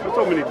 there's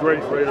so many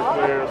great Raider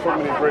players, so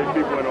many great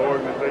people in the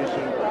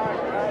organization,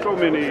 so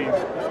many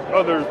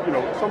other,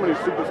 so many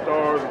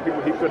superstars and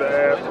people he could have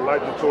asked to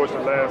light the torch the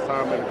last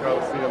time in the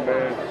Coliseum,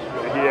 man,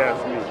 and he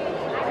asked me.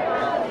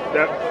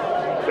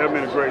 That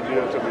meant a great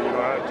deal to me.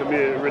 To me,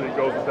 it really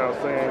goes without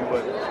saying,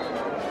 but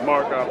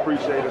Mark, I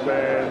appreciate it,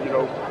 man.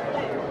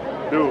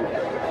 Dude,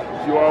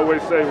 you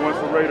always say once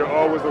a Raider,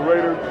 always a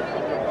Raider.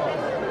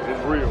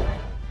 It's real.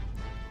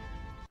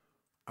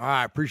 All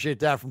right, appreciate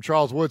that from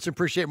Charles Woodson.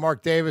 Appreciate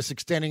Mark Davis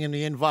extending in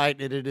the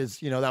invite. It is,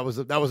 that was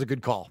a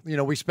good call.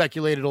 We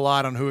speculated a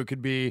lot on who it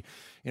could be.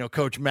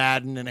 Coach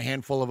Madden and a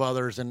handful of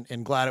others,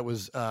 and glad it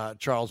was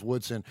Charles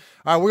Woodson.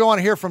 All right, we want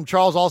to hear from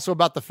Charles also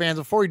about the fans.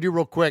 Before we do,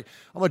 real quick,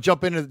 I'm going to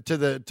jump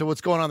into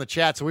what's going on in the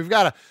chat. So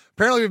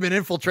apparently we've been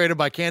infiltrated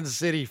by Kansas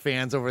City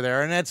fans over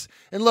there, and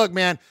look,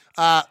 man,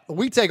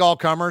 we take all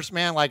comers,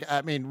 man.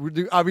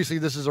 Obviously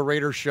this is a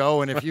Raiders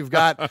show, and if you've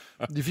got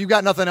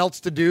nothing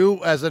else to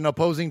do as an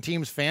opposing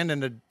team's fan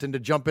than to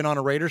jump in on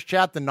a Raiders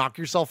chat, then knock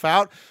yourself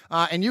out.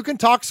 And you can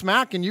talk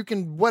smack and you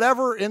can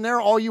whatever in there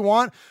all you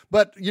want,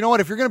 but you know what?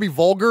 If you're going to be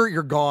vulgar,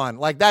 you're gone.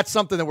 That's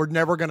something that we're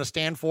never going to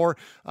stand for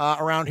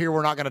around here.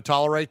 We're not going to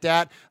tolerate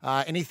that.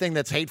 Anything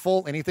that's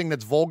hateful, anything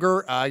that's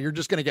vulgar, you're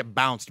just going to get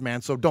bounced,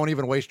 man. So don't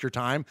even waste your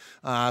time.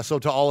 So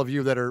to all of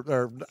you that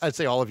are I'd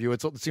say all of you,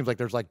 it seems like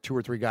there's like 2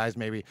 or 3 guys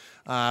maybe,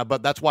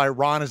 but that's why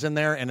Ron is in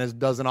there and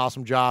does an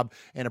awesome job,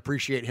 and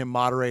appreciate him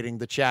moderating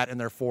the chat in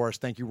there for us.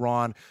 Thank you,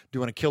 Ron,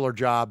 doing a killer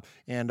job.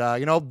 And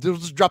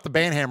just drop the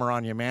band hammer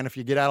on you, man. If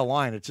you get out of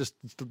line, it's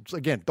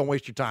again, don't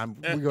waste your time.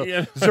 We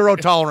go zero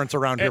tolerance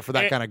around here for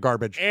that kind of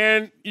garbage.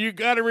 And you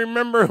got to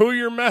remember who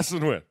you're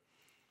messing with.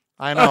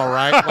 I know,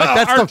 right?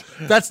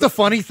 That's the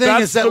funny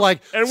thing is that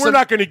we're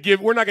not going to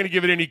give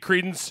it any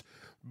credence,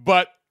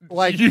 but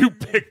you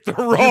picked the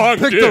wrong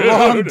dude. The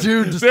wrong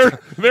dude.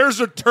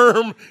 There's a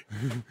term,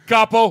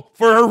 capo,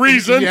 for a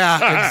reason.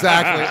 Yeah,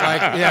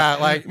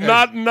 exactly.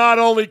 Not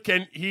only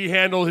can he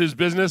handle his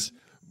business,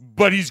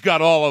 but he's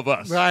got all of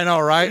us. I know,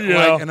 right?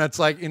 And it's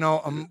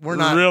we're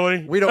not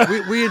really.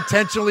 We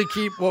intentionally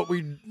keep what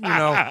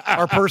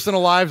our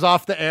personal lives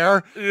off the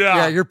air.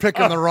 Yeah, you're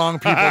picking the wrong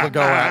people to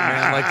go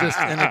at,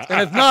 man.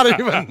 And it's not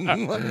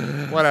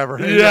even whatever.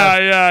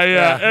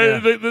 Yeah.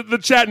 The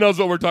chat knows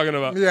what we're talking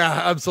about.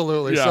 Yeah,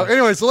 absolutely. Yeah. So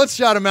anyway, let's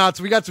shout them out.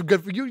 So we got some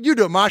good. You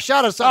do it, Ma.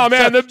 Shout us out. Oh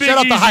man, the Big shout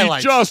out the Easy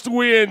highlights. Just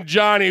Win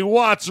Johnny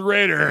Watts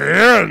Raider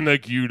and the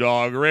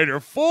Q-Dog Raider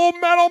Full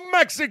Metal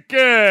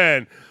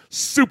Mexican.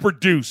 Super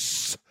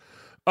Deuce.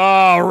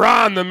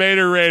 Ron the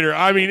Mater Raider.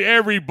 I mean,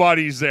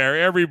 everybody's there.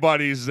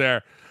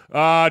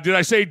 Did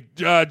I say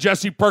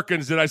Jesse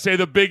Perkins? Did I say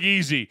the Big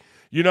Easy?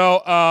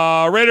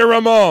 Raider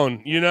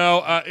Ramon.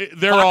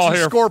 They're Fox all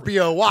here.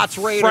 Scorpio, Watts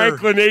Raider.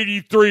 Franklin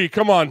 83.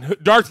 Come on.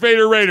 Darth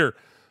Vader Raider.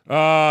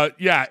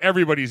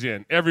 Everybody's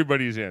in.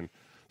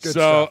 Good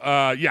so,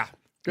 stuff.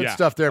 Good Yeah.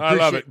 stuff there. I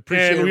love it.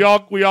 Appreciate And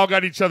it. we all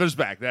got each other's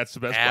back. That's the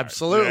best part.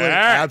 Absolutely.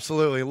 Yeah.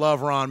 Absolutely.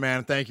 Love Ron,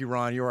 man. Thank you,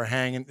 Ron. You are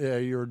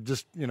you're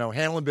just,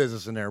 handling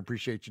business in there.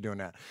 Appreciate you doing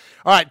that.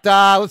 All right.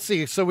 Let's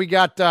see. So we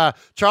got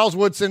Charles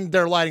Woodson.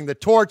 They're lighting the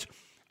torch.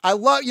 I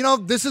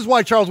love, this is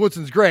why Charles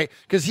Woodson's great,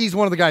 because he's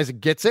one of the guys that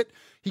gets it.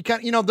 He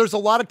there's a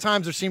lot of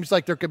times there seems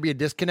like there could be a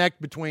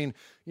disconnect between,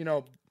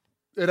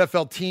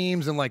 NFL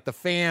teams and the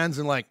fans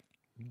and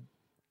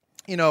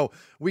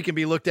we can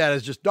be looked at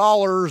as just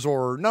dollars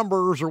or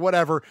numbers or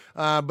whatever.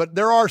 But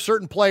there are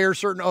certain players,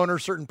 certain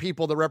owners, certain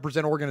people that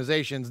represent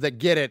organizations that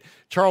get it.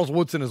 Charles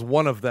Woodson is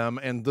one of them,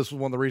 and this is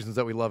one of the reasons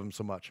that we love him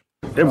so much.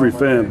 Every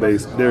fan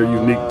base, they're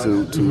unique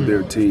to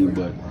their team,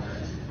 but,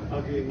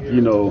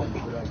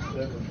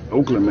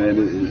 Oakland, man,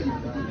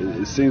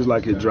 it seems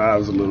like it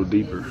drives a little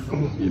deeper.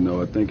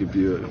 I think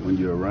when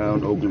you're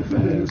around Oakland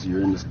fans,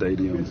 you're in the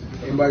stadium,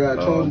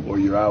 or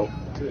you're out,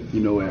 at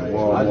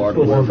Walmart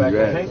or wherever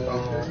you're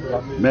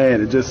at, man,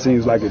 it just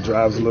seems like it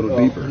drives a little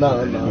deeper. The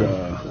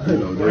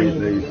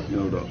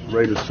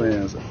Raiders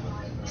fans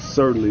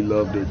certainly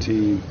love their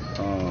team.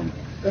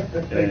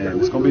 and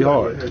it's going to be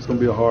hard. It's going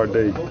to be a hard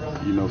day,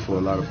 you know, for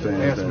a lot of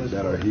fans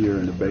that are here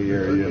in the Bay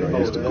Area and are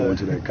used to going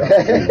to that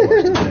Coliseum to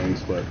watch the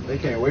games.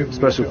 But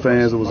special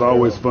fans, it was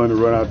always fun to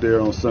run out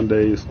there on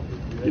Sundays.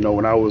 You know,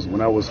 when I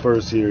was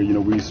first here, you know,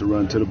 we used to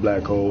run to the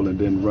Black Hole and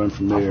then run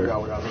from there.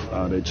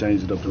 They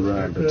changed it up to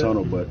run the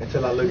tunnel, but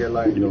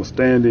you know,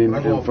 standing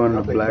in front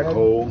of the Black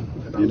Hole,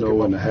 you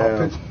know, and to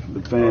have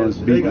the fans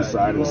beat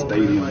inside of the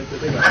stadium,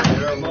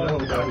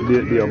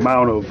 the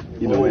amount of,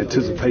 you know,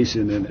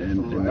 anticipation and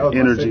the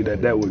energy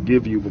that would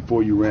give you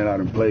before you ran out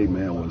and played,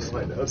 man,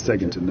 was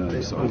second to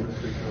none. So,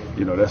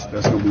 you know, that's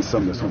going to be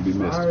something that's going to be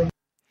missed.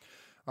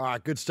 All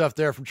right, good stuff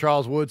there from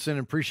Charles Woodson.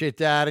 Appreciate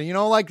that. And, you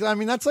know, like, I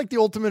mean, that's like the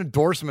ultimate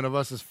endorsement of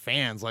us as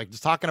fans, like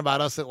just talking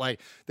about us that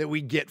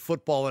we get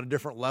football at a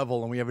different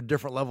level and we have a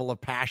different level of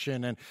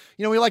passion. And,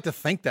 you know, we like to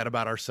think that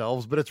about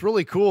ourselves, but it's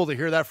really cool to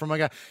hear that from a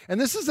guy. And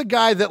this is a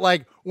guy that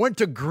like went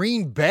to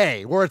Green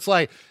Bay, where it's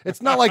like,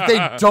 it's not like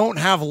they don't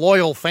have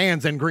loyal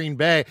fans in Green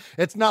Bay.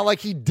 It's not like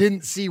he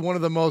didn't see one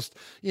of the most,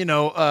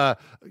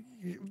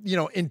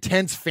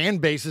 intense fan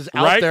bases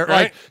out there.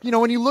 Right. Like, you know,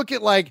 when you look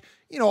at like,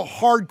 you know,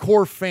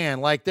 hardcore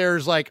fan, like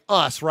there's like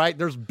us, right?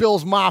 There's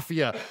Bills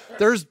Mafia,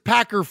 there's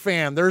Packer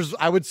fan, there's,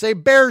 I would say,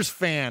 Bears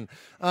fan.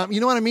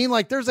 You know what I mean?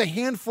 Like there's a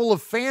handful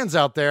of fans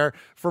out there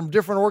from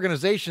different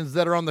organizations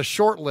that are on the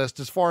short list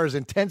as far as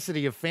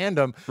intensity of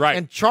fandom. Right.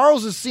 And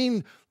Charles has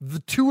seen the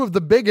two of the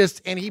biggest,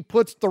 and he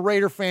puts the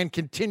Raider fan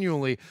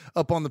continually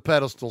up on the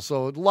pedestal.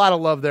 So a lot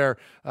of love there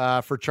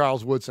for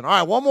Charles Woodson. All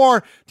right, one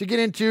more to get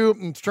into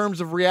in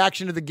terms of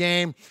reaction to the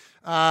game.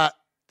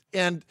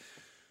 And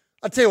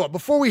I'll tell you what,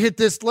 before we hit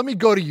this, let me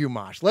go to you,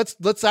 Mosh.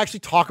 Let's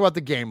actually talk about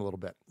the game a little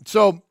bit.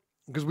 So,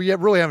 because we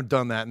really haven't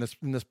done that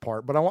in this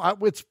part, but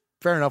it's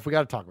fair enough. We got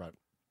to talk about it.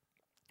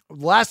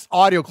 The last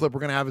audio clip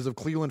we're going to have is of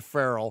Clelin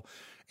Ferrell,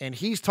 and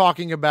he's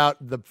talking about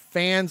the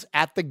fans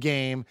at the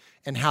game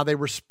and how they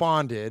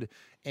responded.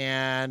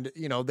 And,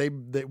 you know, they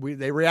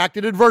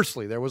reacted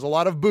adversely. There was a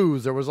lot of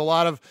boos. There was a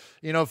lot of,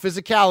 you know,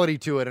 physicality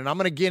to it. And I'm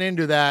going to get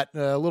into that,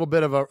 a little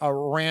bit of a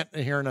rant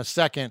here in a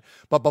second.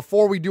 But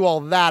before we do all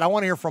that, I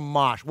want to hear from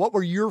Mosh. What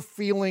were your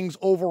feelings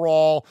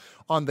overall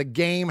on the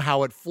game,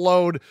 how it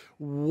flowed,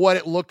 what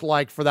it looked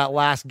like for that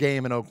last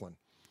game in Oakland?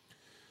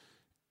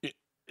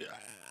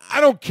 I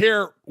don't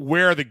care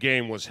where the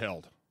game was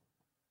held.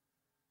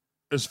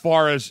 As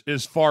far as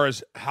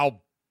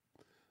how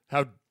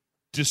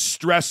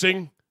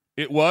distressing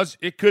it was.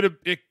 It could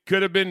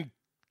have been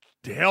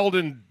held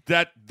in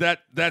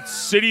that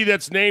city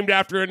that's named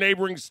after a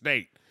neighboring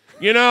state.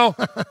 You know,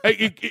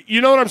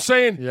 you know what I'm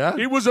saying? Yeah.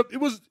 It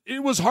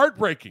was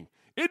heartbreaking.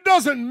 It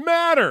doesn't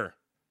matter,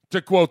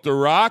 to quote The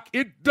Rock.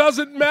 It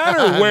doesn't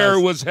matter where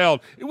it was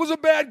held. It was a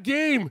bad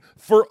game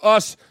for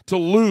us to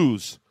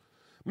lose,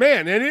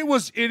 man. And it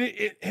was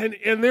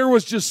and there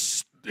was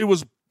just, it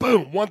was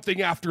boom, one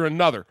thing after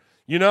another.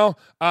 You know,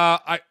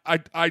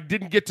 I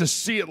didn't get to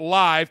see it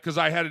live because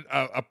I had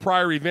a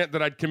prior event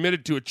that I'd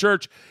committed to a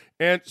church.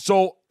 And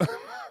so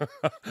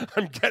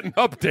I'm getting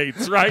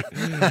updates, right?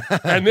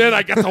 And then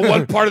I got to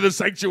one part of the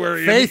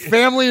sanctuary. Faith,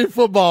 family, and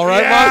football,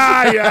 right?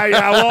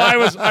 Yeah.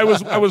 Well,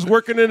 I was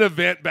working an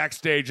event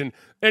backstage. And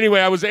anyway,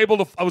 I was able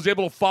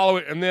to follow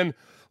it. And then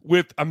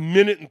with a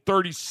minute and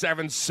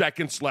 37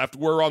 seconds left,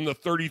 we're on the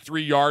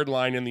 33-yard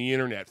line and the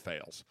internet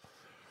fails.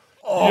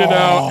 You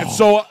know, and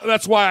so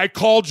that's why I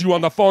called you on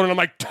the phone, and I'm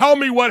like, tell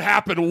me what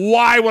happened.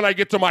 Why, when I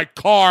get to my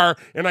car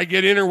and I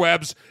get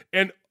interwebs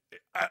and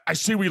I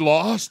see we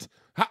lost?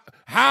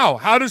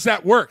 How does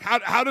that work?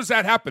 How does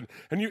that happen?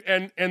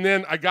 And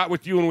then I got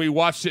with you and we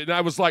watched it, and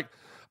I was like,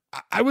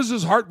 I was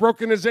as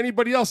heartbroken as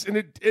anybody else.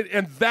 And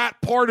and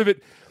that part of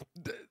it,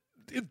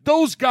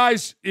 those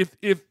guys, if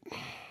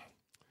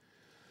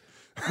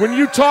when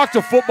you talk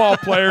to football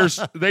players,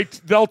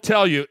 they'll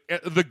tell you,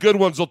 the good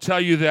ones will tell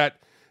you that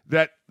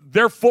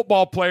they're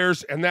football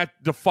players and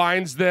that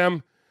defines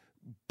them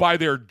by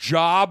their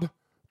job,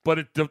 but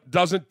it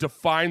doesn't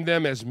define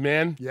them as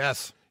men.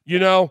 Yes. You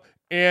know,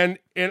 and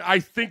I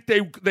think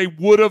they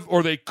would have,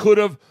 or they could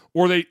have,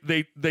 or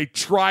they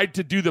tried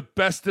to do the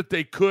best that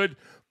they could,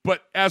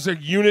 but as a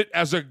unit,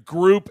 as a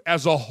group,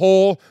 as a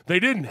whole, they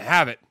didn't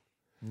have it.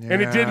 Yeah.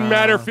 And it didn't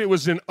matter if it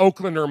was in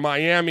Oakland or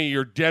Miami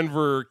or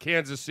Denver or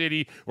Kansas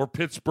City or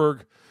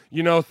Pittsburgh.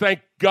 You know,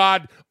 thank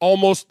God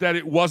almost that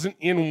it wasn't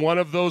in one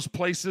of those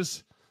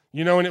places,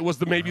 you know, and it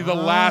was maybe the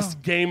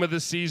last game of the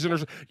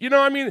season. You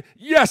know, I mean,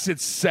 yes,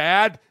 it's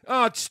sad.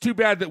 Oh, it's too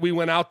bad that we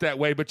went out that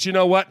way. But you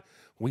know what?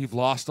 We've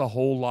lost a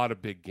whole lot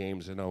of big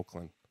games in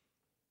Oakland.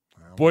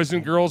 Boys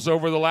and girls,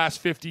 over the last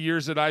 50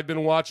 years that I've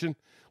been watching,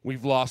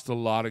 we've lost a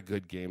lot of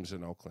good games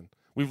in Oakland.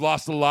 We've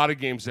lost a lot of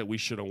games that we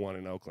should have won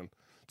in Oakland.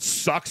 It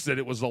sucks that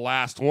it was the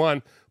last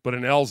one, but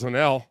an L's an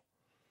L.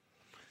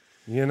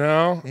 You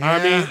know, yeah.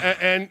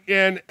 I mean,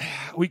 and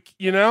we,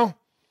 you know,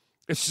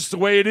 it's just the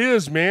way it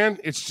is, man.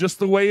 It's just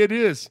the way it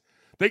is.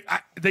 They,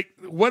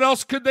 what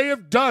else could they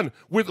have done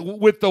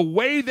with the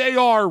way they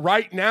are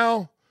right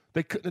now?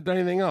 They couldn't have done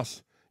anything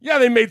else. Yeah,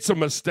 they made some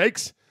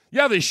mistakes.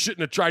 Yeah, they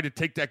shouldn't have tried to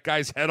take that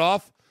guy's head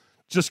off.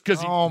 just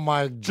because Oh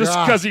my god! just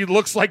because he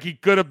looks like he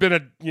could have been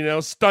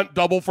a stunt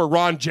double for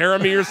Ron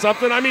Jeremy or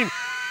something. I mean,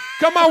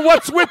 come on,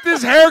 what's with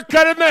his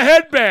haircut and the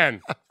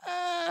headband?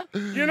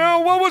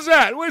 What was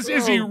that?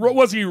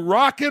 Was he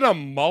rocking a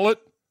mullet?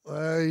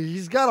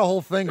 He's got a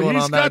whole thing going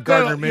He's on that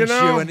got Gardner that,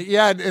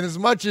 Minshew, and as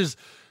much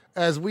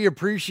as we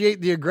appreciate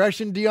the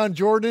aggression, Deion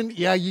Jordan,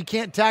 you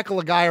can't tackle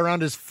a guy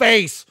around his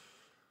face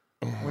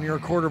when you're a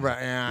quarterback.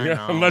 Yeah, I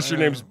know. Unless your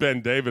name's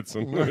Ben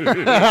Davidson.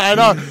 I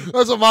know.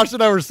 That's what Mosh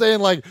and I were saying.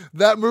 Like,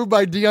 that move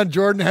by Deion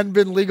Jordan hadn't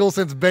been legal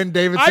since Ben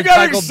Davidson. I got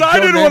tackled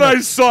excited Joe when Namath.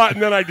 I saw it,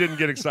 and then I didn't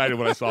get excited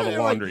when I saw the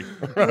laundry.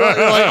 You're like,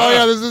 oh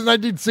yeah, this is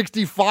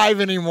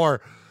 1965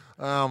 anymore.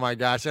 Oh my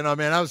gosh! I know,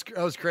 man.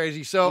 That was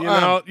crazy. So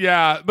but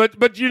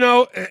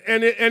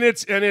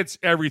it's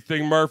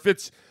everything, Murph.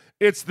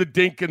 It's the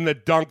dink and the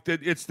dunk.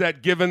 It's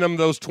that giving them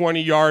those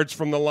 20 yards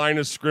from the line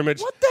of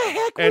scrimmage. What the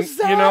heck was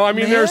that?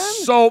 Man?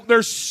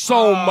 there's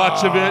so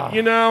much of it,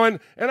 and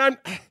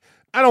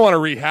I don't want to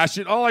rehash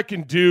it. All I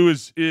can do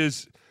is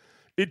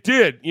it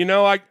did.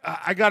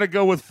 I got to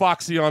go with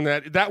Foxy on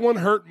that. That one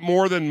hurt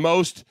more than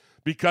most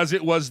because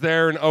it was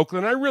there in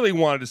Oakland. I really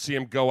wanted to see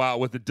him go out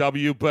with a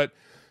W, but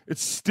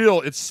it's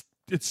still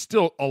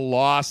a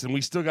loss, and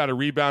we still got to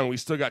rebound. And we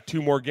still got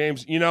 2 more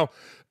games.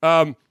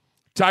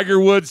 Tiger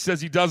Woods says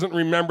he doesn't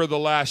remember the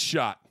last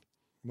shot.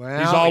 Well,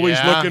 he's always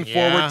looking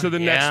forward to the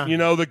next,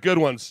 the good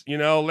ones.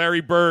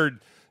 Larry Bird.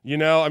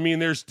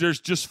 There's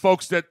just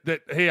folks that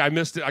hey, I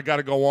missed it, I got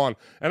to go on,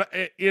 and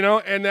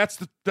and that's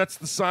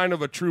the sign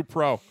of a true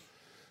pro.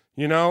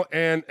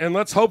 And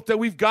let's hope that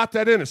we've got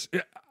that in us,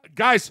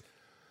 guys.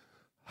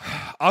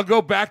 I'll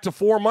go back to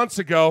 4 months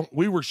ago.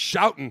 We were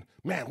shouting,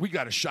 man, we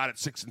got a shot at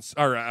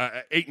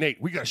 8-8.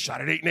 We got a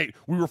shot at 8-8.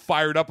 We were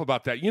fired up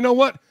about that. You know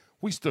what?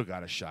 We still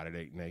got a shot at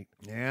 8-8.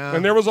 Yeah.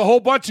 And there was a whole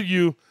bunch of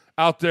you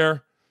out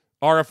there,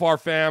 RFR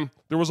fam.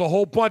 There was a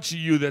whole bunch of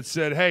you that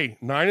said, hey,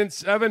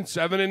 9-7,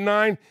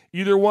 7-9,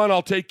 either one.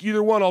 I'll take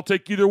either one. I'll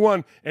take either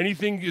one.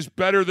 Anything is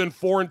better than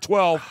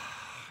 4-12.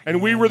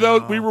 And we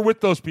were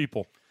with those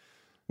people.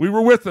 We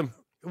were with them.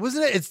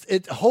 Wasn't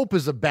it? Hope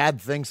is a bad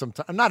thing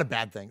sometimes. Not a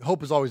bad thing.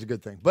 Hope is always a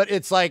good thing. But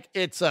it's like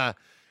it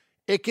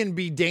can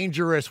be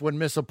dangerous when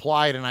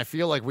misapplied. And I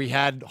feel like we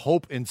had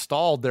hope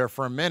installed there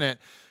for a minute.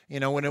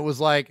 When it was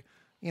like,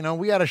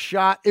 we had a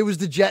shot. It was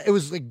it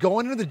was like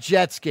going into the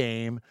Jets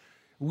game.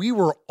 We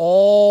were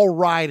all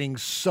riding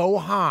so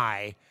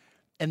high.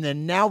 And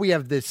then now we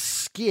have this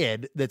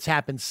skid that's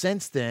happened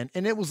since then.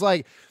 And it was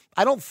like,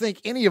 I don't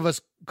think any of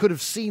us could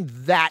have seen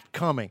that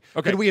coming.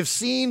 Okay. Could we have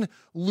seen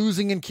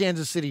losing in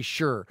Kansas City?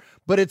 Sure.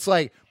 But it's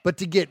like,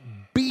 to get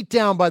beat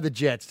down by the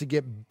Jets, to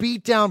get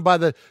beat down by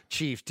the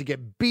Chiefs, to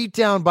get beat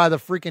down by the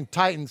freaking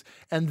Titans,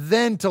 and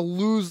then to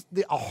lose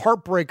a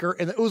heartbreaker.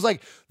 And it was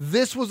like,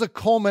 this was a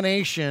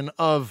culmination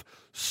of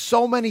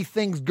so many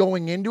things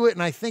going into it.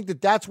 And I think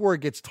that's where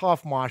it gets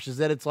tough, Mosh, is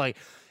that it's like,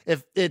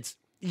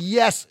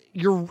 yes,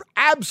 you're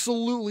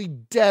absolutely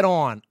dead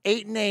on.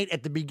 8-8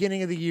 at the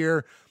beginning of the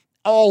year.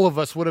 All of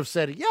us would have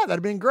said, yeah, that'd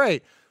have been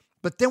great.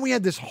 But then we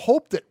had this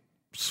hope that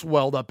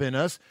swelled up in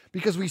us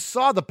because we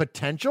saw the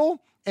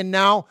potential. And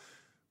now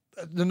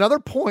another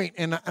point,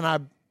 and I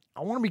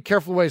want to be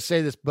careful the way I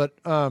say this, but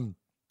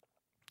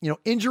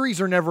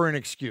injuries are never an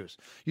excuse.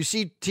 You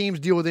see teams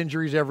deal with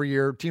injuries every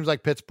year. Teams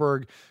like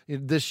Pittsburgh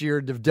this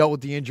year have dealt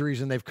with the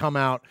injuries and they've come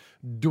out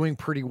doing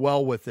pretty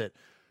well with it.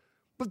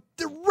 But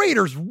the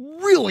Raiders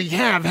really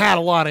have had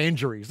a lot of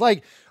injuries.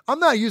 Like, I'm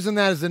not using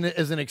that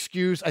as an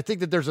excuse. I think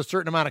that there's a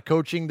certain amount of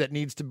coaching that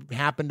needs to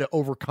happen to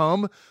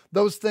overcome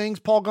those things,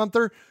 Paul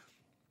Gunther.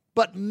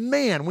 But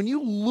man, when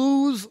you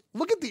lose,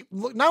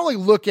 not only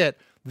look at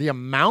the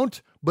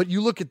amount, but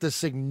you look at the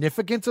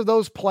significance of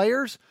those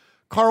players.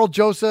 Carl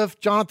Joseph,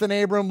 Jonathan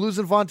Abram,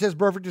 losing Vontaze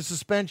Burfict to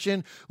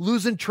suspension,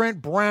 losing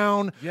Trent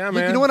Brown. Yeah,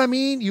 man. You know what I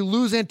mean? You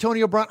lose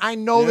Antonio Brown. I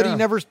know that he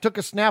never took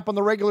a snap on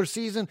the regular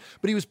season,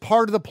 but he was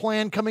part of the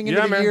plan coming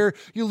into the year.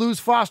 You lose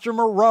Foster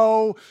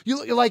Moreau.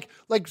 You're like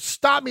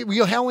stop me. We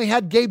only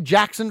had Gabe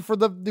Jackson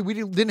we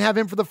didn't have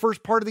him for the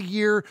first part of the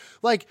year.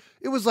 Like,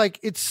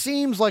 it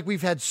seems like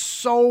we've had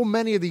so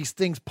many of these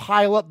things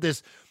pile up,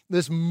 this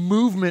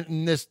movement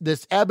and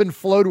this ebb and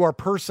flow to our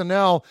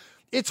personnel.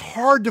 It's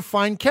hard to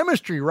find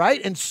chemistry,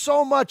 right? And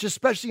so much,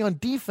 especially on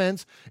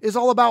defense, is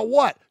all about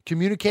what?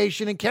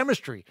 Communication and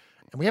chemistry.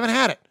 And we haven't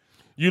had it.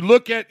 You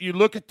look at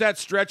that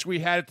stretch we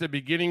had at the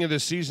beginning of the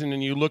season,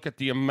 and you look at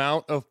the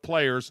amount of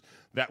players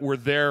that were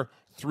there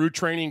through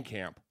training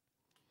camp.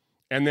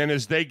 And then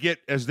as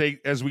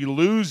we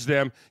lose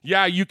them,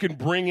 yeah, you can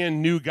bring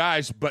in new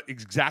guys, but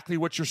exactly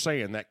what you're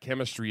saying, that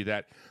chemistry,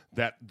 that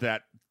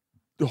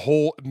the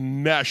whole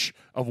mesh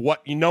of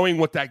knowing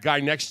what that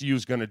guy next to you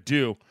is going to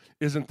do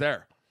isn't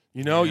there.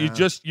 You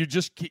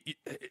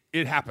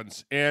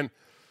happens, and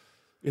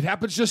it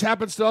happens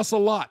to us a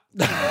lot.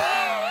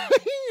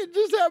 It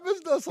just happens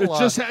to us a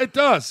lot. It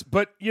does.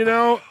 But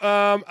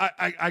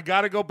I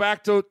got to go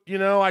back to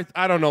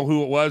I don't know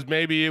who it was.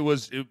 Maybe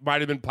it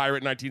might have been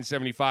Pirate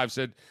 1975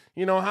 said,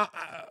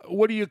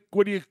 what do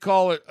you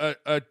call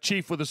a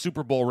chief with a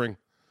Super Bowl ring?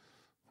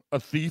 A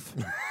thief?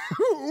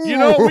 You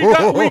know, we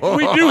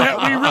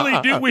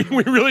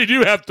really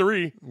do have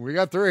 3. We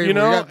got 3. You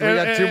know, we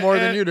got 2 more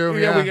than you do.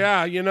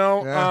 Yeah. You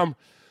know, Yeah.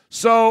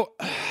 so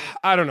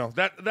I don't know.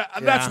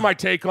 That's my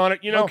take on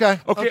it. You know, okay.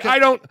 I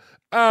don't.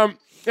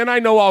 And I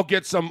know I'll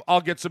get some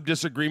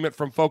disagreement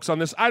from folks on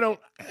this.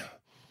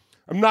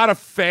 I'm not a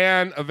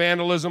fan of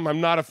vandalism.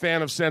 I'm not a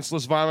fan of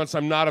senseless violence.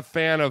 I'm not a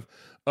fan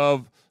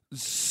of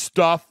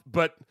stuff,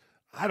 but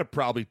I'd have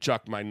probably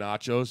chucked my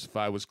nachos if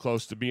I was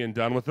close to being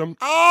done with them.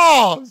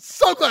 Oh,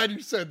 so glad you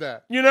said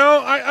that. You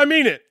know, I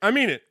mean it. I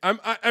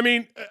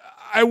mean,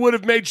 I would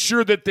have made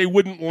sure that they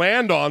wouldn't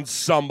land on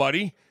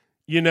somebody,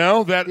 you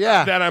know, that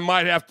I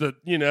might have to,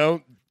 you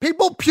know.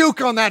 People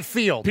puke on that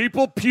field.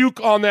 People puke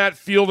on that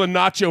field, and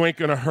nacho ain't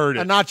going to hurt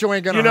it. A nacho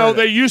ain't going to hurt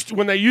it. You know,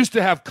 when they used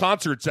to have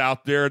concerts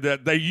out there,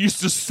 that they used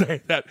to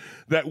say that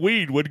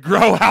weed would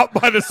grow out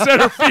by the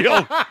center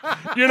field.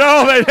 You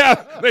know,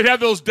 they'd have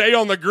those day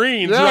on the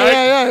greens, right?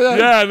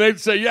 Yeah, and they'd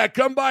say,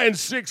 come by in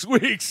 6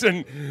 weeks,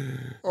 and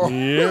but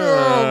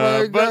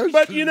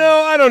you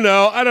know, I don't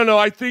know.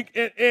 I think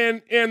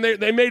and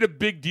they made a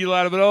big deal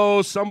out of it.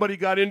 Oh, somebody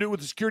got into it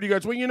with the security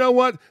guards. Well, you know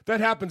what? That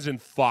happens in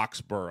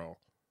Foxborough.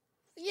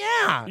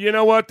 Yeah. You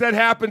know what? That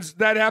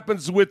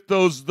happens with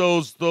those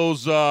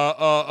Brussels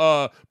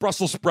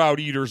sprout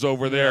eaters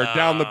over there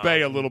down the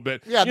bay a little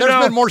bit. Yeah,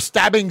 there's been more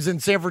stabbings in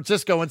San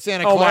Francisco and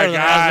Santa Clara. Oh my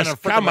gosh!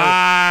 Come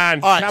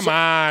on.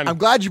 I'm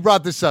glad you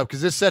brought this up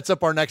because this sets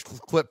up our next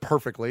clip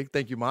perfectly.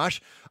 Thank you,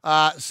 Mosh.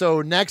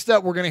 So next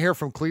up, we're going to hear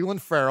from Clelin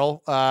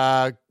Ferrell,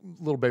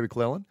 little baby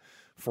Clelin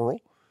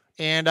Ferrell,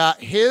 and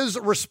his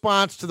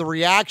response to the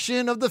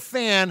reaction of the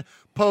fan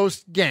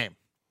post game.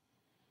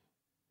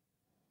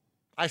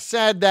 I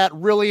said that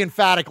really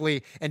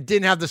emphatically and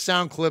didn't have the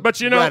sound clip but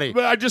you know, ready.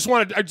 But I just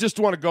want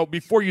to go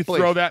before you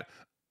throw that.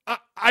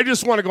 I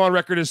just want to go on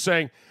record as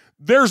saying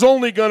there's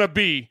only going to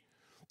be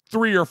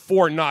 3 or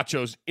 4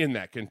 nachos in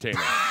that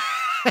container.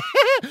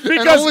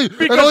 because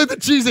only the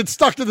cheese that's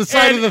stuck to the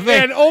side of the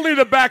thing, and only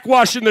the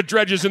backwash and the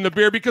dredges in the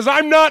beer. Because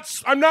I'm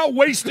not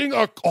wasting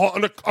a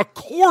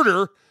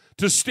quarter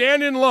to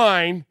stand in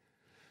line.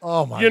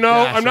 Oh my! You know,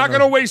 gosh, I'm not going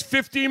to waste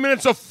 15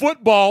 minutes of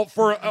football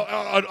for a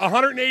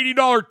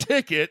 $180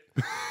 ticket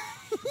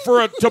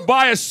to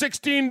buy a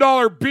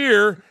 $16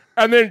 beer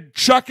and then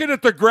chuck it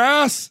at the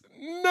grass.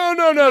 No.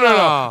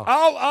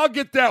 I'll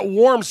get that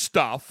warm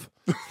stuff,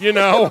 you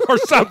know, or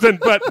something.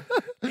 But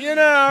you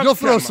know, you'll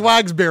throw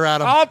Swag's beer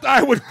at him.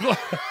 I would.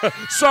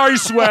 Sorry,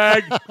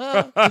 Swag.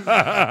 All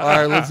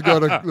right, let's go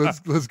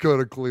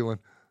to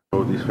Cleveland.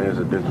 These fans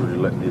have been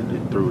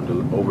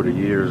through over the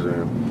years,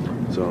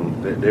 and so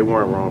they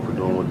weren't wrong for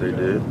doing what they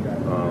did.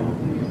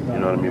 You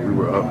know what I mean? We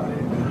were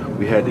up.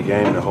 We had the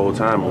game the whole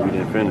time, and we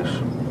didn't finish.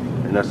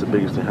 And that's the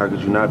biggest thing. How could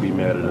you not be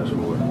mad at us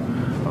for it?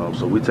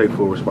 So we take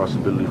full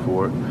responsibility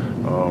for it.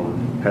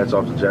 Hats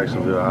off to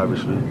Jacksonville,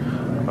 obviously.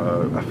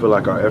 I feel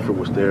like our effort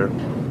was there.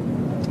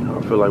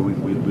 I feel like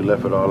we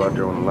left it all out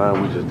there on the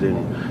line. We just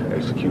didn't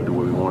execute the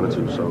way we wanted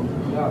to. So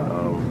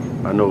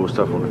I know it was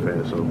tough on the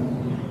fans. So.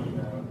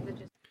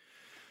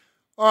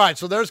 All right,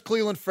 so there's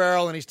Clelin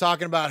Ferrell, and he's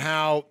talking about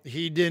how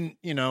he didn't,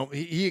 you know,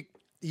 he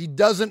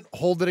doesn't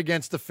hold it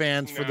against the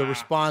fans for the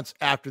response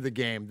after the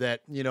game.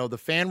 That, you know, the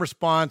fan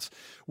response,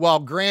 while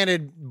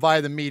granted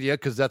via the media,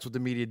 because that's what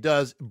the media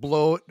does,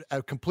 blow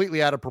it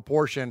completely out of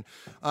proportion.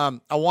 I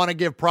want to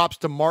give props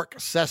to Mark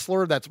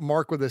Sessler. That's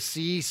Mark with a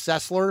C,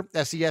 Sessler,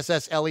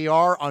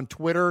 Sessler on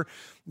Twitter.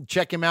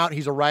 Check him out.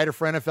 He's a writer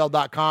for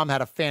NFL.com.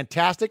 Had a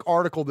fantastic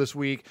article this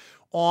week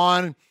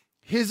on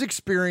his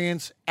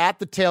experience at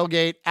the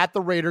tailgate, at the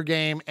Raider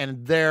game,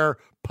 and their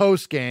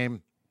post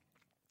game.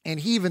 And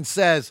he even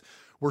says,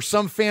 were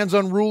some fans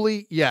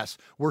unruly? Yes.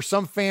 Were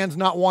some fans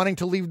not wanting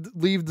to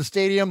leave the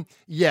stadium?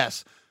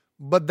 Yes.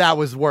 But that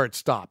was where it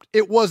stopped.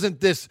 It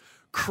wasn't this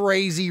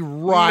crazy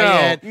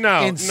riot,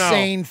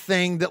 insane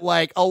thing that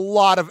like a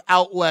lot of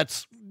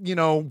outlets, you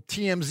know,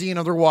 TMZ and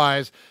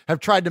otherwise, have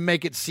tried to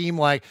make it seem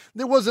like.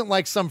 There wasn't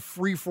like some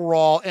free for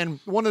all. And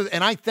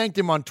and I thanked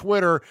him on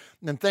Twitter,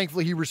 and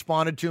thankfully he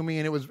responded to me,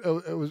 and it was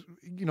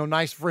you know,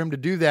 nice for him to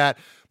do that.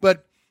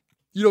 But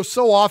you know,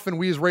 so often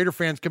we as Raider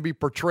fans can be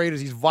portrayed as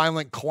these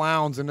violent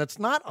clowns, and that's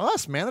not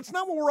us, man. That's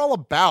not what we're all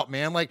about,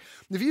 man. Like,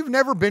 if you've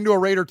never been to a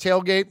Raider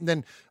tailgate,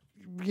 then,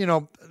 you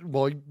know,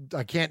 well,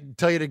 I can't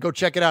tell you to go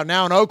check it out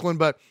now in Oakland,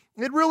 but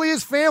it really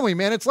is family,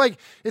 man. It's like,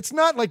 it's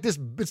not like this,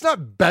 it's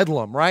not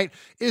bedlam, right?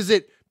 Is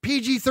it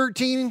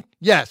PG-13?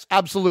 Yes,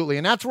 absolutely.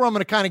 And that's where I'm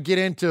going to kind of get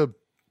into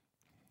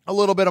a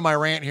little bit of my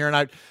rant here, and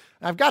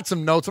I've got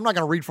some notes. I'm not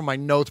going to read from my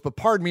notes, but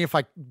pardon me if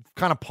I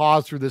kind of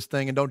pause through this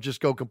thing and don't just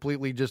go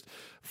completely just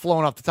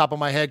flowing off the top of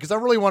my head, because I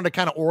really wanted to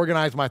kind of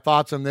organize my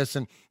thoughts on this.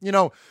 And, you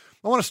know,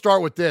 I want to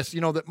start with this.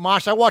 You know, that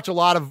Mosh, I watch a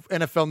lot of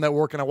NFL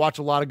Network, and I watch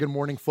a lot of Good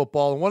Morning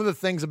Football. And one of the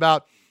things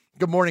about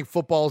Good Morning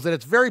Football is that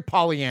it's very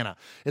Pollyanna.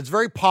 It's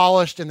very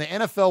polished, and the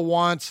NFL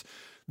wants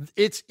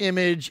its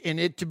image and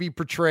it to be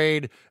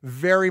portrayed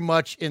very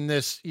much in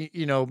this,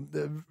 you know,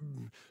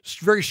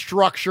 very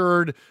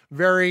structured,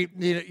 very,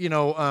 you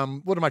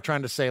know, what am I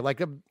trying to say? Like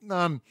a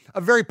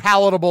very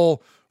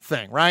palatable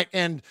thing, right?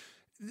 And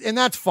and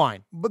that's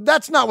fine. But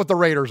that's not what the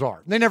Raiders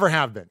are. They never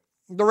have been.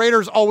 The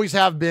Raiders always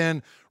have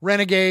been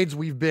renegades.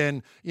 We've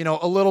been,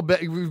 a little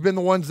bit, we've been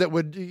the ones that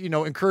would,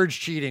 encourage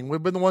cheating.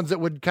 We've been the ones that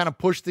would kind of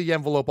push the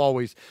envelope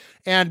always.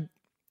 And,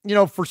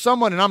 for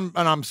someone, and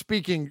I'm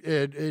speaking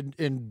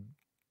in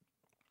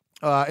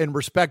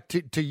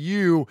respect to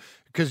you,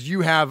 because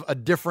you have a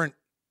different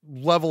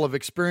level of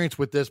experience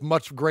with this,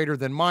 much greater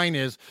than mine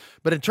is.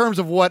 But in terms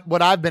of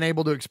what I've been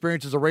able to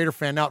experience as a Raider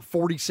fan, now at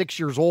 46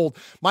 years old,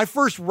 my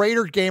first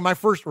Raider game, my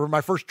first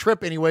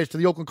trip anyways to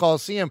the Oakland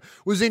Coliseum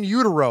was in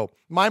utero.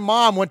 My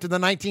mom went to the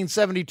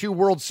 1972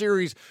 World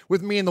Series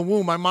with me in the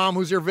womb. My mom,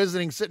 who's here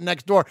visiting, sitting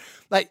next door.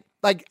 Like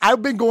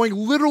I've been going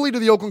literally to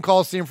the Oakland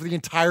Coliseum for the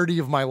entirety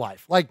of my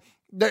life.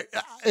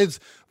 It's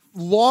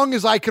long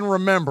as I can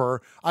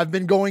remember, I've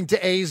been going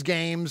to A's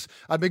games.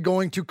 I've been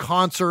going to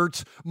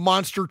concerts,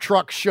 monster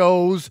truck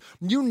shows,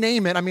 you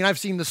name it. I mean, I've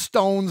seen the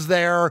Stones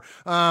there.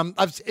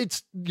 Motocross.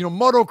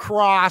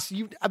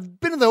 I've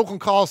been to the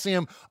Oakland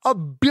Coliseum a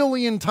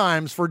billion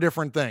times for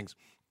different things.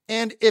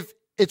 And if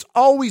it's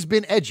always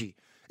been edgy,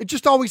 it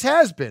just always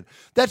has been.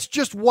 That's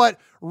just what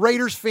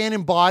Raiders fan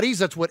embodies.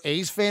 That's what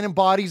A's fan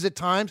embodies at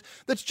times.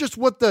 That's just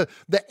what the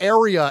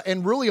area,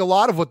 and really a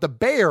lot of what the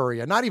Bay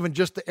Area, not even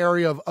just the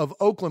area of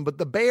Oakland, but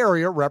the Bay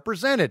Area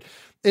represented.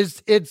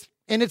 It's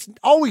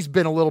always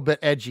been a little bit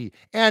edgy.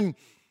 And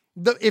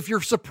if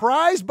you're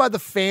surprised by the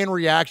fan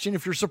reaction,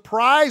 if you're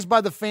surprised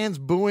by the fans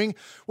booing,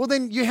 well,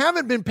 then you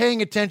haven't been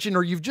paying attention,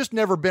 or you've just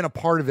never been a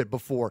part of it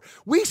before.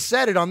 We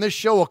said it on this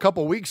show a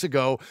couple weeks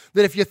ago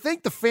that if you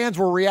think the fans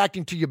were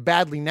reacting to you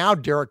badly now,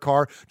 Derek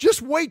Carr,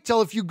 just wait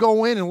till if you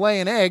go in and lay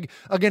an egg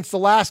against the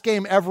last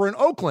game ever in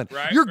Oakland.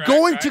 You're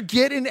going to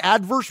get an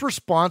adverse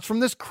response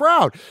from this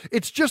crowd.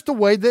 It's just the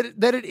way that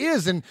it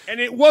is. And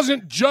it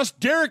wasn't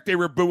just Derek they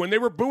were booing. They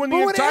were booing the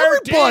entire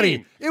everybody.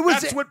 team.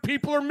 That's what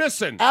people are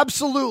missing.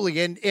 Absolutely.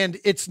 And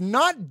it's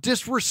not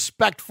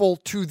disrespectful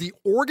to the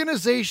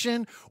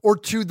organization or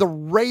to the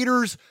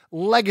Raiders'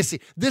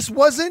 legacy. This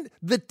wasn't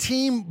the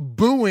team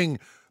booing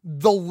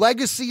the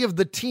legacy of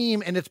the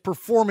team and its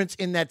performance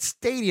in that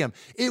stadium.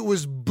 It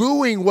was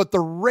booing what the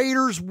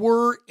Raiders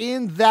were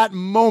in that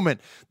moment.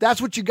 That's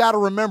what you got to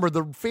remember.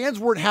 The fans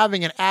weren't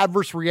having an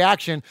adverse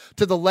reaction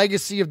to the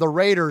legacy of the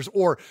Raiders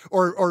or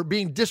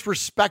being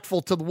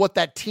disrespectful to what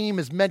that team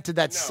has meant to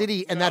that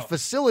city and that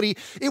facility.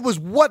 It was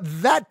what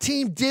that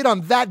team did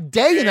on that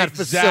day in that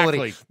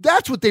facility.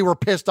 That's what they were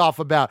pissed off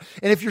about.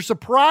 And if you're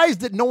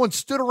surprised that no one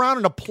stood around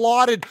and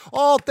applauded,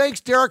 oh,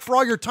 thanks, Derek, for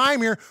all your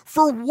time here,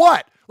 for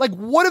what? Like,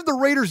 what have the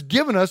Raiders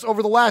given us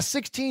over the last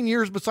 16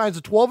 years besides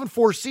the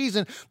 12-4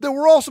 season that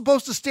we're all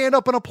supposed to stand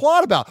up and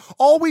applaud about?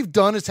 All we've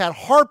done is had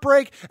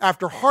heartbreak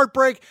after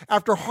heartbreak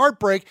after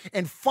heartbreak,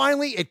 and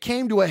finally it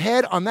came to a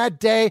head on that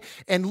day.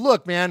 And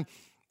look, man,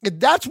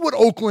 that's what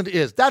Oakland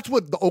is. That's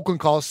what the Oakland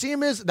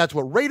Coliseum is. That's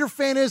what Raider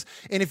fan is.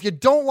 And if you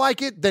don't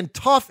like it, then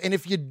tough. And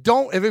if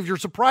you're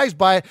surprised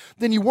by it,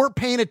 then you weren't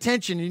paying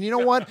attention. And you know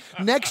what?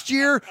 Next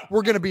year,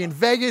 we're going to be in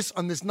Vegas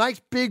on this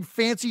nice, big,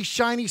 fancy,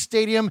 shiny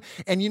stadium.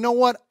 And you know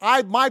what?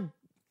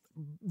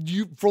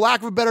 For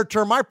lack of a better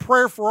term, my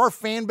prayer for our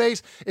fan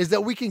base is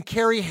that we can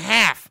carry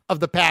half of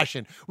the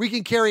passion. We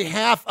can carry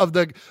half of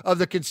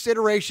the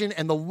consideration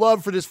and the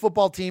love for this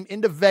football team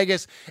into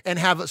Vegas and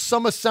have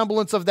some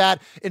semblance of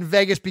that in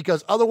Vegas,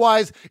 because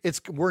otherwise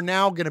we're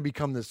now going to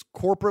become this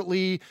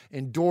corporately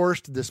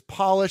endorsed, this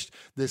polished,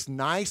 this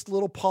nice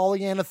little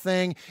Pollyanna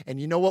thing.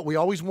 And you know what? We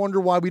always wonder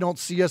why we don't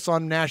see us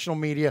on national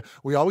media.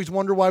 We always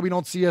wonder why we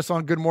don't see us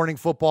on Good Morning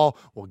Football.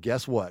 Well,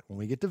 guess what? When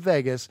we get to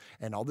Vegas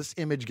and all this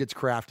image gets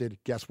crafted,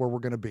 guess where we're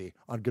going to be?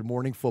 On Good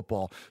Morning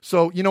Football.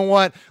 So you know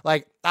what?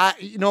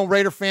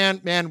 Raider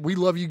fan, man, we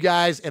love you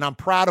guys, and I'm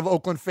proud of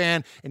Oakland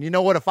fan. And you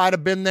know what? If I'd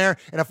have been there,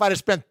 and if I'd have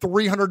spent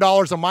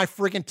 $300 on my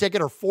freaking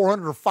ticket, or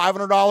 $400 or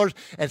 $500,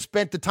 and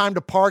spent the time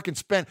to park and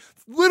spent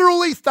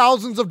literally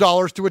thousands of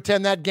dollars to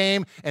attend that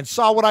game and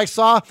saw what I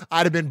saw,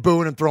 I'd have been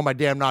booing and throwing my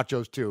damn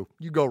nachos too.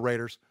 You go,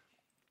 Raiders.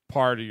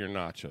 Part of your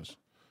nachos.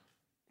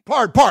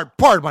 Part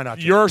of my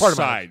nachos. Your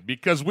side,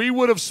 because we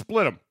would have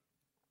split them.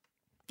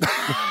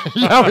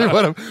 Yeah, we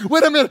would have.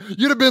 Wait a minute.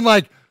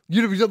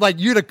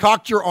 You'd have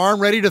cocked your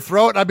arm ready to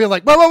throw it, and I'd be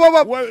like, whoa.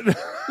 Like,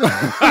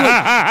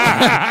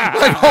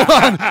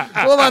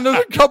 hold on.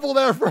 There's a couple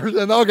there first.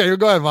 And okay,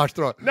 go ahead, Mosh,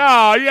 throw it.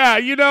 No, yeah,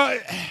 you know.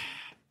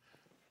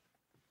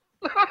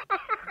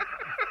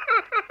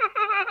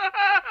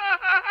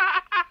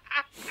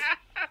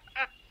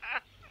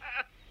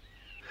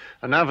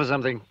 And now for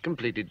something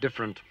completely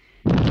different.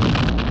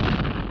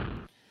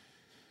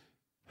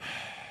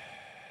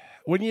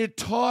 When you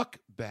talk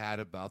bad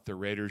about the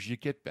Raiders, you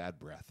get bad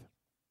breath.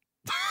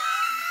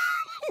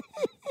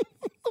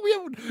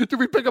 Did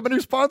we pick up a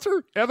new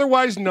sponsor?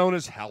 Otherwise known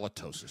as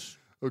halitosis.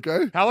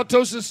 Okay.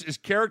 Halitosis is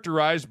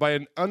characterized by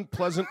an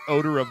unpleasant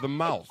odor of the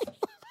mouth.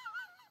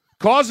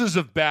 Causes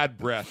of bad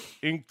breath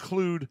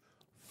include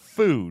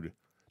food,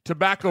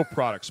 tobacco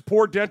products,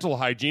 poor dental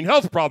hygiene,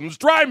 health problems,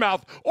 dry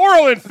mouth,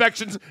 oral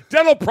infections,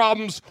 dental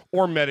problems,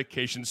 or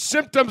medications.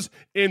 Symptoms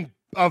in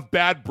of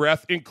bad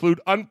breath include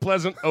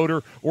unpleasant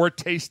odor or a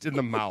taste in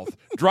the mouth,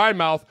 dry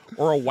mouth,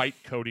 or a white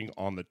coating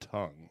on the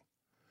tongue.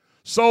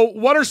 So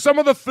what are some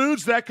of the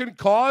foods that can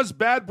cause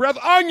bad breath?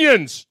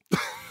 Onions!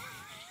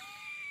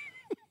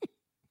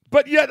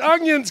 But yet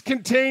onions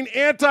contain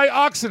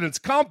antioxidants,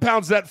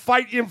 compounds that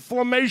fight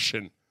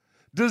inflammation,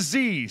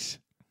 disease,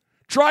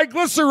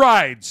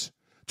 triglycerides.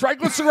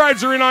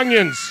 Triglycerides are in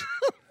onions.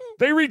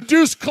 They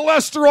reduce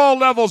cholesterol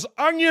levels.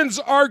 Onions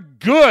are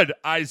good,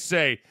 I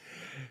say.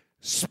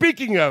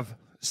 Speaking of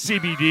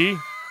CBD,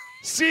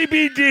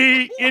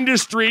 CBD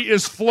industry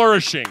is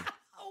flourishing.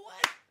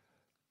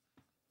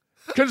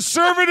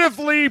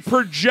 Conservatively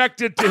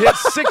projected to hit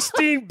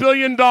 $16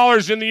 billion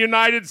in the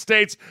United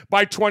States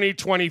by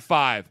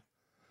 2025.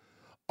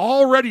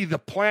 Already, the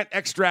plant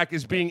extract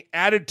is being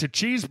added to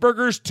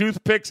cheeseburgers,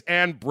 toothpicks,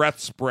 and breath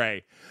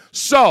spray.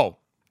 So,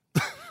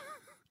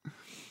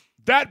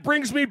 that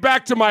brings me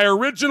back to my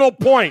original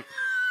point.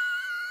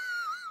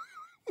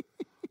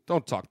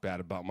 Don't talk bad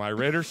about my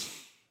Raiders.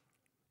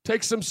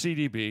 Take some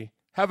CDB.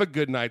 Have a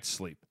good night's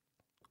sleep.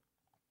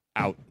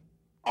 Out.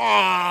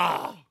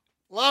 Ah,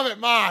 love it,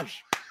 Mosh.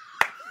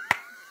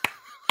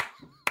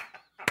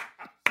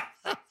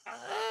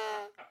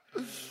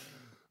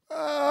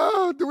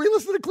 Do we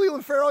listen to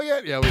Cleveland Farrell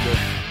yet? Yeah, we do.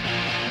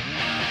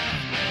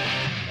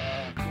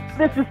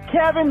 This is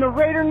Kevin, the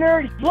Raider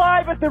Nerd,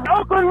 live at the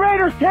Oakland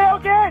Raiders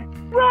tailgate.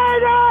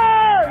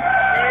 Raiders!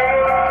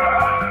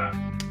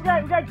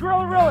 We got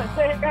Gorilla.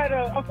 Say hi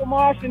to Uncle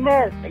Mosh and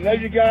Murph. I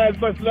love you guys.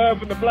 Much love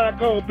from the black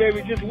hole,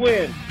 baby. Just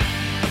win.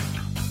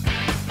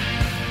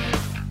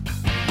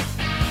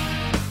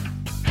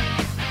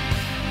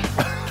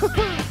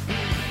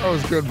 That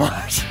was good,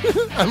 Mosh.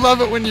 I love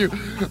it when you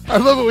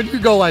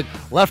go like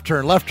left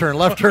turn, right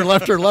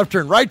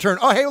turn.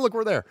 Oh, hey, look,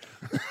 we're there.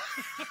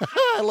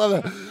 I love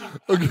that.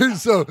 Okay,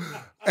 so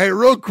hey,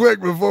 real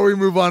quick before we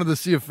move on to the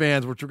Sea of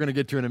Fans, which we're going to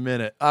get to in a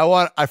minute,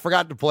 I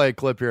forgot to play a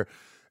clip here,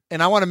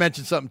 and I want to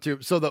mention something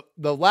too. So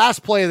the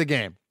last play of the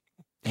game,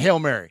 Hail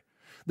Mary.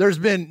 There's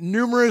been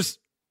numerous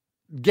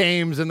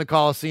games in the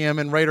Coliseum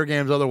and Raider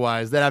games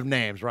otherwise that have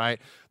names, right?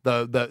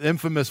 The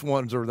infamous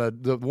ones or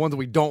the ones that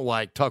we don't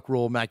like, Tuck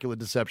Rule, Immaculate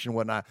Deception,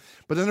 whatnot.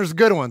 But then there's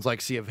good ones like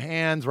Sea of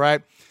Hands,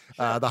 right?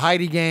 Sure. The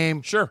Heidi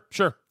game. Sure.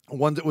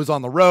 One that was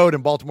on the road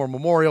in Baltimore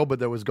Memorial, but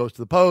there was Ghost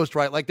to the Post,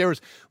 right? Like there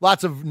was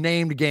lots of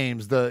named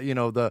games. Oh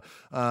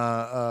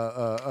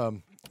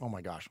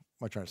my gosh,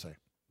 what am I trying to say?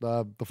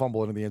 The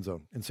fumble into the end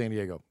zone in San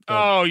Diego.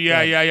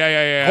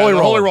 Yeah. Holy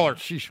Roller.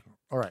 Sheesh.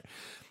 All right.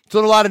 So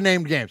there are a lot of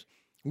named games.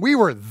 We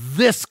were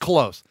this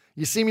close.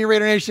 You see me,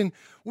 Raider Nation?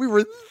 We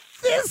were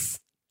this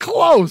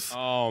close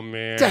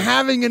to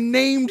having a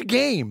named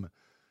game.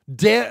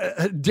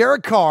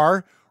 Derek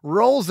Carr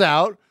rolls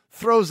out,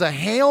 throws a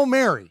Hail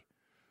Mary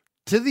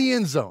to the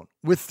end zone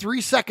with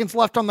 3 seconds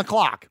left on the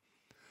clock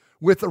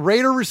with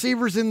Raider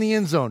receivers in the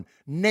end zone,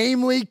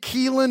 namely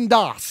Keelan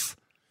Doss,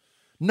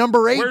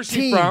 number 18. Where's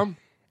he from?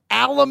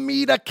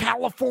 Alameda,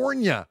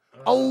 California.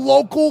 A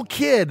local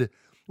kid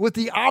with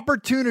the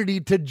opportunity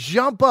to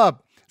jump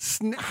up,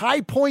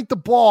 high point the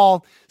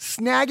ball,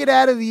 snag it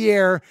out of the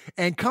air,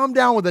 and come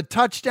down with a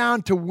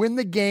touchdown to win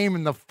the game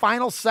in the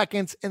final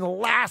seconds in the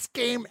last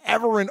game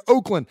ever in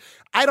Oakland.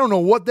 I don't know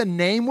what the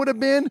name would have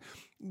been.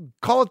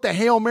 Call it the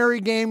Hail Mary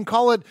game.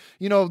 Call it,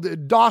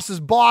 Doss's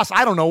boss.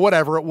 I don't know,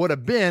 whatever it would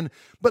have been.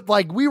 But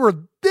like we were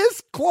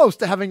this close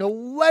to having a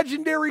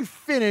legendary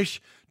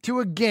finish to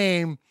a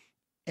game.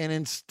 And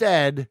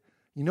instead,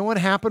 you know what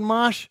happened,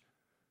 Mosh?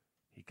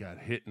 He got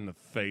hit in the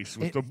face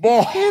with the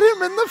ball. Hit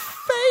him in the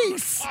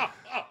face.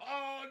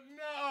 Oh,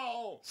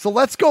 no. So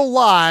let's go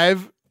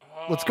live.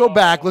 Let's go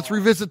back. Let's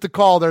revisit the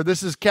call there.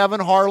 This is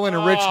Kevin Harlan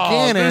and Rich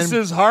Gannon. This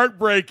is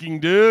heartbreaking,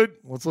 dude.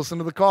 Let's listen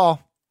to the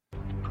call.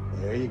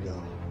 There you go.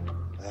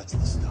 That's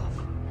the stuff.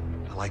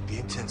 I like the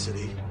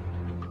intensity.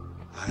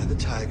 Eye of the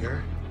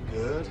tiger.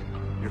 Good.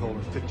 You're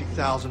holding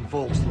 50,000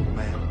 volts, little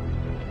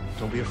man.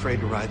 Don't be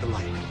afraid to ride the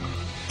light.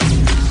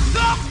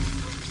 Stop!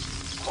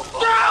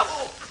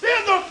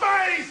 In the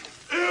face!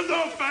 In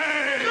the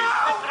face!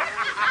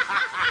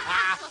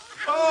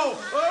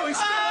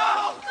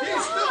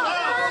 He's still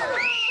out.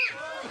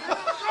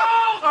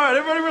 All right,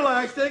 everybody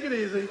relax. Take it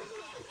easy.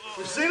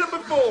 We've seen it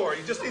before.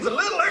 He just needs a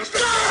little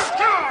extra.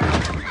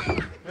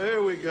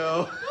 There we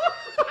go.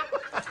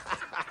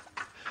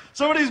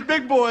 Some of these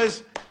big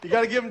boys, you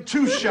got to give them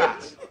 2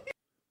 shots.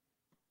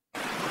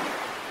 There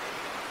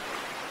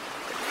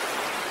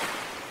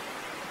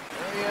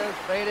he is,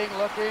 baiting,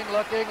 looking.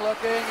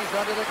 He's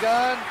under the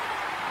gun.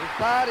 He's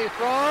tied, he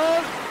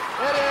throws.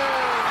 It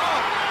is.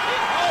 He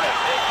caught it.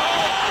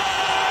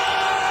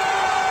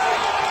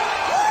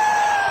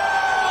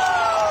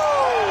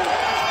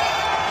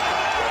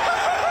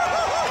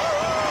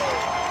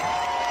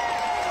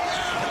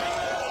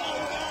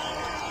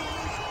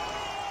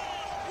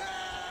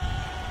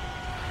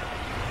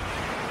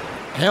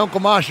 Hey,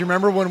 Uncle Mosh, you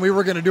remember when we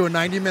were going to do a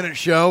 90-minute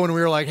show and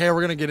we were like, hey, we're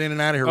going to get in and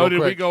out of here real quick?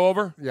 Did we go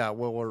over? Yeah,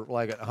 well, we're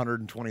like at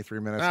 123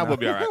 minutes now. We'll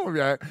be all right. We'll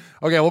be all right.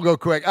 Okay, we'll go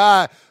quick.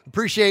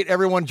 Appreciate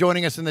everyone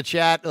joining us in the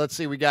chat. Let's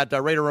see, we got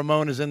Raider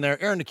Ramon is in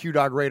there, Aaron the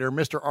Q-Dog Raider,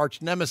 Mr.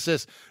 Arch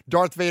Nemesis,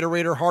 Darth Vader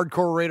Raider,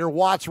 Hardcore Raider,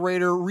 Watts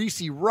Raider,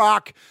 Reese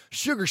Rock,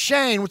 Sugar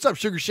Shane. What's up,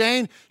 Sugar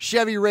Shane?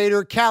 Chevy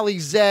Raider, Cali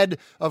Zed,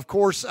 of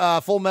course,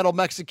 Full Metal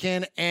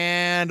Mexican,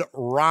 and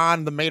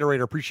Ron the Mater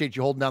Raider. Appreciate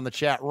you holding down the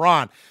chat.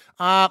 Ron,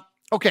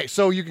 okay,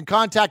 so you can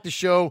contact the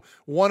show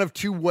one of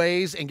two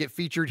ways and get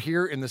featured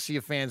here in the Sea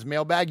of Fans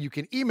mailbag. You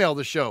can email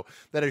the show.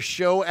 That is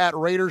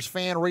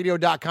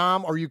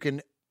show@RaidersFanRadio.com, or you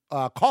can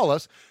call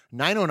us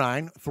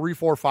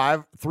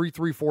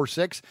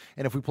 909-345-3346.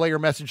 And if we play your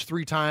message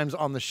 3 times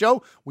on the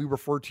show, we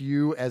refer to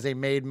you as a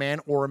made man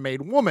or a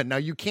made woman. Now,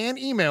 you can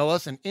email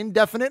us an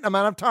indefinite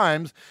amount of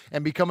times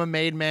and become a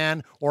made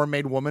man or a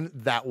made woman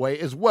that way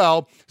as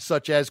well,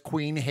 such as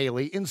Queen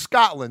Haley in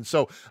Scotland.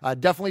 So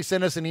definitely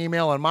send us an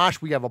email. And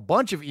Mosh, we have a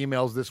bunch of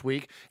emails this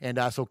week. And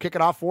so kick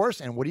it off for us.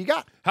 And what do you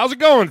got? How's it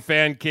going,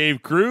 Fan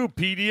Cave crew?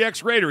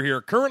 PDX Raider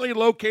here, currently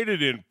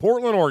located in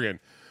Portland, Oregon,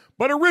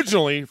 but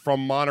originally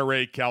from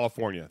Monterey,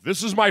 California.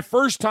 This is my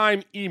first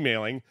time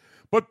emailing,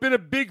 but been a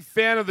big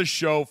fan of the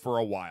show for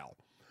a while.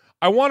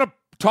 I want to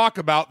talk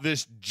about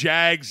this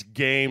Jags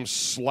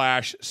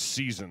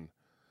game/season.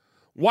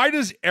 Why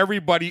does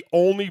everybody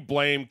only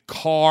blame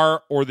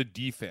Carr or the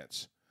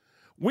defense?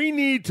 We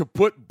need to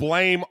put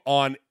blame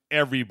on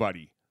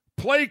everybody.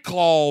 Play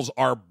calls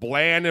are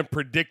bland and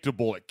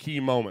predictable at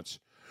key moments.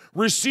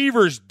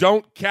 Receivers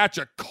don't catch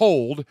a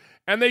cold,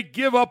 and they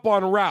give up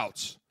on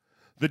routes.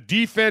 The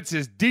defense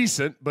is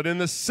decent, but in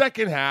the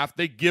second half,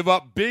 they give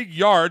up big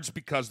yards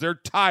because they're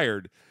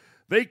tired.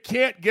 They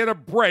can't get a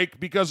break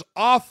because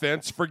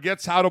offense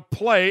forgets how to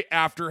play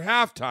after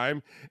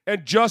halftime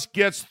and just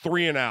gets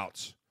 3 and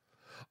outs.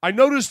 I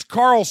noticed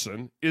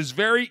Carlson is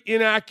very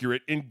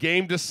inaccurate in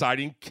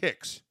game-deciding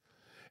kicks.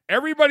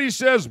 Everybody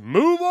says,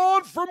 move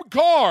on from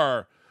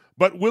Carr,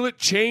 but will it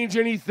change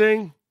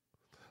anything?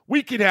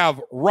 We could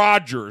have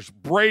Rodgers,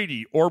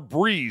 Brady, or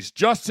Breeze,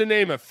 just to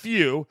name a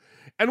few,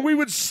 and we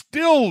would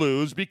still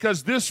lose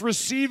because this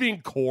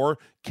receiving core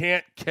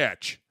can't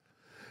catch.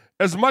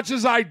 As much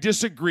as I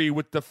disagree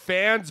with the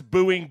fans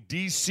booing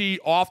DC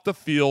off the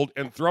field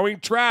and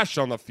throwing trash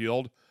on the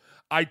field,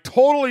 I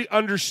totally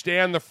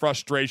understand the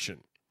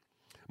frustration.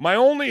 My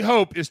only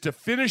hope is to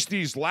finish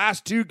these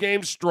last 2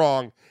 games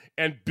strong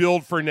and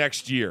build for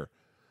next year.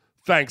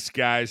 Thanks,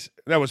 guys.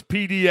 That was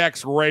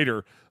PDX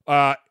Raider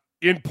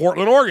in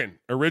Portland, Oregon,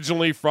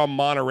 originally from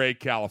Monterey,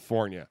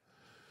 California.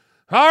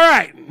 All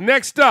right,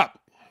 next up.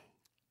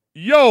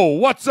 Yo,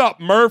 what's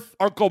up, Murph,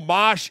 Uncle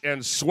Mosh,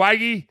 and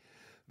Swaggy?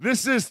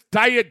 This is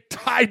Tyda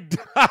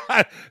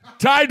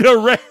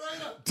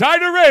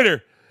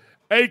Raider,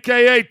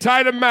 a.k.a.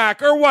 Tyda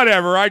Mac, or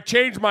whatever. I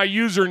changed my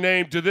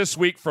username to this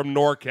week from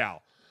NorCal.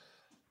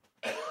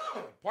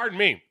 Pardon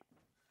me.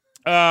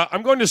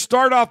 I'm going to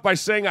start off by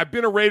saying I've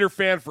been a Raider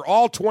fan for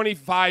all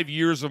 25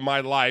 years of my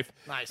life,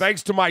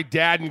 thanks to my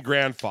dad and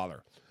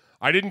grandfather.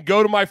 I didn't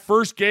go to my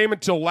first game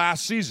until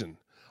last season.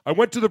 I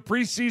went to the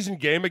preseason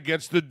game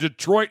against the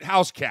Detroit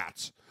House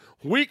Cats,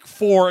 week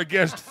 4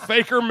 against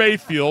Faker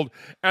Mayfield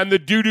and the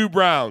Doo-Doo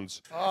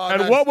Browns,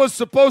 what was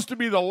supposed to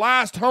be the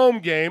last home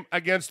game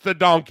against the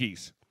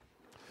Donkeys.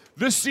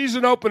 This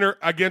season opener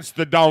against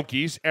the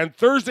Donkeys and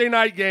Thursday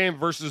night game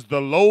versus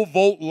the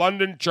low-volt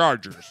London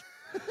Chargers.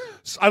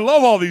 I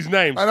love all these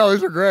names. I know,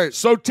 these are great.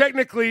 So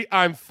technically,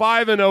 I'm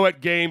 5-0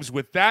 at games.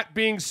 With that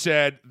being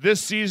said,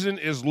 this season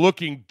is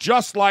looking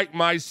just like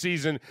my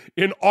season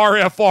in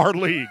RFR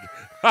League.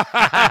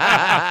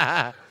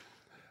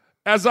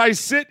 As I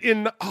sit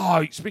in...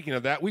 Oh, speaking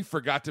of that, we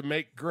forgot to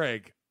make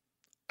Greg.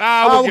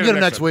 We'll get it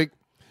next week.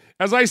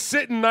 As I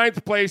sit in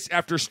 9th place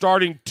after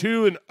starting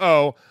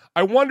 2-0,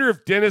 I wonder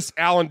if Dennis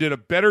Allen did a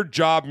better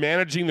job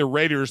managing the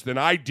Raiders than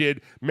I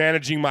did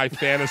managing my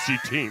fantasy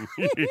team.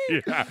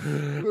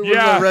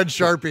 Yeah. Red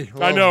Sharpie.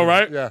 I know,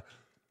 right? Yeah.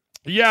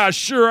 Yeah,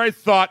 sure, I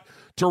thought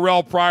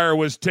Terrell Pryor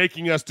was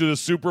taking us to the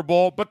Super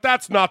Bowl, but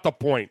that's not the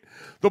point.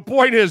 The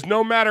point is,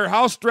 no matter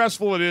how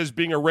stressful it is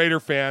being a Raider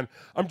fan,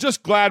 I'm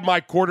just glad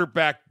my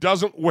quarterback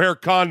doesn't wear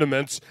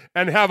condiments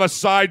and have a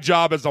side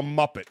job as a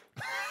Muppet.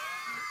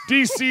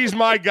 DC's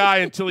my guy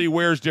until he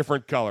wears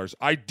different colors.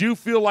 I do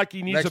feel like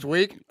he needs next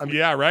week.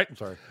 Yeah, right. I'm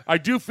sorry. I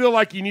do feel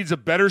like he needs a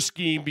better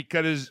scheme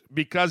because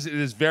it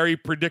is very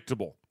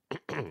predictable.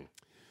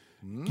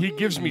 He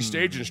gives me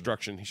stage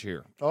instructions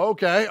here.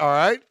 Okay, all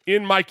right.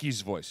 In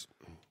Mikey's voice.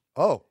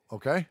 Oh,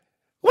 okay.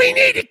 We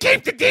need to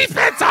keep the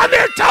defense on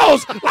their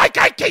toes, like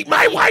I keep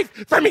my wife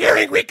from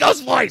hearing Rico's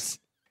voice.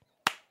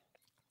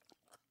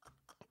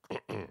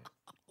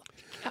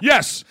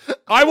 Yes,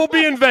 I will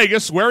be in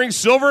Vegas wearing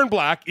silver and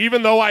black,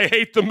 even though I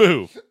hate the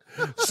move.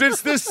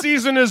 Since this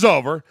season is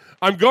over,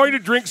 I'm going to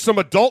drink some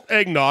adult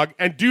eggnog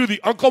and do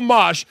the Uncle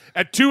Mosh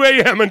at 2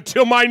 a.m.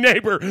 until my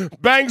neighbor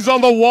bangs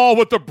on the wall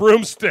with a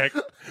broomstick.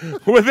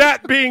 With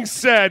that being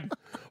said,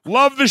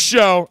 love the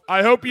show.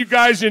 I hope you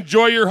guys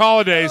enjoy your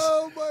holidays.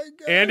 Oh, my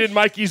God. And in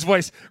Mikey's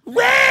voice,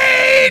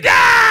 Raider!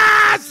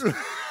 Adidas!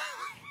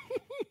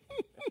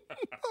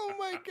 Oh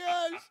my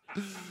gosh.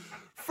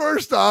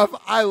 First off,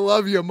 I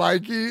love you,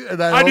 Mikey,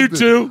 and I do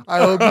too. I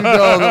hope you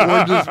know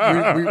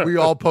that we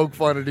all poke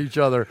fun at each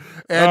other.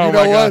 And you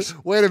know what?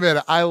 Wait a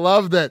minute. I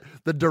love that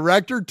the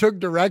director took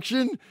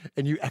direction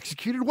and you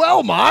executed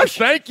well, Mosh.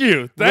 Thank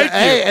you. Thank you.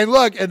 Hey, and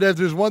look, and if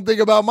there's one thing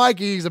about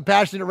Mikey, he's a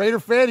passionate Raider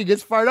fan. He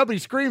gets fired up and he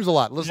screams a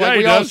lot, just like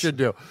we all should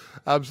do.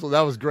 Absolutely.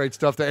 That was great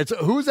stuff.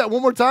 Who's that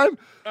one more time?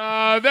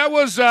 That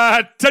was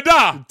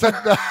Ta-da.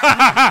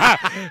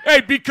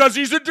 Hey, because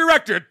he's a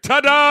director.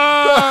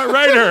 Ta-da,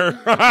 Raider.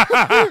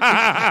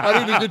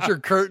 I need to get your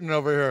curtain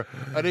over here.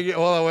 I need to get.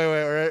 Hold on,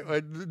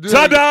 wait.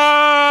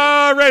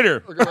 Ta-da,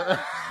 Raider. wait.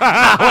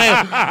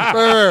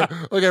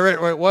 Okay,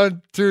 wait.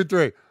 1, 2,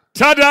 3.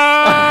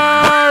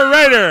 Ta-da,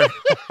 Raider.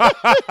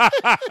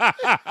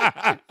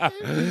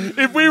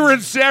 If we were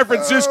in San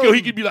Francisco,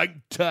 he could be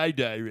like,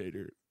 tie-dye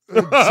Raider.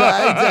 All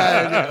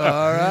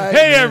right.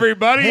 Hey,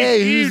 everybody.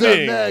 Hey, who's up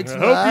Evening. next, I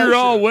hope Mosh? you're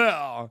all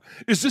well.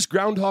 Is this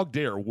Groundhog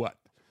Day or what?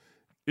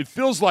 It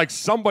feels like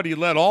somebody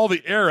let all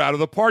the air out of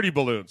the party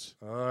balloons.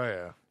 Oh,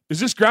 yeah. Is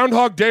this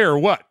Groundhog Day or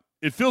what?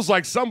 It feels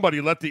like somebody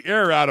let the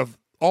air out of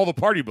all the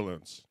party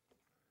balloons.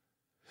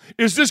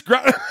 Is this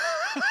Get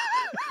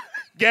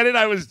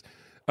it?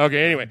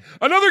 Okay, anyway.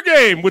 Another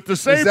game with the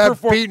same Is that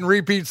Pete and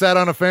repeat sat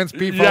on a fence,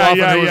 Pete fell off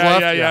and who was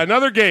left? Yeah.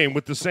 Another game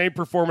with the same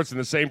performance and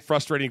the same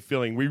frustrating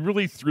feeling. We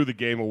really threw the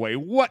game away.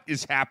 What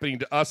is happening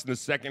to us in the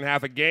second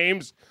half of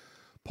games?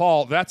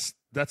 Paul, that's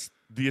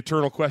the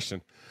eternal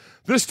question.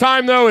 This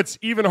time, though, it's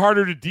even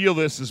harder to deal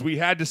this as we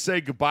had to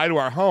say goodbye to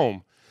our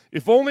home.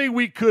 If only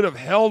we could have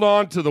held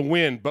on to the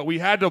win, but we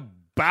had to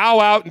bow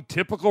out in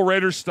typical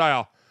Raiders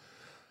style.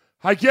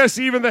 I guess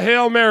even the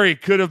Hail Mary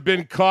could have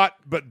been caught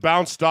but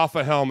bounced off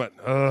a helmet.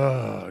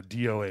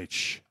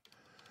 DOH.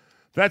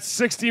 That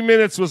 60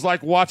 minutes was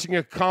like watching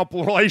a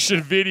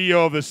compilation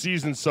video of the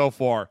season so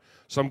far.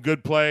 Some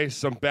good play,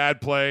 some bad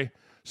play,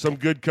 some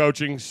good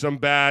coaching, some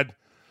bad,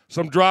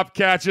 some drop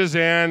catches,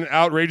 and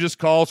outrageous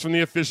calls from the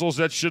officials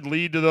that should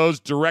lead to those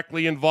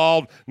directly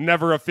involved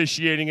never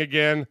officiating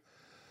again.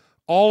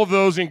 All of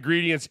those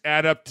ingredients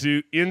add up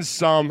to, in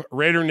sum,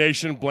 Raider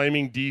Nation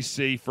blaming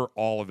DC for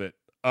all of it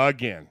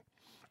again.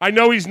 I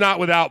know he's not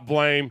without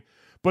blame,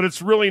 but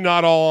it's really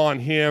not all on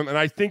him, and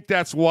I think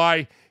that's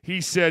why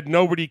he said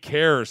nobody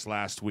cares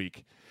last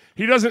week.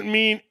 He doesn't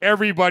mean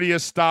everybody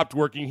has stopped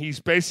working. He's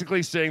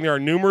basically saying there are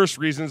numerous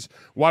reasons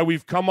why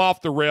we've come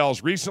off the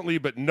rails recently,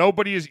 but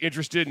nobody is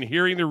interested in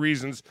hearing the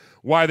reasons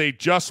why they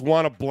just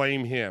want to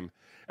blame him.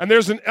 And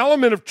there's an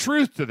element of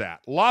truth to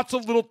that. Lots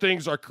of little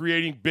things are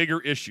creating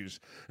bigger issues.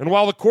 And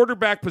while the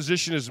quarterback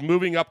position is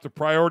moving up the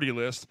priority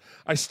list,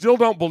 I still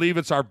don't believe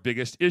it's our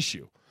biggest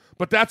issue.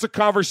 But that's a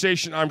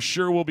conversation I'm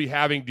sure we'll be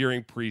having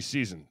during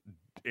preseason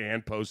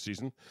and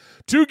postseason.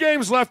 2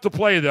 games left to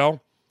play, though,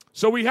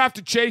 so we have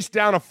to chase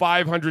down a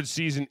 500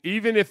 season,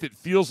 even if it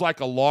feels like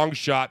a long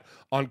shot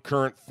on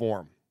current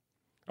form.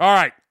 All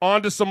right,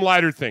 on to some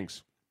lighter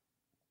things.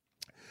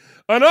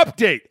 An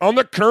update on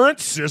the current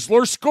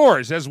Sizzler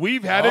scores, as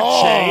we've had a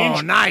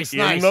change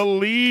in the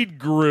lead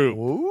group.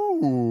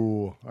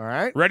 Ooh, all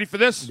right. Ready for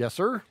this? Yes,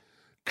 sir.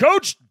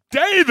 Coach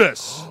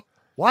Davis.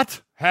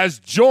 What? Has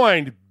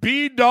joined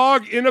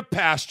B-Dog in a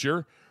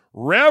Pasture,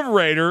 Rev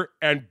Raider,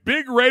 and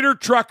Big Raider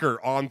Trucker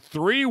on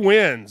 3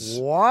 wins.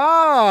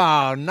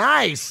 Wow,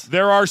 nice.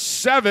 There are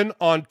 7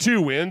 on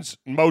 2 wins.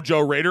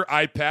 Mojo Raider,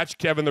 Eye Patch,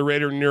 Kevin the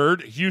Raider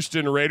Nerd,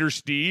 Houston Raider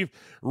Steve,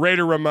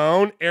 Raider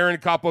Ramon, Aaron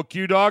Capo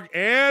Q-Dog,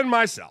 and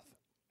myself.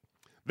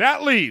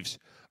 That leaves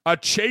a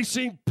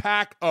chasing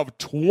pack of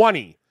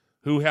 20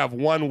 who have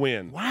 1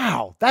 win.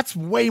 Wow, that's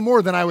way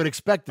more than I would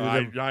expect.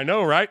 I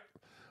know, right?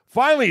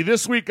 Finally,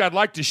 this week, I'd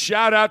like to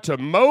shout out to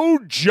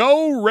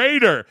Mojo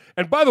Raider.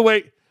 And by the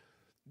way,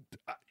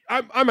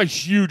 I'm a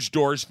huge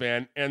Doors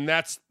fan, and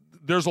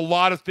there's a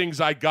lot of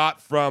things I got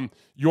from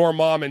your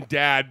mom and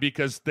dad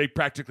because they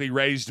practically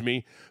raised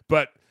me.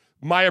 But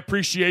my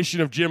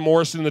appreciation of Jim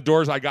Morrison and the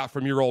Doors I got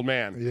from your old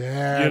man.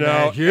 Yeah,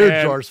 man,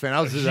 huge Doors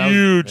fan. He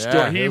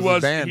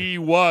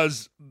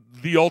was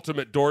the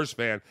ultimate Doors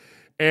fan.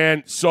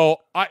 And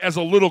so as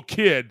a little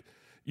kid,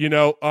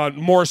 on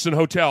Morrison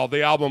Hotel,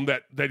 the album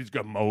that he's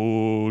got,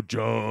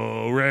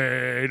 Mojo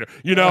Raider.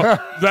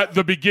 That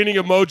the beginning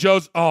of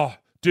Mojo's. Oh,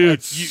 dude,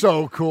 it's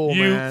so cool,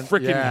 you man.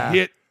 freaking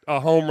hit a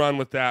home run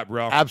with that,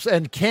 bro.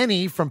 And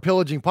Kenny from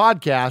Pillaging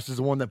Podcast is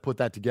the one that put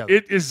that together.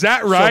 Is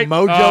that right? So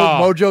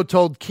Mojo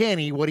told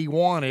Kenny what he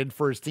wanted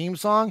for his theme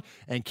song,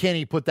 and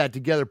Kenny put that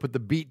together, put the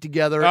beat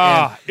together.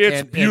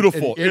 It's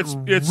beautiful. It's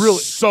really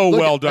so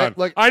well done.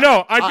 I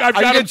know. I've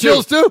got him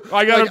chills too.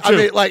 I got him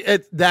too.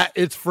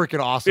 It's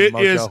freaking awesome. It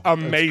Mojo. is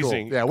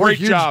amazing. Cool. Yeah, great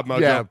job,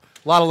 Mojo. Yeah,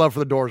 a lot of love for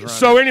the Doors around.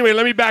 So anyway,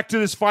 let me back to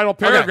this final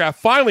paragraph.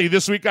 Okay. Finally,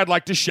 this week I'd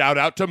like to shout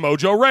out to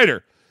Mojo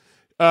Raider.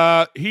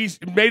 He's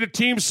made a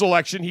team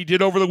selection he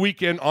did over the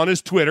weekend on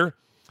his Twitter,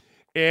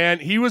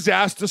 and he was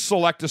asked to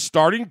select a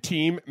starting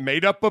team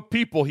made up of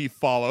people he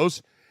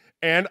follows,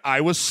 and I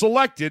was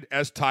selected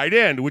as tight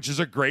end, which is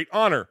a great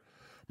honor.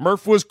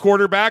 Murph was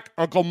quarterback,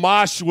 Uncle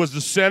Mosh was the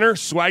center,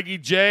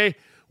 Swaggy J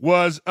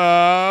was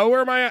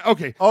where am I at?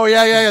 Okay. Oh,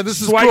 yeah.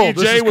 This is Swaggy cool.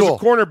 This J is was cool. a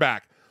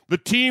cornerback. The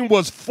team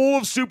was full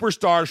of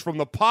superstars from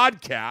the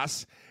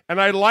podcast,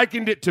 and I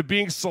likened it to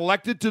being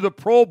selected to the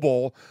Pro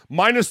Bowl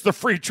minus the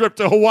free trip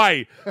to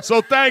Hawaii.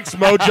 So thanks,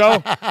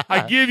 Mojo.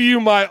 I give you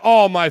my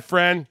all, my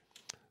friend.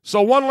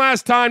 So one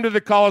last time to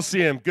the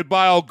Coliseum.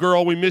 Goodbye, old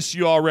girl. We miss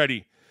you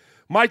already.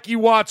 Mikey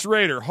Watts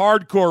Raider,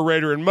 Hardcore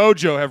Raider, and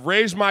Mojo have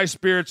raised my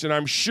spirits, and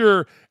I'm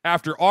sure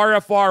after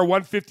RFR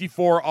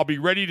 154, I'll be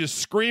ready to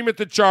scream at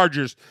the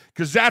Chargers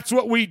because that's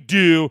what we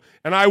do,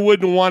 and I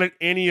wouldn't want it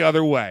any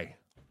other way.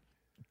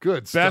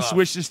 Good Best stuff.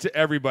 wishes to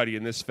everybody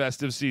in this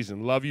festive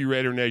season. Love you,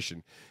 Raider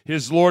Nation.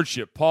 His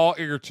Lordship, Paul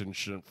Egerton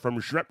from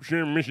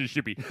Shropshire,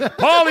 Mississippi.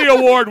 Paulie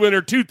Award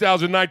winner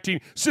 2019,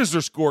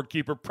 Sizzler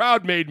scorekeeper,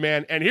 proud made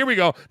man, and here we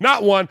go,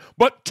 not one,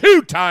 but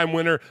two-time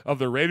winner of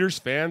the Raiders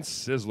Fan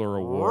Sizzler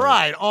Award.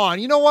 Right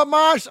on. You know what,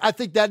 Mosh? I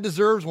think that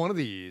deserves one of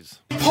these.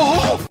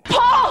 Paul!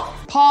 Paul!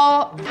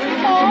 Paul!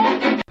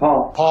 Paul!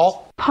 Paul.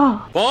 Paul!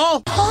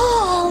 Paul. Paul!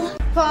 Paul!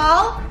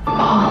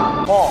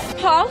 Paul!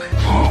 Paul!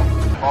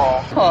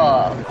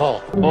 Paul! Paul! Paul.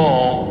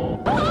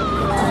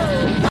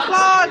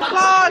 Claude!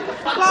 Claude!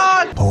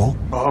 Claude! Paul.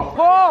 Paul!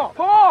 Paul! Paul!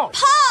 Paul! Paul!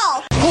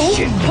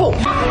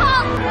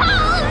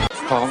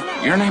 Paul,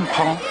 your name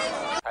Paul?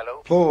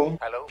 Paul.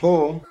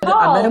 Paul.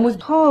 I met him with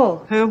Paul.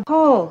 Who?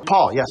 Paul.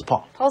 Paul, yes,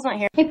 Paul. Paul's not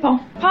here. Hey, Paul.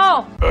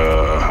 Paul.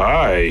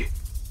 Hi.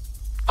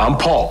 I'm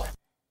Paul.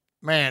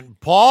 Man,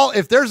 Paul,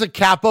 if there's a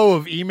capo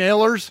of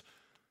emailers.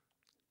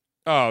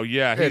 Oh,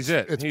 yeah, he's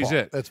it. He's Paul.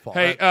 it. It's Paul.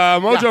 Hey,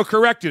 Mojo Yeah.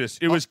 corrected us.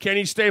 It was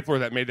Kenny Stapler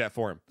that made that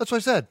for him. That's what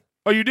I said.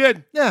 Oh, you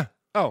did? Yeah.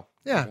 Oh.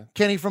 Yeah. Okay.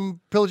 Kenny from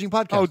Pillaging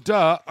Podcast. Oh,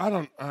 duh.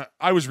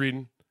 I was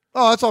reading.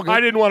 Oh, that's all good.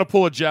 I didn't want to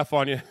pull a Jeff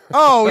on you.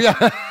 Oh,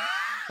 yeah.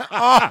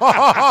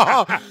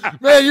 Oh,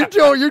 man, you're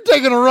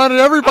taking a run at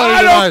everybody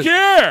I tonight. don't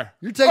care.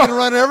 You're taking a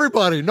run at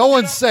everybody. No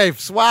one's safe.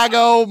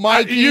 Swaggo,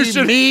 Mikey,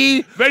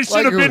 me. They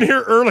should have been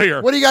here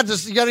earlier. What do you got?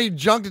 You got any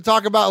junk to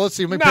talk about? Let's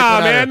see. Let me pick Nah,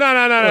 one man.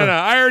 out here. No.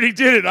 I already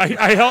did it.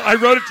 I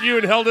wrote it to you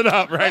and held it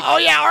up, right? Oh,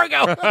 yeah,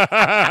 Argo.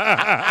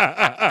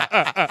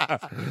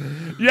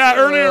 Yeah,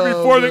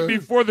 earlier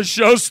before the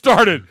show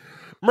started,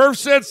 Murph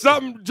said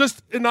something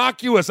just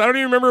innocuous. I don't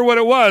even remember what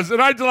it was.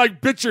 And I had to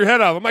bit your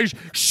head off. I'm like,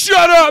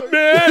 shut up,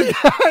 man. Yeah,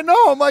 I know.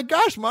 Oh, my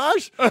gosh,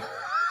 Mosh. I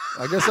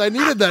guess I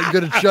needed that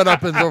good shut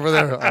up over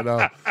there. I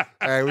know.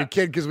 Hey, we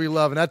kid because we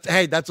love. And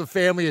that's what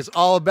family is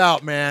all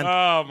about, man.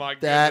 Oh, my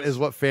goodness. That is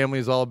what family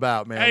is all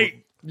about, man.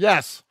 Hey.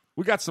 Yes.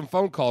 We got some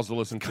phone calls to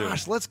listen to.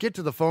 Gosh, let's get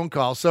to the phone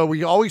call. So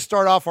we always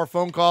start off our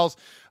phone calls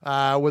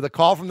with a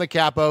call from the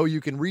capo. You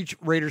can reach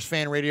Raiders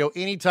Fan Radio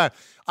anytime.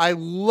 I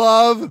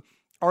love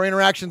our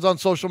interactions on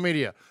social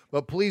media,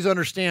 but please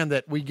understand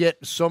that we get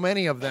so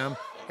many of them,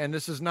 and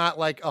this is not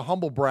like a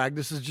humble brag.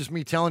 This is just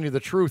me telling you the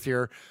truth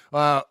here.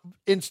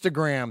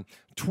 Instagram,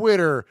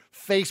 Twitter,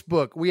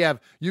 Facebook.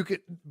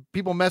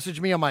 People message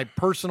me on my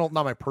personal,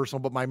 not my personal,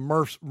 but my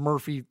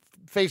Murphy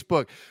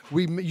Facebook.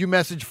 You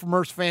message from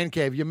Murph's Fan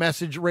Cave. You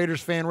message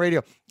Raiders Fan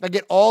Radio. I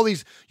get all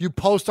these. You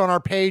post on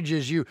our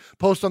pages. You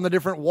post on the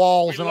different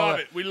walls. We love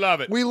it. We love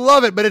it. We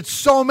love it, but it's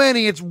so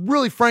many. It's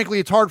really, frankly,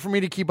 it's hard for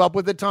me to keep up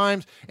with at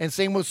times, and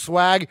same with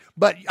Swag.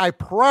 But I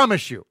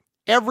promise you,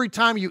 every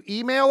time you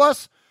email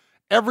us,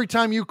 every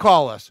time you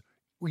call us,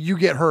 you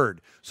get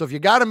heard. So if you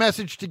got a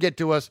message to get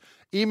to us,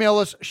 email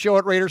us,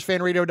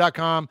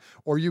 show@RaidersFanRadio.com,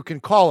 or you can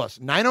call us,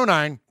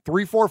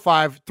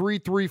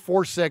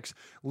 909-345-3346.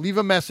 Leave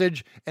a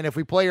message, and if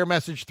we play your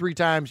message 3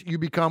 times, you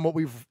become what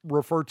we've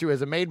referred to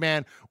as a made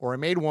man or a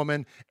made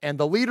woman. And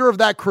the leader of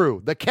that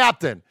crew, the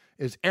captain,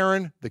 is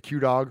Aaron, the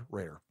Q-Dog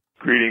Raider.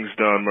 Greetings,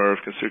 Don Murph,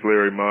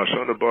 Consigliere Marsh,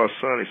 on the boss,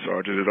 Sonny,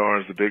 Sergeant at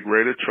Arms, the Big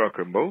Raider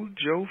Trucker,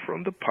 Mojo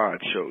from the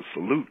Pod Show.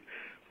 Salute.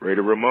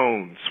 Raider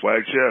Ramon,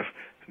 Swag Jeff,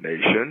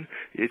 Nation,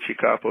 Itchy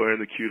Capo, and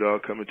the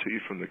Q-Dog coming to you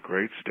from the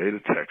great state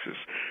of Texas.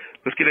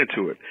 Let's get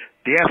into it.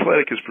 The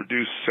Athletic has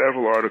produced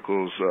several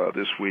articles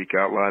this week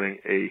outlining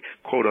a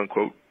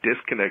quote-unquote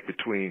disconnect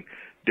between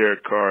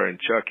Derek Carr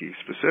and Chucky.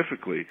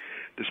 Specifically,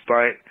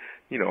 despite,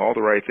 all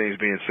the right things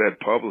being said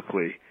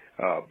publicly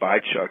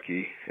by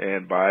Chucky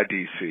and by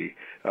DC,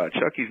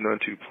 Chucky's none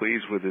too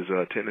pleased with his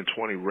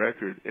 10-20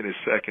 record in his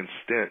second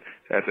stint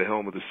at the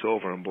helm of the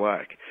Silver and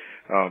Black.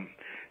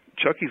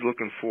 Chucky's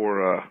looking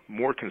for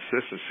more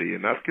consistency,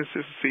 and not the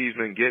consistency he's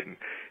been getting.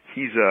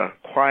 He's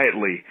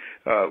quietly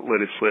let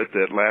it slip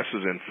that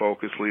lapses in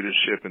focus,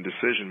 leadership, and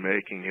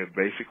decision-making have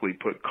basically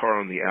put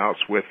Carr on the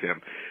outs with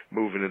him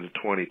moving into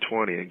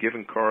 2020. And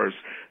given Carr's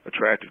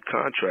attractive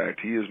contract,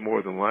 he is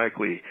more than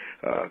likely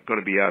going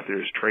to be out there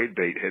as trade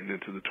bait heading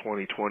into the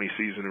 2020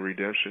 season of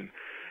redemption.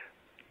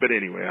 But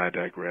anyway, I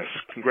digress.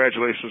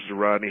 Congratulations to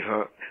Rodney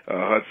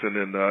Hudson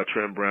and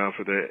Trent Brown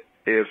for the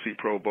AFC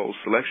Pro Bowl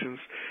selections.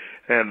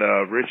 And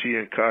Richie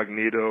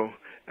Incognito,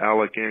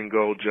 Alec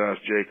Ingold, Josh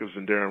Jacobs,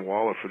 and Darren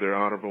Waller for their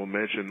honorable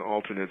mention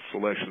alternate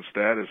selection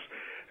status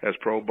as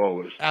Pro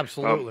Bowlers.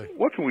 Absolutely.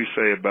 What can we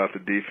say about the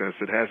defense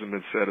that hasn't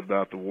been said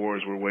about the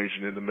wars we're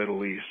waging in the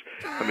Middle East?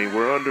 I mean,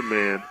 we're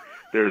undermanned.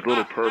 There's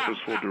little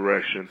purposeful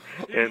direction.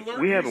 And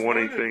we haven't won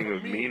anything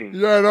of meaning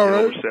in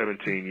over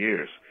 17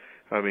 years.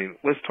 I mean,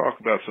 let's talk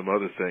about some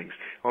other things.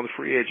 On the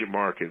free agent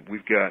market,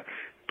 we've got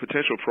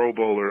potential Pro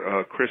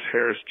Bowler Chris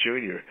Harris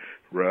Jr.,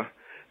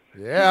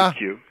 Yeah.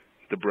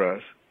 the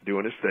Brus,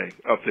 doing his thing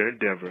up there in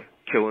Denver,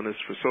 killing us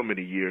for so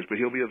many years. But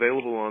he'll be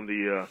available on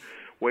the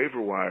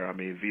waiver wire,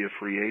 via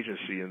free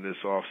agency in this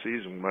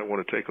offseason. We might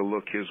want to take a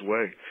look his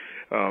way.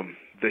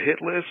 The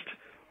hit list,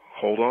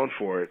 hold on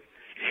for it.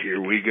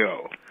 Here we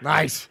go.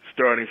 Nice.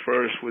 Starting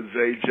first with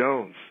Zay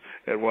Jones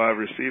at wide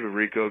receiver,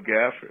 Rico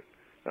Gafford.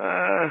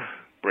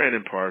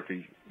 Brandon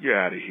Parker, you're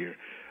out of here.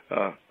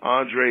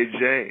 Andre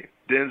James,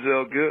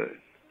 Denzel Good.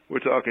 We're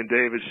talking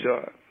David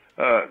Sharp.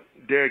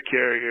 Derek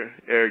Carrier,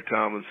 Eric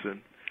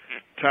Tomlinson,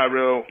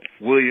 Tyrell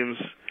Williams,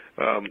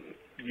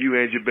 you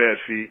and your bad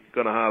feet,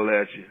 gonna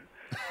holler at you.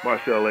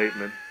 Marcel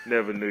Aitman,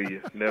 never knew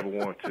you, never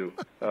want to.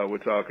 We're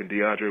talking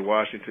DeAndre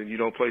Washington. You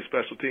don't play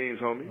special teams,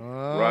 homie.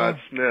 Rod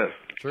Smith.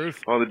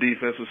 Truth. On the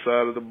defensive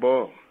side of the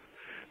ball.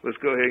 Let's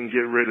go ahead and get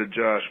rid of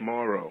Josh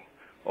Morrow,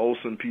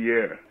 Olsen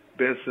Pierre,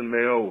 Benson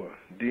Mayowa,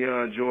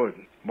 Deion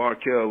Jordan,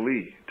 Markel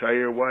Lee,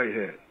 Tyre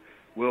Whitehead,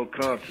 Will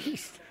Compton,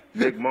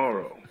 Nick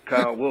Morrow,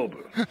 Kyle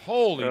Wilbur.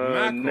 Holy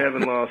mackerel.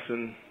 Nevin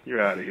Lawson,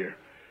 you're out of here.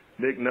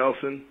 Nick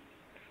Nelson,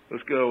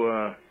 let's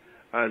go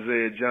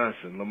Isaiah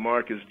Johnson,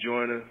 LaMarcus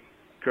Joyner,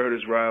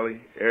 Curtis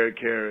Riley, Eric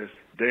Harris,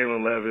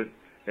 Dalen Levitt,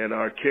 and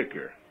our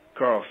kicker,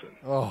 Carlson.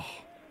 Oh.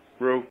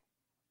 Rue.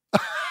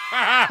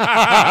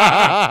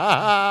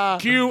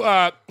 Q,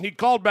 he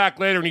called back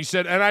later and he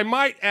said, and I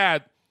might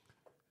add,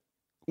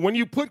 when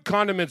you put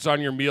condiments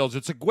on your meals,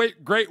 it's a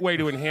great way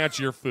to enhance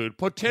your food.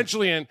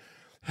 Potentially, and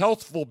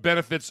healthful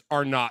benefits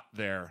are not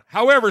there.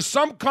 However,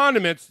 some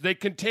condiments, they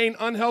contain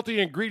unhealthy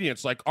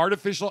ingredients like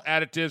artificial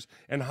additives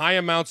and high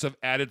amounts of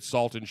added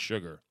salt and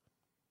sugar.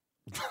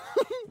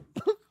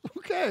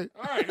 Okay.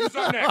 All right, who's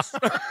up next?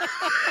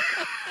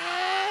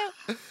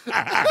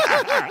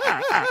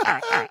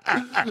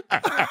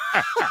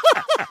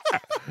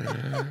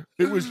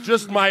 It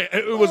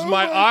was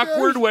my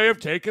awkward way of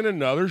taking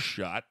another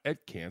shot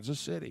at Kansas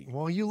City.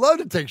 Well, you love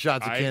to take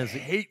shots at I Kansas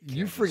City. hate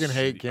You Kansas freaking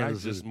hate City.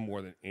 Kansas Just City.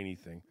 more than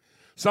anything.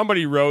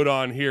 Somebody wrote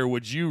on here,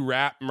 would you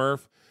rap,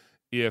 Murph,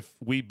 if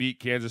we beat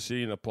Kansas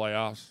City in the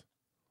playoffs?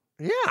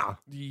 Yeah.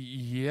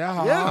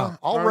 Yeah.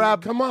 I'll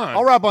rap. Come on.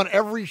 I'll rap on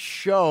every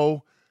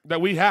show that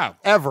we have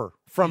ever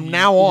from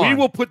now on. We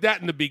will put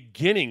that in the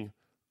beginning.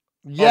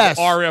 Yes.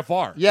 Of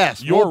RFR.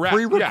 Yes. Your we'll rap.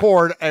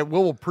 pre-record and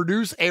we'll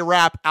produce a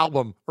rap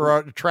album or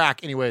a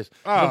track anyways. Is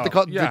that what they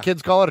call, yeah. do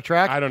kids call it a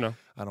track? I don't know.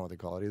 I don't know what they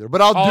call it either,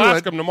 but I'll do ask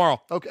it. them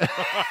tomorrow. Okay.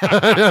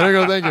 There you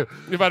go, thank you.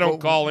 If I don't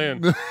call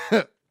in.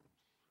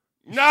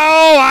 No,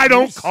 I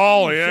don't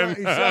call in.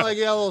 You sound like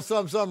you got a little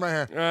something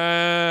right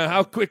here.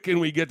 How quick can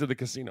we get to the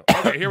casino?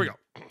 Okay, here we go.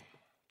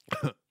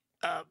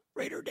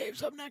 Raider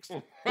Dave's up next.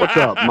 What's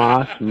up,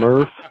 Moss,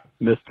 Murph,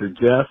 Mr.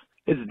 Jeff?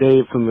 It's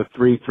Dave from the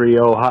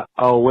 330.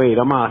 Oh, wait,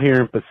 I'm out here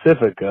in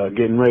Pacifica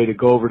getting ready to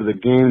go over to the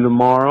game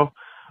tomorrow.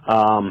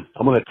 I'm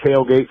going to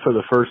tailgate for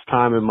the first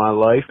time in my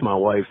life. My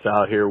wife's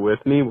out here with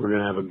me. We're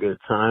going to have a good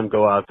time,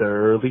 go out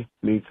there early,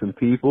 meet some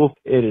people.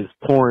 It is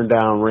pouring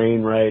down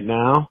rain right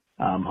now.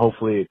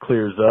 Hopefully it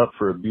clears up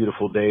for a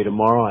beautiful day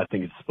tomorrow. I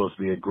think it's supposed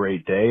to be a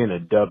great day and a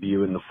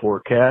W in the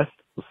forecast.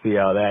 We'll see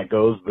how that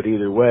goes, but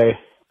either way,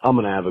 I'm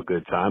going to have a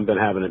good time. Been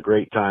having a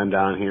great time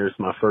down here. It's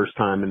my first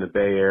time in the Bay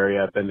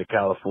Area. I've been to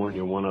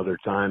California one other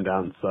time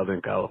down in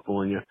Southern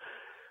California.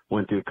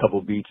 Went to a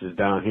couple beaches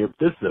down here. But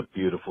this is a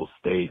beautiful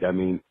state. I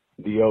mean,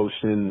 the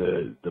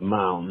ocean, the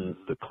mountains,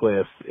 the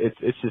cliffs.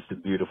 It's just a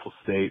beautiful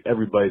state.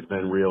 Everybody's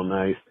been real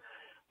nice.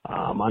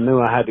 I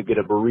knew I had to get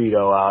a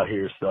burrito out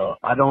here, so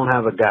I don't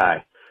have a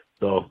guy.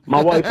 So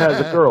my wife has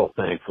a girl,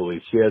 thankfully.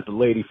 She has a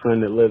lady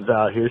friend that lives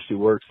out here. She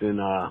works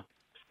in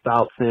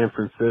South San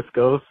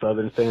Francisco,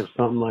 Southern San,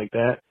 something like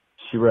that.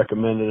 She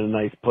recommended a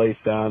nice place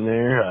down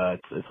there.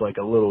 It's like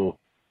a little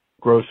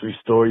grocery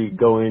store. You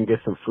go in,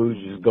 get some food.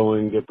 You just go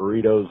in, get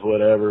burritos,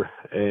 whatever.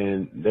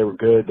 And they were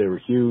good. They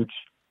were huge.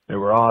 They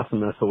were awesome.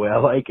 That's the way I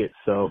like it.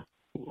 So,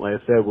 like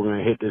I said, we're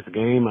going to hit this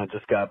game. I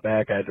just got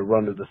back. I had to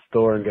run to the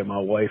store and get my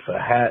wife a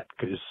hat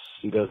because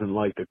she doesn't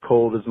like the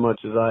cold as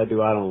much as I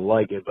do. I don't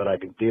like it, but I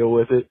can deal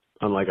with it.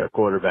 Unlike our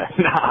quarterback.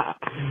 Nah.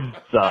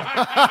 So,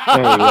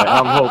 anyway,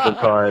 I'm hoping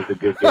Carr has a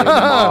good game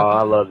tomorrow.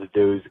 I love the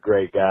dude. He's a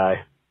great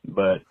guy.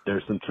 But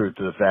there's some truth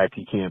to the fact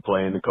he can't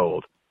play in the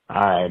cold.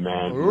 All right,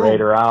 man. Ooh.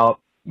 Raider out.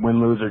 Win,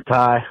 lose, or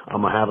tie.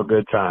 I'm going to have a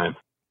good time.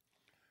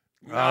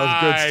 That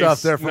was good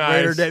stuff there from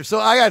Raider Dave. So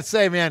I got to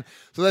say, man,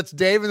 so that's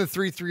Dave in the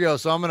 330.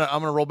 So I'm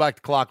gonna roll back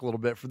the clock a little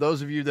bit. For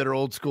those of you that are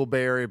old school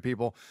Bay Area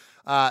people,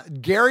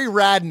 Gary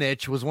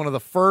Radnich was one of the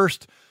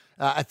first,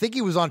 I think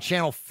he was on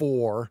Channel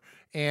 4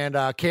 and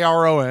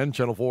KRON,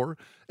 Channel 4.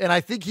 And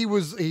I think he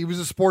was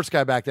a sports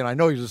guy back then. I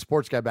know he was a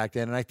sports guy back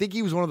then. And I think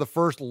he was one of the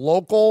first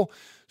local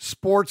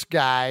sports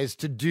guys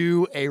to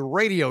do a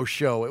radio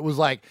show. It was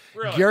like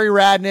Gary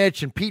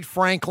Radnich and Pete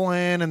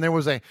Franklin, and there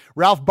was a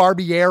Ralph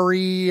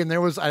Barbieri, and there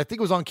was, I think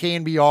it was on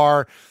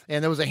KNBR,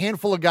 and there was a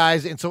handful of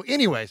guys. And so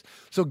anyways,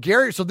 so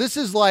this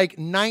is like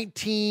I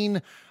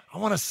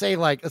want to say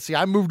like, let's see,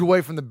 I moved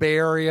away from the Bay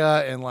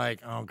Area and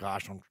like, oh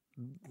gosh, I'm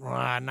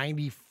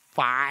 94,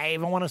 I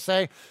want to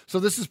say. So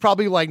this is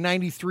probably like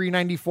 93,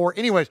 94.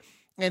 Anyways,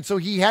 and so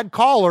he had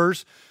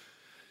callers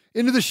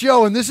into the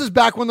show, and this is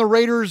back when the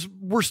Raiders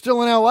were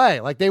still in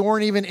LA. Like, they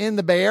weren't even in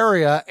the Bay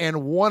Area,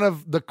 and one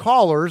of the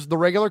callers, the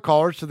regular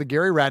callers to the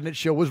Gary Radnich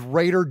show, was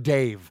Raider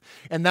Dave.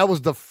 And that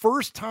was the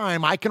first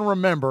time I can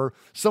remember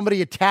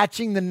somebody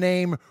attaching the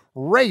name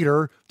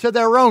Raider to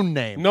their own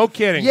name. No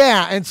kidding.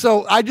 Yeah, and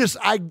so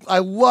I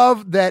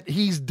love that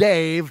he's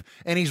Dave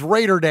and he's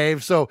Raider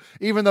Dave. So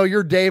even though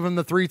you're Dave in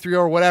the 330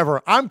 or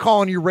whatever, I'm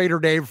calling you Raider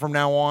Dave from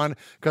now on,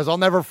 because I'll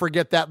never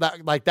forget that.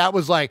 That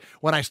was like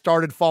when I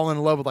started falling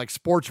in love with like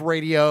sports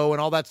radio and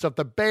all that stuff.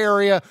 The Bay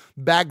Area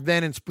back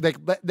then, and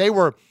they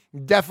were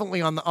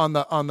definitely on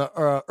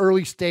the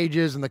early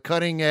stages and the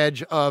cutting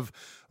edge of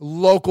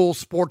local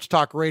sports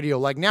talk radio.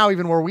 Like now,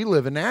 even where we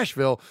live in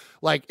Nashville,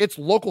 like it's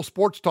local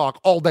sports talk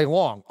all day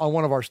long on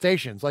one of our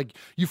stations. Like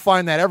you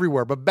find that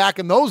everywhere. But back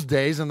in those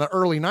days, in the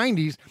early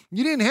 90s,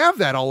 you didn't have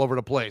that all over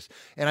the place.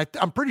 And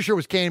I'm pretty sure it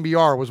was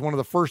KNBR was one of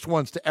the first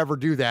ones to ever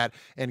do that.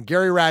 And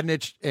Gary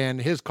Radnich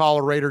and his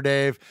caller, Raider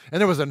Dave,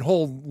 and there was a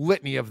whole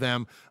litany of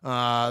them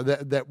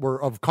that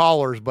were of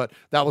callers, but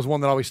that was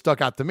one that always stuck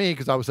out to me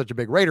because I was such a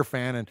big Raider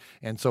fan,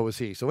 and so was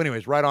he. So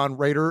anyways, right on,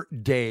 Raider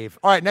Dave.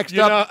 All right, next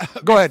up,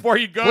 go ahead. Before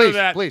you go please, to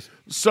that, please.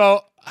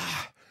 So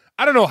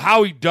I don't know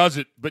how he does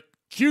it, but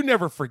Q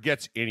never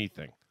forgets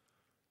anything.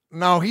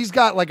 No, he's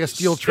got like a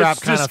steel trap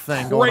kind of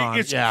thing going on.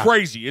 It's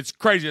crazy. It's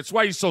crazy. That's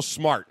why he's so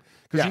smart,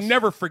 because he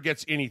never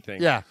forgets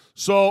anything. Yeah.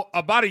 So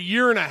about a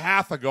year and a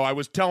half ago, I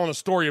was telling a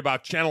story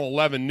about Channel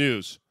 11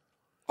 News.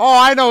 Oh,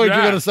 I know what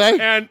you're going to say.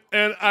 And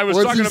I was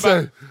talking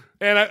about,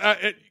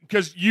 and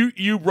because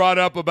you brought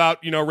up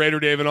about,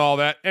 Raider Dave and all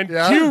that, and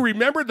Q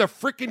remembered the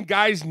freaking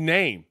guy's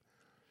name.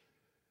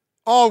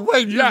 Oh,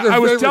 wait. Yeah, I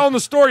was telling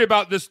the story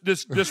about this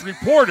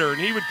reporter,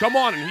 and he would come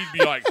on, and he'd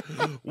be like,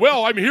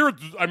 well, I'm here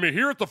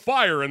at the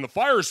fire, and the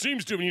fire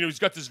seems to, he's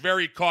got this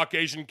very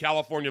Caucasian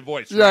California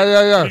voice. Right?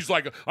 Yeah. He's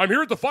like, I'm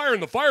here at the fire,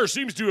 and the fire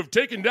seems to have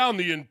taken down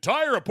the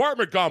entire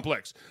apartment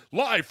complex.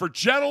 Live for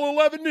Channel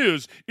 11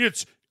 News,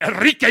 it's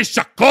Enrique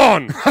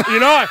Chacon,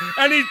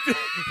 and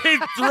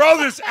he'd throw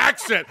this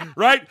accent,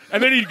 right?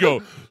 And then he'd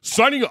go,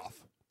 signing off.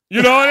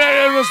 And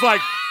it was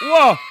like,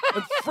 whoa,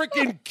 and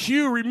freaking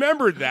Q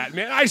remembered that,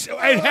 man.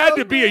 It had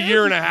to be a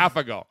year and a half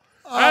ago.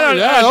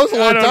 That was a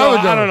long time ago.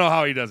 I don't know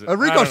how he does it.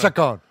 Rico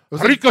Chacon.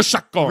 Rico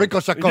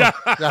Chacon.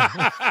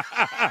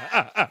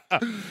 Yeah.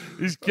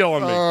 He's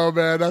killing me. Oh,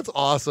 man, that's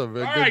awesome.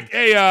 Man. All right,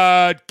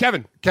 hey,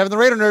 Kevin the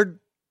Raider Nerd.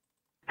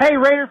 Hey,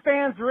 Raider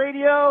Fans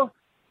Radio.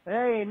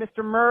 Hey,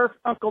 Mr. Murph,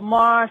 Uncle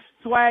Mosh,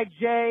 Swag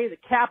J, the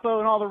Capo,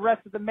 and all the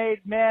rest of the made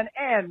men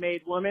and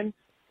made women.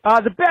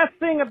 The best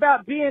thing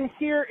about being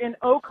here in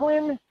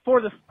Oakland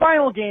for the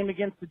final game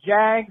against the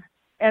Jags,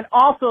 and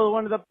also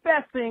one of the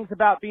best things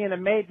about being a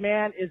made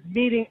man, is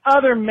meeting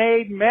other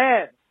made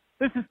men.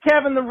 This is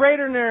Kevin the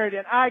Raider Nerd,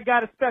 and I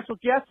got a special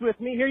guest with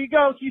me. Here you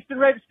go, Houston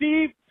Raider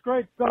Steve. It's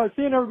great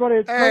seeing everybody.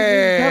 It's great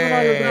Kevin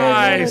out here.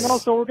 Nice. And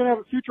also, we're going to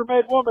have a future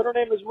made woman. Her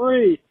name is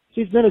Marie.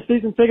 She's been a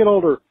season ticket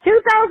holder.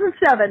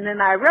 2007, and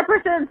I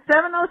represent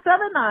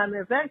 707. I'm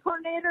the event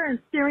coordinator and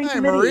steering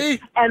committee. Marie.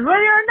 And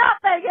ready or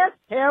not, Vegas,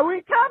 here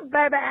we come,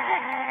 baby.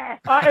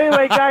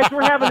 Anyway, guys,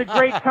 we're having a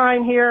great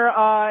time here.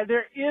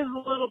 There is a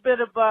little bit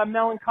of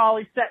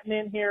melancholy setting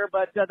in here,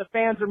 but the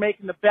fans are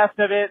making the best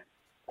of it.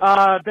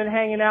 Been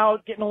hanging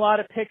out, getting a lot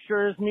of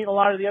pictures, meeting a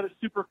lot of the other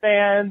super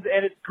fans,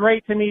 and it's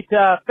great to meet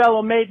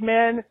fellow made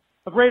men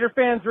of Raider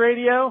Fans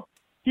Radio.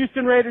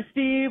 Houston Raider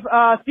Steve.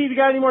 Steve, you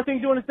got any more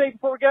things you want to say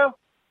before we go?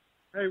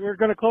 Hey, we're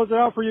going to close it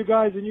out for you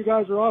guys, and you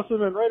guys are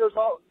awesome. And Raiders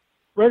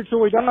till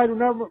we die.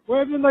 Remember,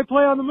 when they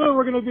play on the moon,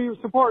 we're going to be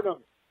supporting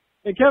them.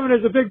 And Kevin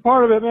is a big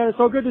part of it, man. It's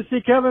so good to see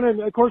Kevin, and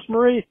of course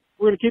Marie.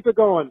 We're going to keep it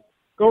going.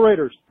 Go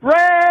Raiders!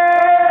 Raiders!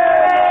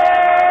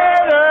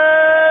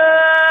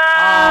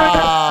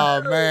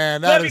 Oh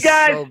man, love you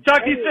guys.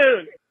 Talk to you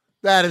soon.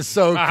 That is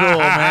so cool,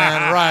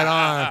 man. Right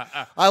on.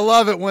 I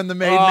love it when the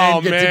made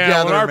men get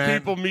together, when our man.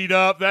 people meet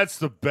up, that's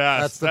the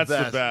best. That's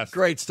the best.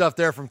 Great stuff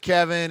there from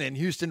Kevin and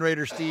Houston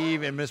Raider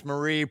Steve and Miss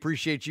Marie.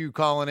 Appreciate you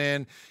calling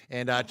in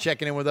and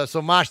checking in with us.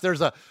 So, Mosh,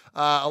 there's a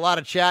lot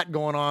of chat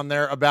going on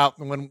there about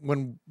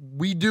when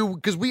we do,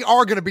 because we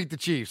are going to beat the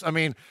Chiefs. I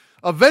mean,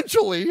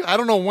 eventually, I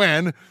don't know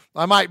when.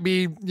 I might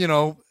be,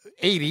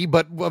 80,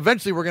 but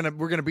eventually we're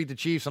gonna beat the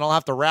Chiefs, and I'll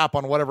have to rap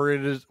on whatever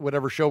it is,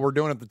 whatever show we're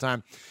doing at the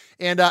time.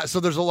 And so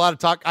there's a lot of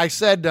talk. I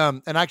said,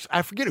 and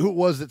I forget who it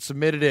was that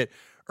submitted it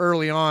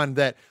early on,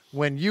 that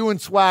when you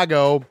and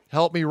Swaggo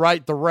helped me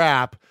write the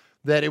rap,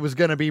 that it was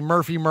going to be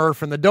Murphy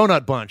Murph and the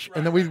Donut Bunch, right.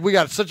 And then we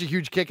got such a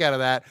huge kick out of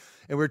that,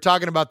 and we were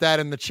talking about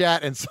that in the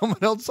chat, and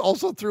someone else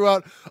also threw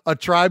out A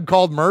Tribe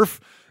Called Murph.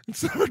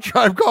 instead of a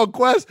Tribe Called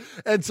Quest.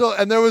 And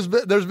there's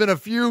been a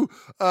few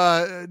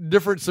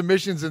different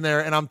submissions in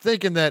there, and I'm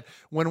thinking that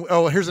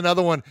here's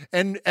another one,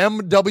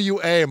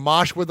 MWA,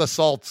 Mosh with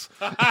Assaults.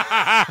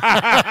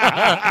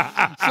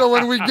 So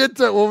when we get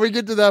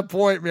to that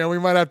point, man, we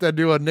might have to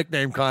do a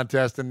nickname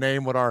contest and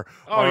name what our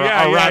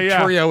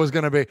rap trio is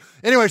going to be.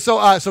 Anyway,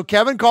 so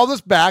Kevin called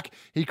us back.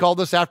 He called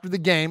us after the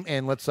game,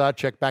 and let's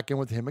check back in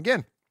with him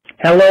again.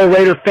 Hello,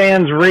 Raider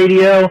Fans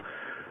Radio.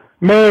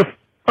 Murph,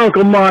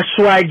 Uncle Mosh,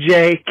 Swag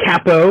J,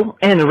 Capo,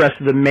 and the rest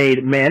of the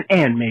made men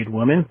and made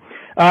women.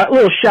 A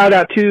little shout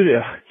out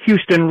to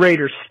Houston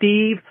Raiders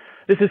Steve.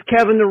 This is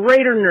Kevin the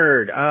Raider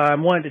Nerd. I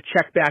wanted to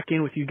check back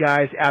in with you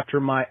guys after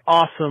my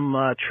awesome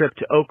trip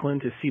to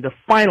Oakland to see the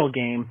final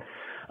game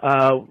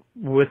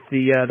with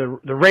the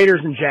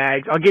Raiders and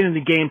Jags. I'll get into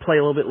the gameplay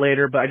a little bit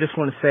later, but I just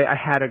want to say I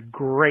had a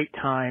great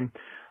time.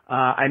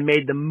 I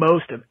made the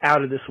most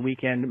out of this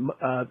weekend.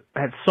 I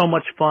had so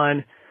much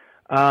fun.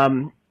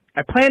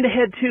 I planned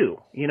ahead too.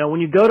 You know,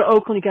 when you go to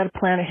Oakland, you got to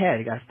plan ahead.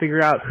 You got to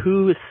figure out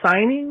who is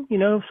signing. You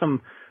know,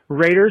 some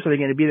Raiders, are they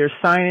going to be there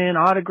signing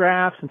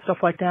autographs and stuff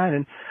like that?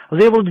 And I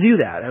was able to do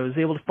that. I was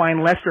able to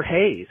find Lester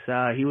Hayes.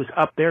 He was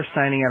up there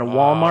signing at a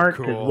Walmart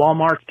because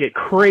Walmarts get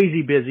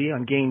crazy busy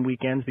on game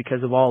weekends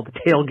because of all the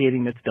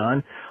tailgating that's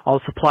done, all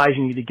the supplies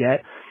you need to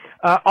get.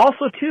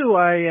 Also, too,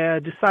 I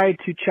decided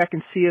to check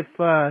and see if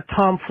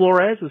Tom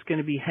Flores was going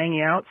to be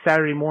hanging out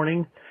Saturday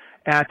morning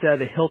at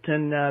the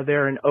Hilton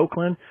there in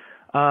Oakland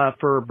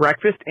for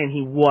breakfast, and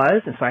he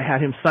was, and so I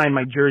had him sign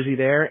my jersey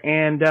there.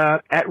 And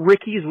at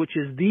Ricky's, which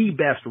is the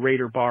best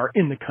Raider bar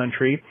in the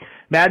country,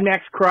 Mad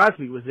Max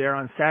Crosby was there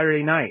on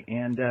Saturday night,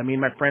 and me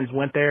and my friends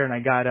went there, and I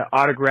got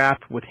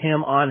autographed with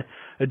him on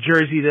a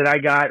jersey that I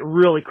got.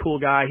 Really cool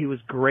guy. He was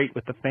great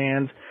with the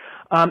fans.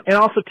 And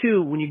also,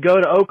 too, when you go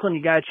to Oakland,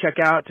 you got to check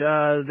out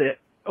the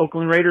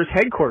Oakland Raiders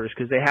headquarters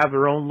because they have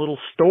their own little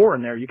store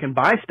in there. You can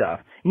buy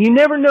stuff. And you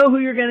never know who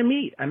you're going to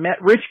meet. I met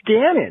Rich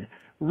Gannon.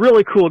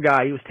 Really cool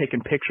guy. He was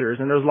taking pictures.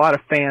 And there was a lot of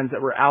fans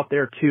that were out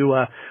there,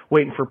 too,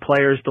 waiting for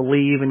players to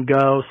leave and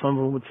go. Some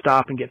of them would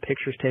stop and get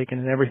pictures taken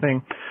and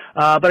everything.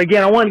 But,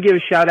 again, I wanted to give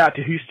a shout-out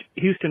to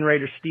Houston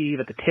Raiders Steve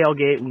at the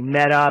tailgate. We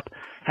met up,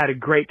 had a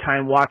great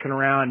time walking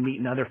around,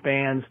 meeting other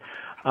fans.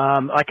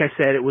 Like I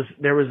said,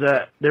 there was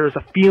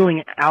a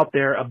feeling out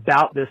there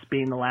about this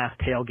being the last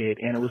tailgate,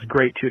 and it was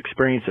great to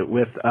experience it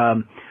with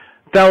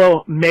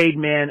fellow made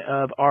men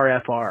of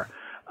RFR.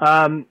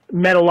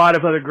 Met a lot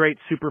of other great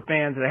super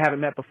fans that I haven't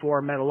met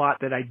before. Met a lot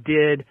that I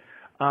did.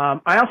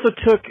 I also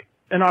took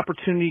an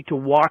opportunity to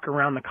walk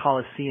around the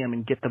Coliseum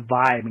and get the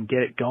vibe and get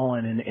it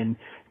going, and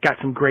got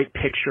some great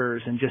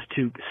pictures and just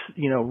to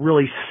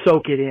really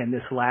soak it in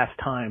this last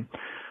time.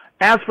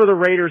 As for the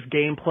Raiders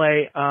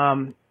gameplay,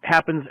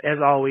 happens as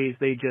always.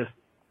 They just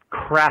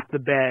crap the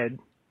bed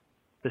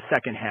the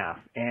second half,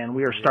 and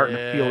we are starting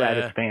to feel that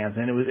as fans,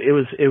 and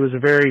it was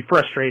very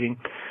frustrating.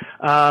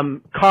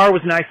 Carr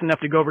was nice enough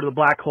to go over to the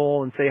Black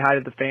Hole and say hi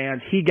to the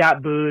fans. He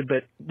got booed,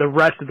 but the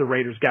rest of the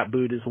Raiders got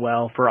booed as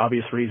well for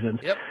obvious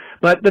reasons. Yep.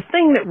 But the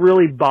thing that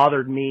really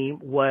bothered me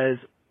was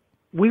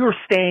we were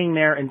staying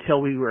there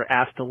until we were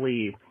asked to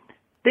leave.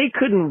 They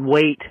couldn't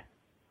wait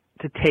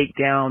to take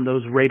down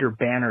those Raider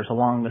banners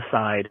along the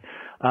side.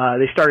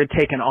 They started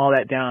taking all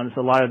that down. It's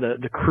a lot of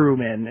the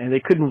crewmen, and they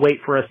couldn't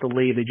wait for us to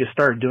leave. They just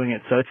started doing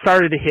it. So it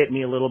started to hit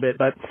me a little bit.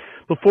 But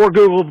before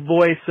Google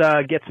Voice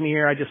gets me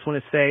here, I just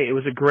want to say it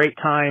was a great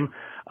time.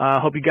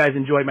 Hope you guys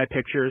enjoyed my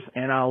pictures,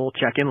 and I will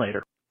check in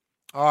later.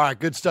 All right,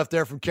 good stuff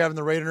there from Kevin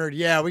the Raider Nerd.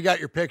 Yeah, we got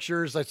your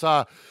pictures. I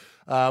saw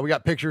we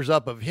got pictures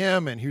up of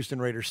him and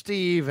Houston Raider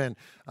Steve and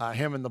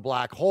him in the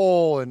Black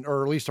Hole,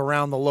 or at least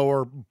around the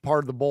lower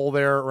part of the bowl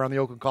there around the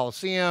Oakland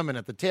Coliseum and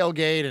at the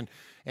tailgate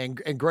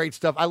and great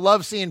stuff. I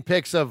love seeing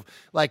pics of,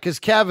 like, because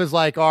Kev is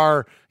like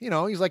our,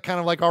 he's like kind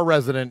of like our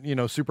resident,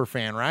 super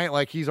fan, right?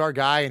 Like, he's our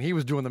guy, and he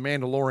was doing The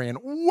Mandalorian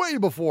way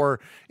before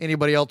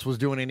anybody else was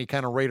doing any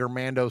kind of Raider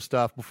Mando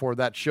stuff before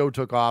that show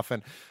took off.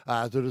 And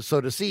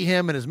so to see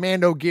him in his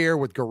Mando gear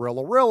with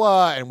Gorilla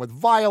Rilla and with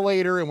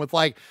Violator and with,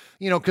 like,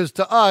 because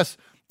to us,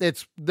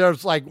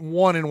 there's like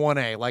 1 and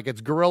 1A, like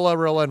it's Gorilla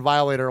Rilla and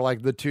Violator,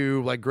 like the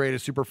two like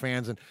greatest super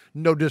fans, and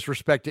no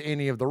disrespect to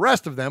any of the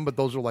rest of them, but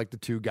those are like the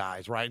two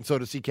guys, right? And so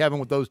to see Kevin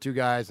with those two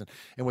guys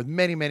and with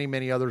many, many,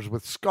 many others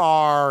with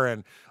Scar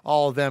and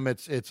all of them,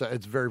 it's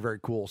very, very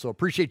cool. So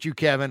appreciate you,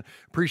 Kevin.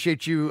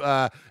 Appreciate you,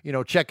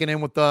 checking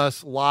in with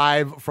us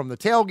live from the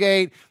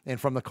tailgate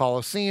and from the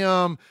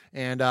Coliseum,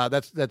 and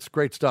that's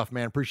great stuff,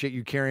 man. Appreciate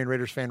you carrying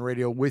Raiders Fan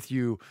Radio with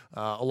you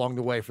along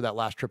the way for that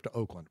last trip to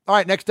Oakland. All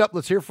right, next up,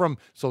 let's hear from.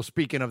 So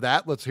speaking of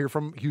that, let's hear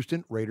from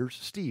Houston Raiders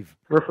Steve.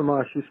 We're from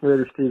Houston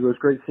Raiders Steve. It was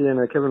great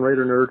seeing Kevin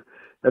Raider Nerd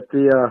at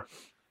the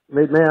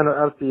made man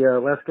out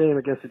the last game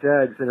against the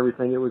Jags and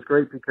everything. It was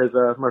great because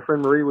my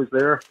friend Marie was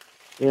there,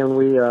 and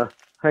we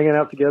hanging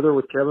out together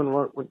with Kevin,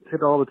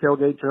 hit all the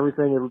tailgates and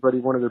everything. Everybody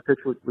wanted their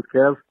picture with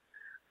Kev.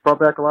 Brought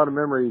back a lot of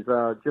memories.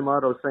 Jim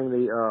Otto sang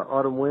the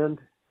Autumn Wind,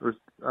 or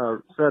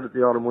said at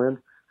the Autumn Wind.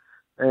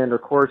 And,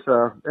 of course,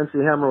 MC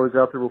Hammer was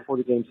out there before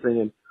the game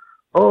singing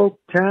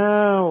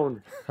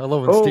Oaktown. I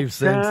love when Steve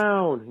sings.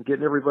 Oaktown.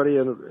 Getting everybody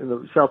in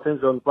the south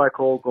end zone, black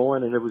hole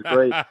going, and it was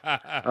great.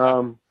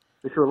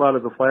 They show a lot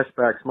of the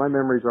flashbacks. My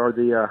memories are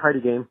the Heidi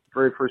game,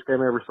 very first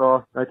game I ever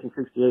saw,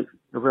 1968,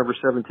 November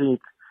 17th.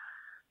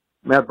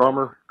 Mad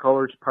Bomber,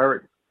 colors,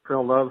 pirate,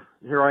 fell in love.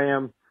 Here I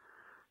am,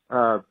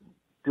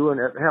 doing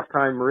at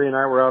halftime. Marie and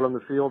I were out on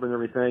the field and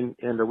everything,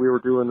 and we were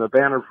doing the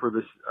banner for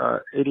this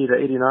 80 to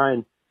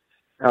 89.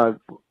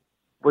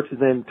 What's his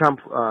name? Tom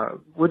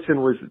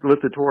Woodson was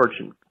lit the torch,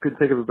 and couldn't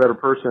think of a better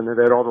person. And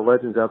they had all the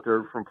legends out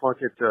there, from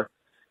Plunkett to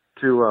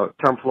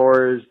Tom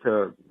Flores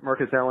to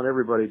Marcus Allen,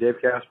 everybody,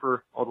 Dave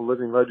Casper, all the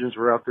living legends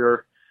were out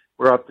there.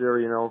 We're out there,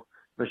 you know.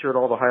 They showed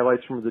all the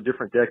highlights from the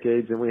different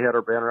decades, and we had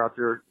our banner out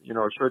there, you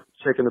know,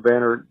 shaking the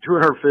banner,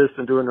 doing our fist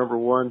and doing number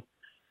one.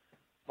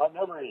 My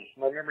memories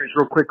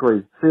real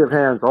quickly. Sea of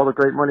Hands, all the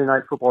great Monday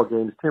night football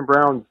games. Tim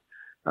Brown's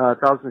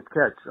 1000th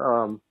catch,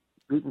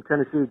 beating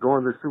Tennessee,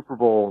 going to the Super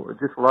Bowl.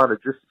 Just a lot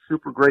of just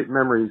super great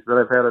memories that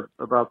I've had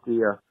about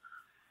the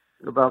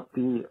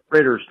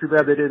Raiders. Too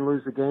bad they didn't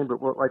lose the game,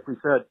 but like we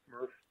said,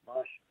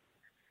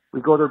 we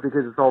go there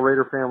because it's all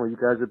Raider family. You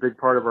guys are a big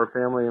part of our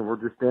family, and we're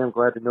just damn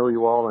glad to know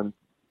you all. And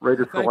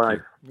Raiders for life.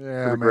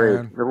 Yeah, man.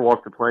 Grave. Never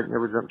walked the plank,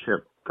 never jumped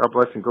ship. God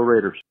bless and go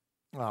Raiders.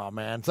 Oh,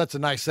 man, that's a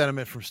nice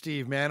sentiment from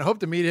Steve, man. I hope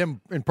to meet him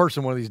in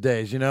person one of these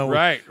days, you know.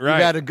 Right. We've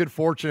had a good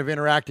fortune of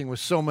interacting with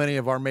so many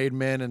of our made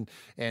men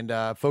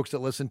and folks that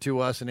listen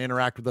to us and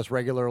interact with us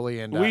regularly.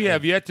 And we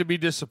have yet to be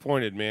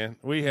disappointed, man.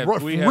 We have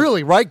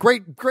really, right?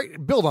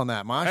 Great build on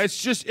that, Mosh.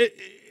 It's just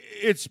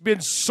it's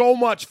been so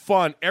much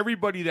fun.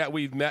 Everybody that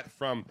we've met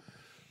from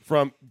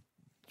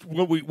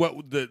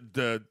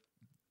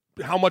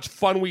how much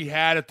fun we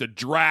had at the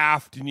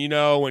draft, and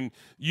and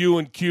you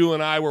and Q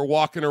and I were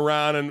walking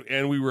around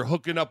and we were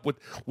hooking up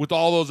with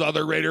all those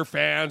other Raider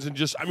fans and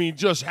just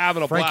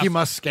having a Frankie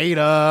blast.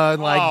 Mosqueda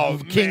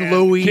and King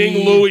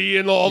Louie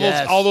and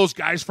all those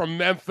guys from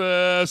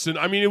Memphis, and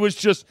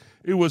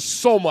it was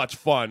so much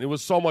fun. It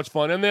was so much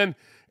fun, and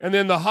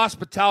then the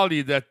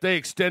hospitality that they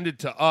extended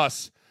to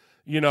us,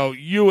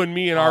 you and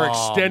me and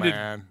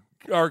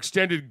our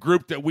extended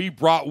group that we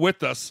brought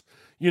with us.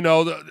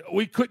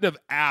 We couldn't have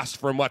asked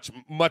for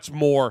much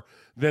more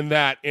than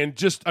that. And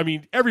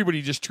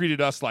everybody just treated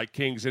us like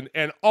kings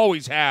and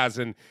always has.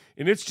 And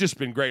it's just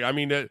been great.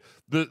 The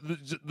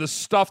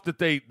stuff that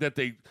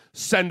they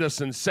send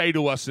us and say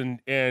to us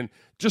and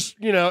just,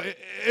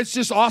 it's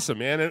just awesome,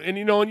 man.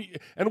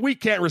 And we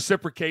can't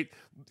reciprocate,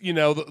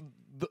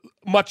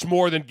 much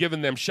more than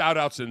giving them shout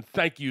outs and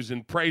thank yous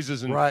and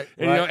praises and right.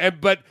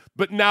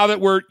 But now that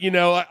we're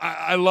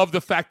I love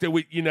the fact that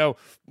we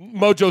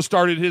Mojo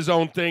started his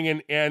own thing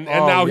and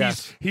now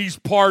yes. he's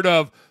part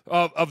of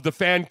the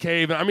fan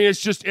cave. It's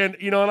just and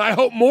I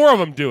hope more of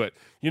them do it.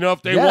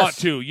 If they want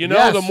to,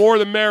 yes. The more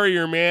the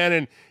merrier,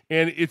 man.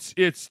 And it's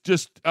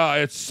just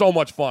it's so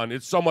much fun.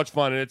 It's so much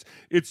fun, and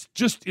it's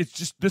just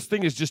this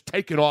thing is just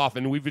taken off,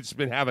 and we've just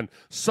been having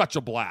such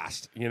a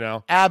blast.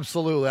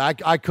 Absolutely,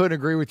 I couldn't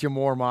agree with you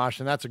more, Mosh,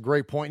 and that's a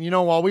great point.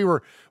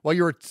 While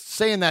you were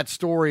saying that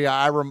story,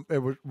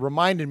 it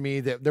reminded me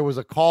that there was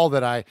a call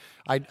that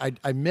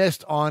I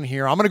missed on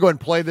here. I'm gonna go ahead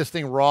and play this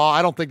thing raw.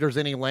 I don't think there's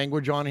any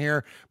language on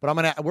here,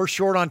 but we're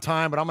short on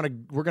time, but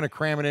we're gonna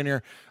cram it in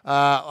here.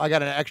 I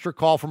got an extra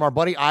call from our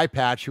buddy Eye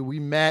Patch, who we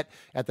met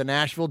at the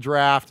Nashville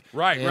draft.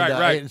 Right.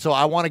 And so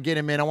I want to get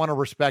him in. I want to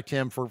respect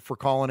him for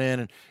calling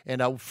in.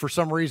 And for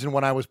some reason,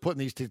 when I was putting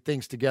these two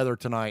things together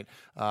tonight,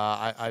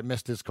 I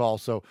missed his call.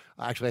 So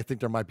actually, I think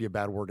there might be a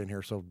bad word in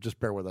here. So just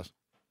bear with us.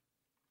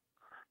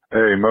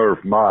 Hey, Murph,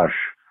 Mosh,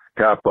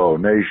 Capo,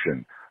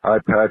 Nation. Hi,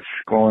 Patch,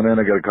 calling in.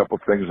 I got a couple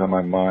things on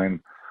my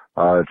mind.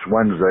 It's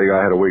Wednesday.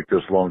 I had to wait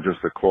this long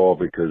just to call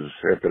because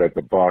after that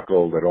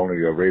debacle that only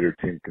a Raider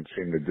team can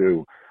seem to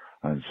do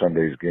on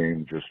Sunday's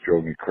game just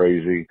drove me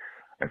crazy.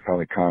 I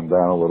finally calmed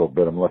down a little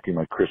bit. I'm lucky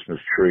my Christmas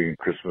tree and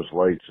Christmas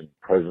lights and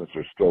presents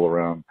are still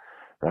around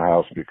the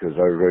house because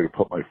I was ready to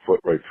put my foot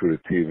right through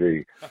the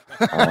TV.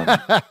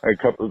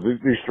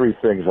 These three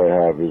things I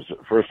have is,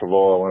 first of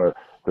all, I want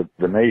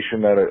the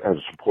nation that has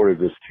supported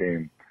this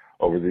team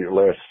over the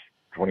last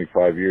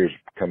 25 years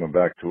coming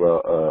back to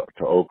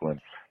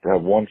Oakland, to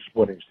have one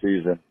winning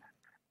season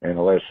in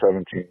the last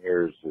 17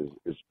 years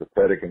is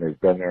pathetic, and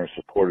they've been there and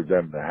supported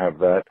them. To have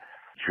that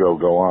show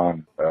go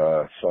on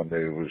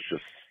Sunday was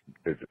just,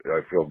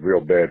 I feel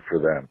real bad for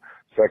them.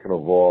 Second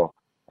of all,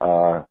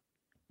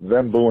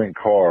 them booing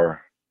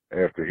Carr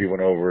after he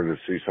went over to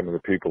see some of the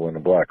people in the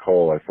black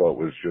hole, I thought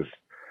was just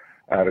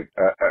it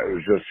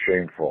was just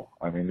shameful.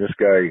 This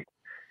guy,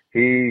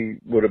 he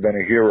would have been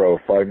a hero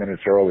 5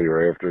 minutes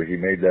earlier after he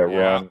made that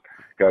run,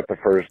 got the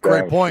first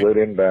down, slid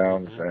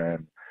inbounds,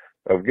 and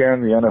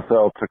again, the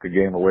NFL took a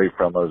game away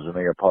from us and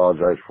they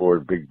apologized for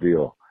it. Big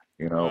deal.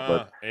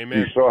 But amen.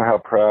 You saw how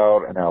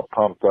proud and how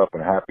pumped up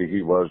and happy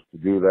he was to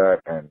do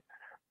that. And,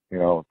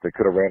 they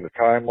could have ran the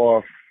time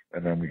off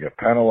and then we get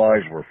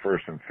penalized. We're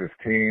 1st and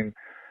 15,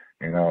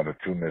 the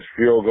 2 missed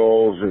field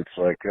goals. It's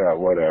like,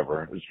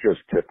 whatever. It's just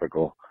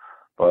typical.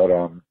 But,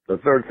 the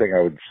third thing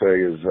I would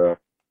say is,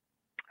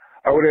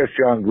 I would ask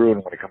John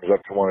Gruden when he comes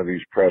up to one of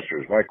these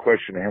pressers. My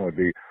question to him would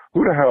be,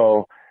 who the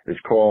hell is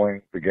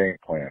calling the game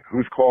plan?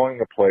 Who's calling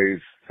the plays,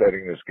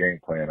 setting this game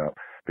plan up?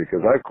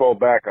 Because I've called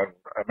back on,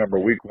 I remember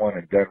week 1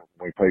 in Denver,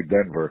 when we played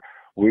Denver,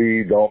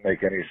 we don't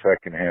make any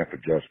second half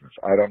adjustments.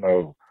 I don't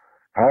know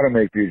how to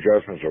make the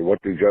adjustments or what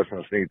the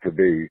adjustments need to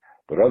be,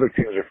 but other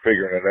teams are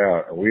figuring it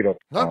out, and we don't.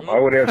 I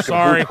would ask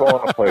him who's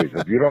calling the plays.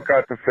 If you don't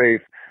got the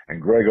faith in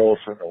Greg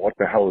Olson, what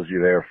the hell is you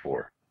there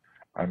for?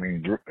 I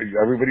mean,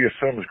 everybody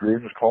assumes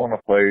Gruden's calling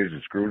the plays.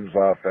 It's Gruden's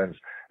offense.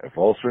 If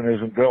Olson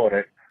isn't doing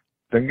it,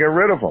 then get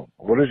rid of him.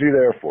 What is he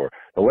there for?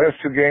 The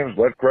last 2 games,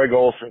 let Greg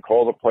Olson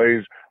call the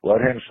plays, let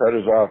him set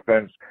his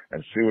offense,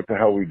 and see what the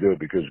hell we do,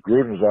 because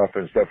Gruden's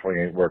offense definitely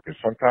ain't working.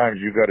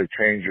 Sometimes you got to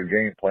change your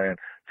game plan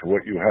to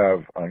what you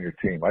have on your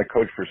team. I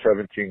coached for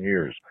 17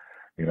 years.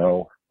 You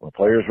know, when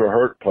players were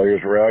hurt, players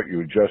were out,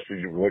 you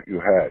adjusted what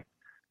you had.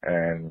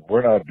 And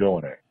we're not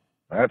doing it.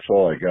 That's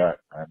all I got.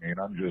 I mean,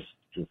 I'm just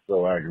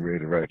so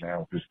aggravated right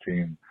now with this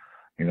team.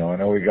 You know, I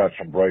know we got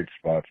some bright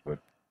spots, but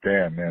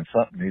damn, man,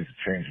 something needs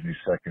to change in these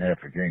second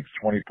half of games.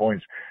 20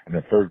 points in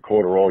the third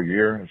quarter all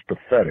year. It's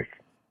pathetic.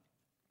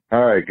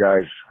 All right,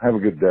 guys. Have a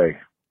good day.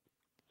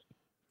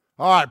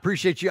 All right.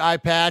 Appreciate you, Eye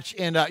Patch.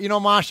 And, you know,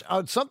 Mosh,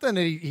 something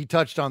that he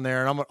touched on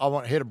there, and I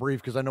want to hit a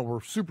brief because I know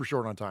we're super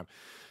short on time.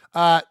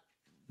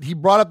 He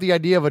brought up the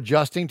idea of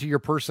adjusting to your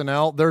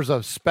personnel. There's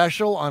a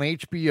special on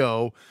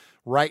HBO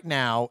right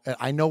now.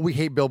 I know we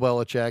hate Bill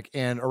Belichick,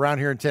 and around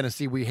here in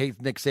Tennessee, we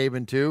hate Nick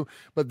Saban too,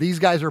 but these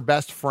guys are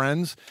best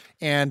friends.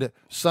 And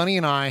Sonny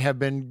and I have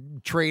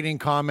been trading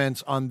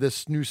comments on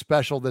this new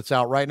special that's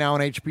out right now on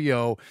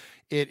HBO.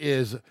 It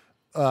is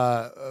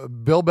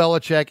Bill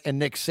Belichick and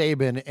Nick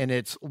Saban, and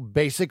it's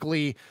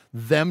basically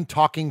them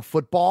talking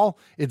football.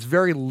 It's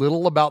very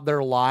little about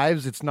their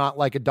lives. It's not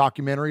like a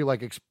documentary,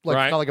 like it's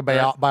not like a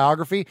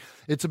biography.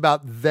 It's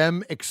about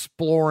them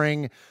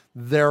exploring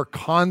their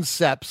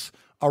concepts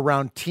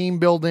around team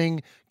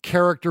building,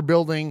 character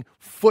building,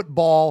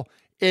 football.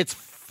 It's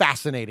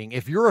fascinating.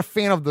 If you're a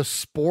fan of the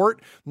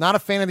sport, not a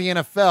fan of the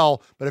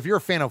NFL, but if you're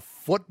a fan of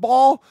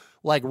football,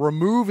 like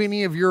remove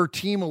any of your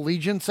team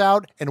allegiance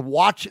out and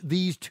watch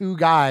these two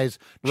guys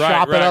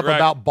chop it up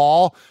about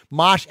ball.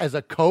 Mosh, as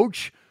a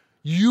coach,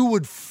 you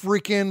would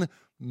freaking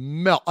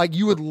melt. Like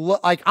you would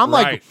I'm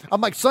like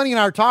Sonny and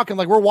I are talking,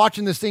 like we're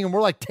watching this thing and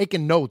we're like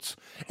taking notes.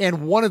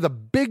 And one of the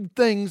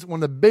biggest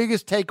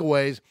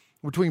takeaways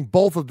between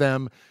both of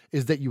them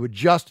is that you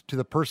adjust to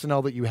the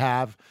personnel that you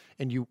have,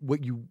 and you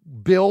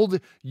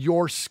build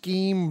your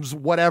schemes,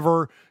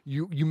 whatever,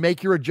 you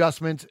make your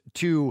adjustments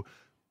to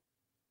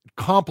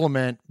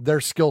complement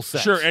their skill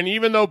sets. Sure, and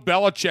even though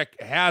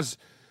Belichick has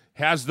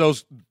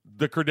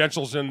the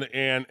credentials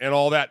and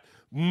all that,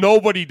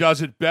 nobody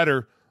does it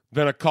better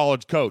than a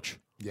college coach.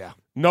 Yeah.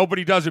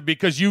 Nobody does it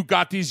because you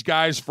got these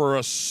guys for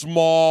a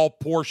small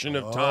portion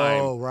of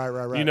time. Oh,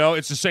 right. You know,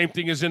 it's the same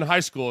thing as in high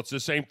school. It's the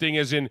same thing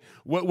as in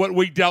what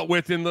we dealt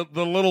with in the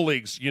little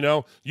leagues. You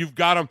know, you've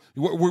got them.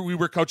 We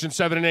were coaching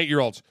 7 and 8 year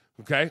olds.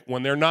 Okay,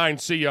 when they're 9,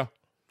 see ya.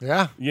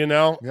 Yeah. You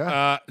know?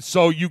 Yeah.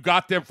 So you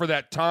got them for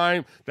that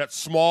time, that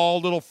small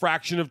little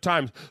fraction of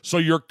time. So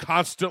you're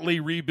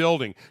constantly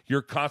rebuilding.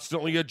 You're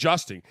constantly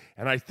adjusting.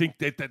 And I think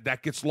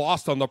that gets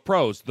lost on the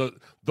pros.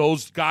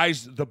 Those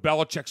guys, the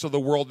Belichicks of the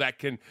world that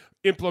can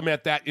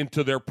implement that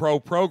into their pro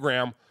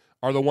program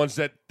are the ones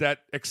that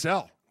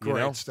excel.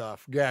 Great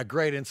stuff. Yeah,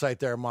 great insight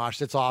there, Mosh.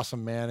 That's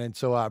awesome, man. And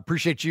so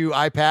appreciate you,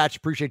 Eye Patch.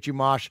 Appreciate you,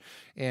 Mosh.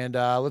 And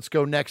let's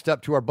go next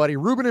up to our buddy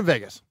Ruben in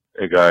Vegas.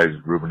 Hey, guys.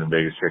 Ruben in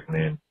Vegas checking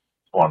in.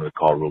 Wanted to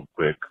call real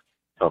quick.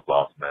 Tough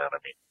loss, man. I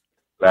mean,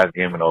 last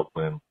game in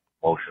Oakland,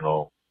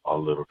 emotional, all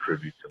the little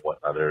tributes and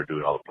whatnot they were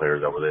doing, all the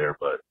players that were there.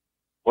 But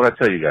what I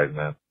tell you guys,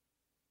 man,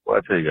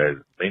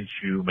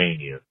 Minshew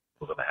mania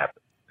was going to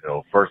happen. You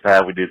know, first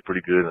half we did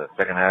pretty good, and the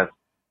second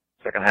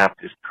half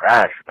just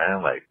trash,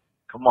 man. Like,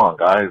 come on,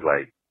 guys.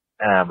 Like,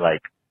 man,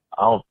 like,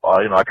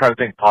 I try to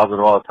think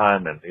positive all the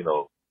time, and, you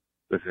know,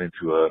 listening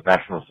to a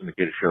national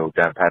syndicated show,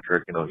 Dan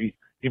Patrick, you know,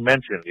 he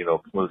mentioned, you know,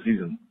 before the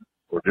season,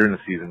 or during the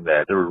season,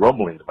 that there were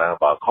rumblings, man,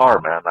 about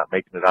Carr, man, not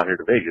making it out here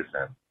to Vegas.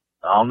 And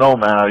I don't know,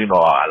 man, you know,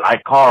 I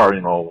like Carr,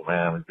 you know,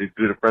 man, he's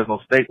good at Fresno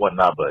State,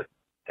 whatnot, but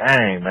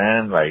dang,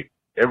 man, like,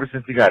 ever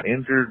since he got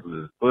injured with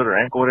his foot or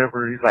ankle,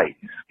 whatever, he's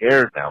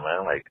scared now,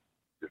 man. Like,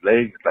 his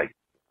legs, like,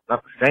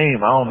 not the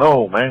same. I don't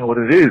know, man, what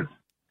it is.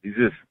 He's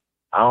just,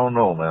 I don't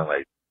know, man.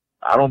 Like,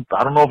 I don't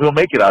know if he'll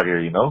make it out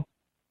here, you know?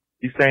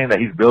 He's saying that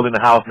he's building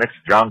a house next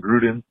to John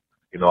Gruden.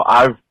 You know,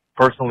 I've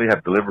personally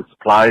have delivered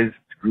supplies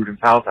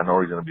Gruden's house. I know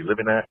where he's going to be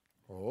living at.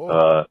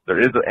 There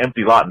is an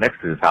empty lot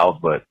next to his house,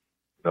 but,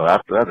 you know,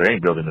 after that, there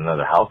ain't building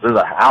another house. There's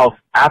a house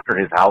after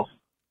his house,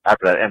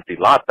 after that empty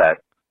lot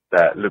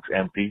that looks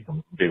empty, a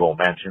big old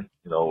mansion,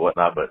 you know,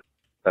 whatnot, but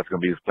that's going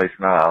to be his place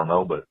or not, I don't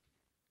know. But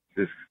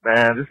this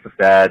is a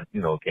sad,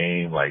 you know,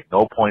 game, like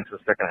no points in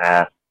the second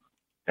half,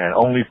 and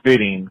only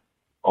fitting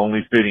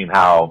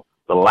how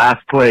the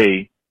last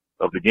play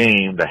of the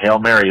game, the Hail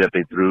Mary that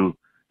they threw,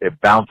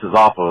 it bounces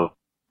off of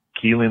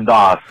Keelan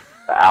Doss,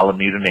 the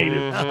Alameda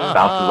native.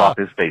 Bounces off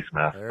his face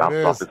mask,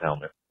 bounces off his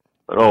helmet.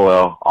 But oh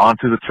well, on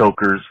to the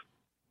chokers.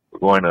 We're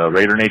going to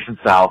Raider Nation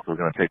South. We're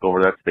going to take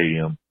over that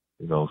stadium.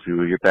 You know, see if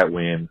we get that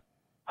win.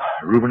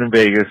 Ruben in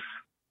Vegas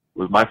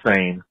was my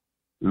saying.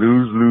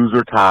 Lose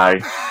or tie.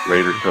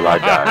 Raiders till I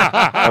die.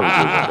 Have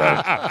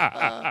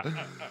a good one, guys.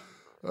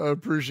 I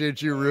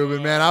appreciate you,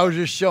 Ruben, man. I was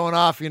just showing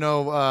off,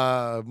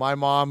 my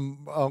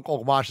mom,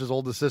 Uncle Mosh's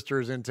oldest sister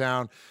is in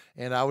town,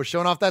 and I was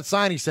showing off that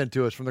sign he sent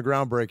to us from the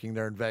groundbreaking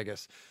there in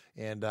Vegas.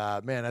 And,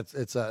 man,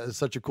 it's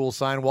such a cool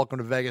sign. Welcome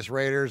to Vegas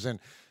Raiders. And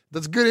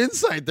that's good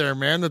insight there,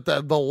 man, that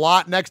the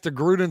lot next to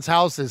Gruden's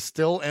house is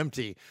still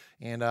empty.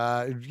 And,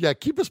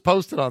 keep us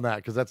posted on that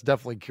because that's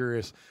definitely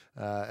curious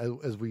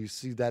as we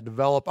see that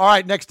develop. All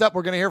right, next up,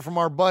 we're going to hear from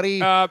our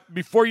buddy.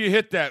 Before you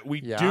hit that, we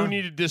do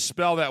need to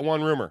dispel that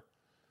one rumor.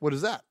 What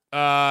is that?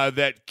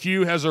 That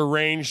Q has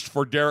arranged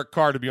for Derek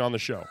Carr to be on the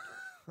show.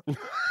 No,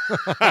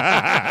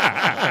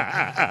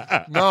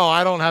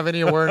 I don't have any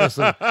awareness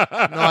of. No,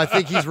 I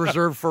think he's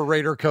reserved for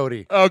Raider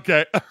Cody.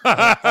 Okay.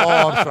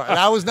 I'm sorry.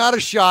 That was not a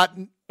shot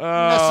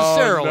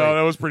necessarily. No,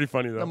 that was pretty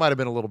funny, though. That might have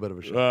been a little bit of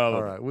a shot.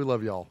 All right. We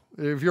love y'all.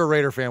 If you're a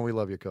Raider fan, we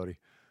love you, Cody.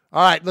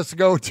 All right. Let's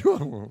go to.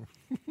 I'm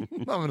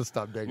going to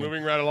stop digging.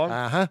 Moving right along.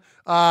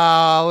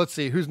 Let's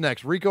see. Who's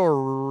next? Rico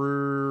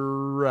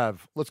or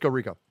Rev? Let's go,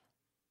 Rico.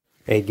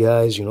 Hey,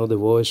 guys. You know the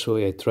voice, so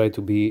I try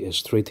to be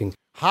straight and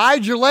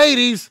hide your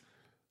ladies.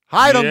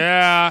 Hide them.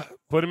 Yeah,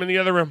 put them in the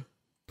other room.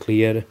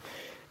 Clear.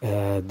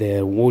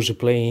 There was a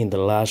play in the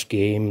last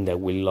game that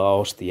we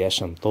lost.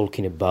 Yes, I'm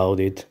talking about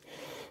it.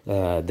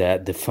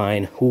 That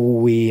define who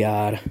we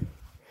are,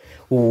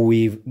 who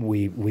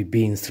we've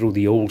been through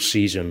the whole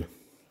season.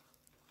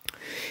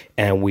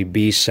 And we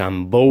be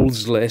some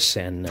ballsless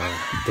and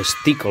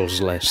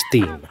testiclesless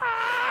team.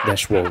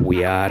 That's what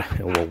we are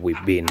and what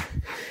we've been.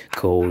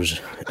 Because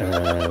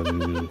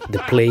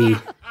the play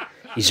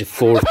is a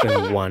 4th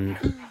and 1.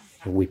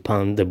 We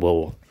pound the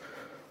ball.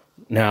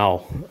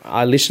 Now,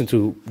 I listened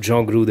to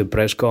John Gruden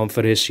press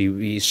conference.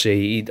 He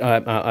say,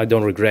 I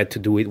don't regret to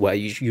do it. Well,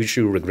 you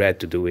should regret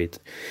to do it.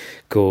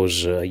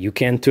 Because you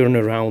can turn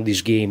around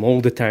this game all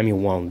the time you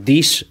want.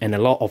 This and a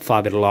lot of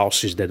other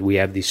losses that we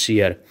have this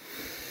year.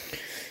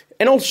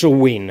 And also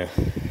win.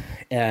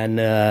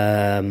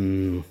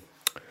 And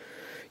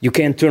you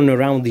can turn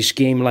around this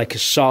game like a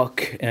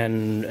sock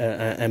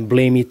and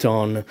blame it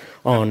on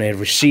a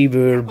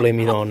receiver, blame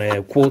it on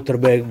a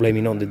quarterback, blame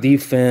it on the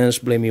defense,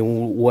 blame it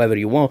whoever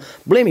you want,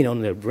 blame it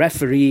on the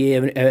referee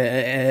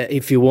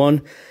if you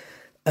want.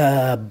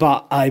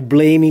 But I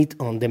blame it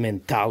on the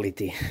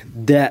mentality.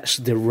 That's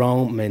the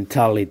wrong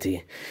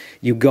mentality.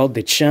 You got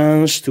the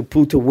chance to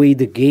put away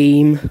the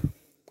game,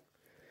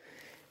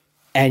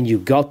 and you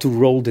got to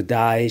roll the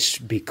dice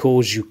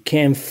because you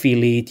can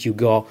feel it. You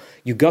got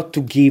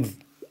to give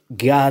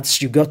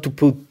guts, you got to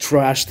put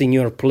trust in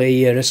your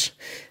players.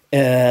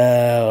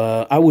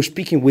 I was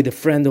speaking with a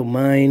friend of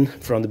mine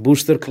from the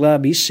Booster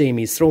Club. He's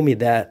saying throw me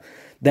that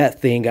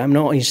thing. I'm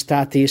not in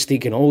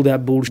statistic and all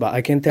that bullshit, but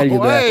I can tell you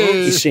that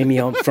he's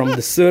saying from the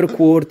 3rd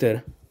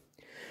quarter,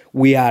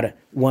 we are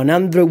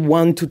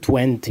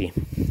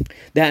 101-20.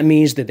 That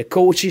means that the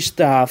coaching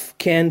staff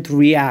can't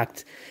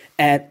react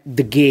at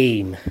the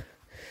game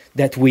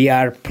that we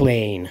are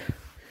playing.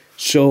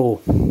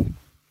 So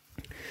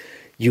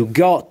you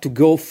got to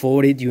go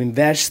for it. You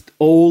invest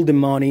all the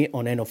money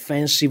on an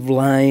offensive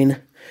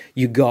line.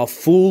 You got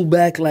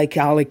fullback like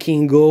Alec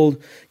Ingold.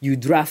 You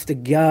draft a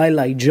guy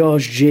like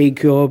Josh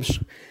Jacobs.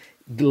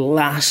 The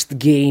last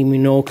game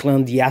in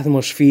Oakland, the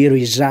atmosphere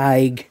is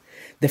high.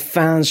 The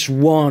fans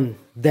want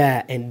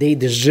that, and they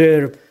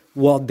deserve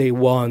what they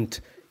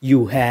want.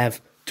 You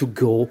have to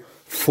go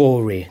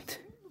for it.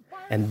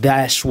 And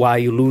that's why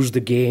you lose the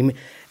game.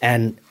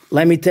 And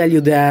let me tell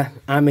you that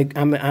I'm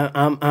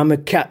a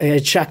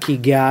Chucky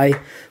guy,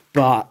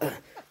 but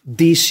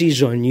this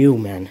is on you,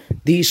 man.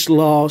 This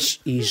loss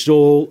is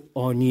all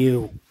on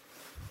you.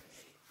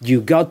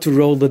 You got to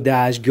roll the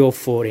dice, go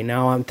for it.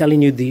 Now I'm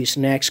telling you this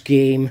next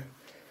game,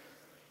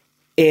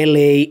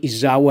 LA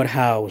is our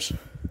house.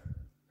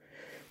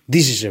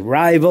 This is a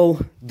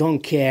rival. Don't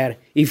care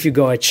if you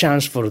got a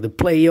chance for the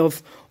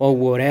playoff or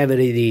whatever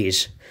it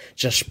is.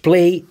 Just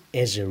play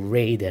as a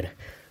Raider.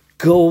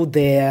 Go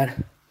there.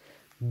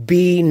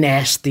 Be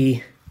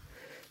nasty,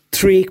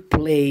 trick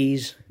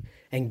plays,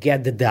 and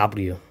get the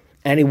W.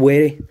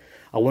 Anyway,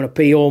 I want to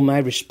pay all my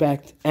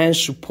respect and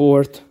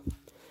support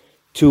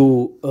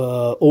to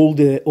all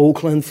the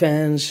Oakland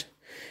fans.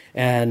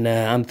 And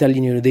I'm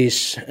telling you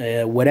this,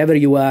 wherever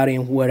you are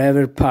in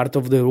whatever part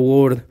of the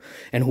world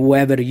and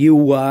whoever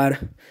you are,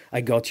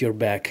 I got your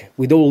back.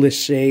 With all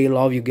this say,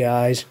 love you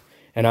guys,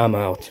 and I'm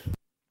out.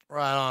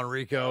 Right on,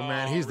 Rico,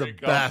 man. He's the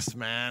best,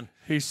 man.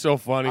 He's so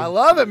funny. I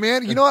love it,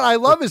 man. You know what? I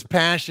love his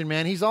passion,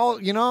 man. He's all,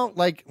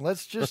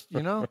 let's just,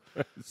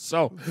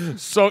 So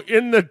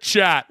in the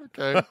chat,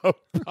 okay.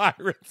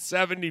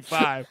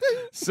 Pirate75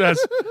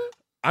 says,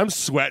 I'm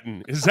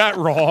sweating. Is that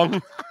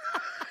wrong?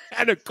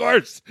 And of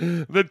course,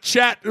 the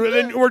chat,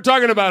 we're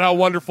talking about how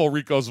wonderful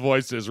Rico's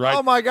voice is, right?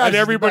 Oh my gosh. And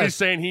everybody's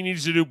saying he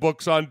needs to do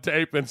books on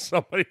tape, and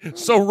so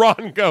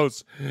Ron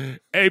goes,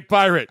 hey,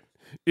 Pirate,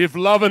 if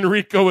loving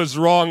Rico is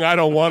wrong, I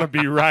don't want to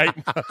be right.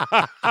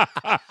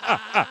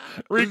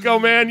 Rico,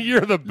 man,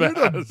 you're the best.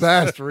 You're the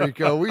best,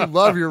 Rico. We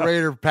love your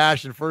Raider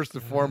passion first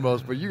and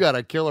foremost, but you got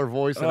a killer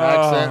voice and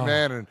accent,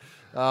 man. And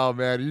oh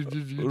man, you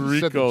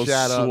just set the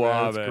chat up.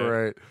 Man. That's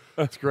great.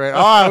 That's great.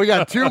 All right, we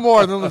got two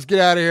more, then let's get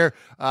out of here.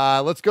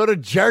 Let's go to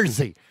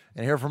Jersey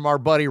and hear from our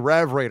buddy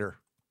Rev Raider.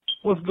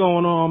 What's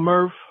going on,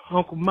 Murph?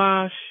 Uncle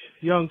Mosh,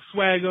 Young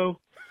Swaggo.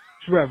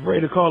 It's Rev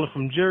Raider calling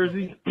from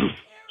Jersey.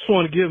 Just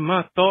want to give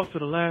my thoughts of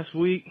the last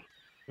week.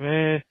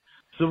 Man,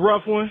 it's a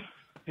rough one,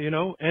 you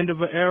know, end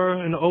of an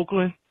era in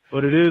Oakland,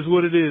 but it is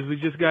what it is. We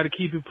just got to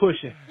keep it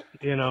pushing,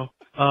 you know.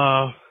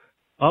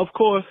 Of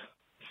course,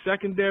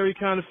 secondary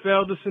kind of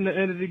failed us in the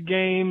end of the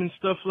game and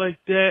stuff like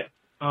that.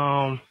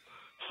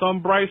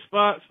 Some bright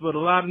spots, but a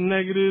lot of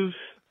negatives,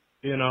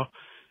 you know.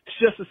 It's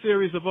just a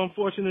series of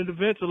unfortunate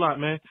events a lot,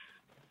 man.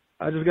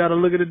 I just got to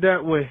look at it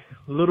that way.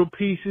 Little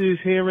pieces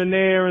here and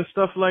there and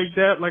stuff like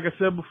that. Like I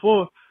said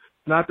before,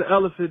 not the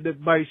elephant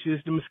that bites you,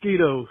 it's the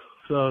mosquitoes.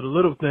 So the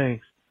little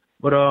things.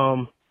 But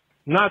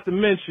not to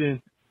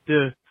mention,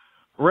 the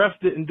refs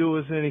didn't do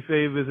us any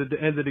favors at the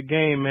end of the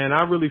game, man.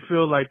 I really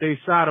feel like they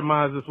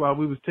sodomized us while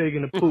we was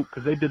taking a poop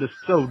because they did us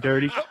so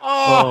dirty. And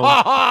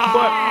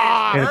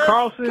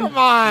Carlson, come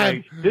on.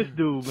 like, this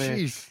dude, man,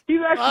 Jeez. he's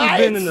actually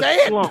been in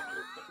a slump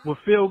with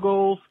field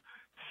goals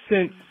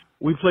since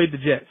we played the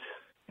Jets.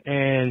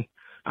 And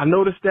I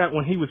noticed that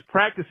when he was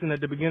practicing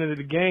at the beginning of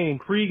the game,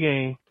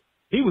 pregame,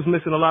 he was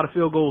missing a lot of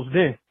field goals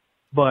then.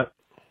 But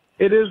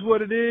it is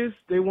what it is.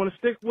 They want to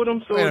stick with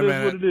him, so it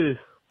is what it is.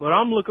 But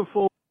I'm looking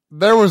forward.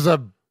 There was a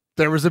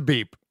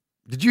beep.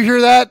 Did you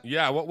hear that?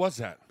 Yeah, what was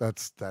that?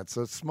 That's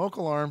a smoke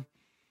alarm.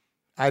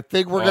 I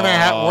think we're gonna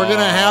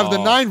have the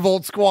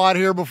 9-volt squad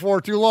here before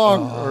too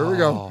long. Here we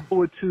go.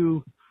 Forward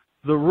to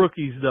the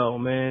rookies, though,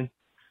 man.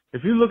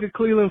 If you look at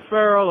Cleveland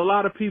Farrell, a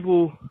lot of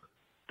people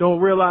don't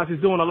realize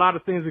he's doing a lot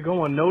of things that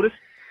go unnoticed,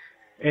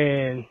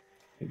 and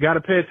you got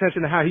to pay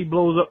attention to how he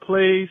blows up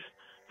plays.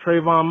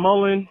 Trayvon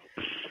Mullen,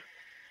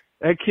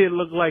 that kid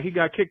looked like he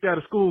got kicked out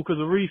of school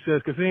because of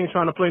recess because he ain't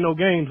trying to play no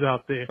games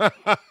out there.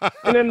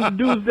 And then the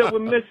dudes that we're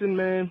missing,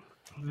 man,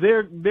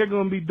 they're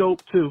going to be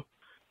dope too,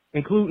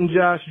 including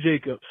Josh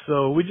Jacobs.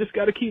 So we just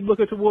got to keep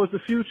looking towards the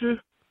future.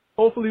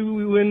 Hopefully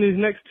we win these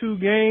next 2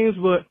 games,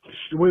 but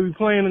the way we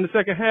playing in the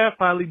second half,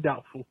 highly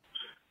doubtful.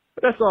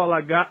 But that's all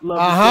I got. Love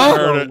you.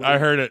 I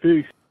heard it.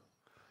 Peace.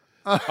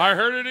 I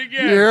heard it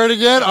again. You heard it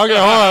again? Okay,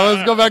 hold on.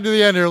 Let's go back to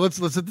the end here. Let's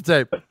hit the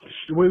tape.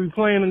 The way we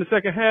playing in the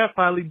second half,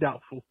 highly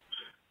doubtful.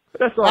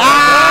 But that's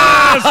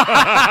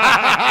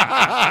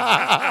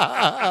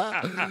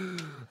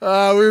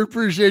all. We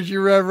appreciate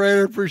you, Rev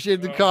Raider.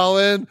 Appreciate the call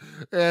in.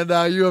 And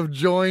you have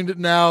joined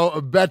now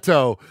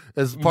Beto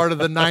as part of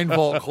the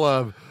 9-volt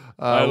club.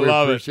 I we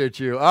love appreciate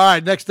you. All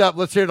right, next up,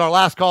 let's hear our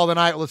last call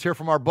tonight. Let's hear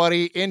from our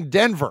buddy in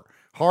Denver,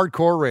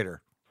 Hardcore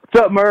Raider.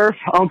 What's up, Murph?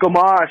 Uncle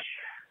Mosh,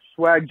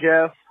 Swag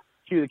Jeff,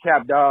 Q the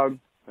Cap Dog,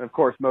 and of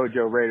course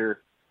Mojo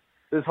Raider.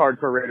 This is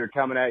Hardcore Raider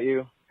coming at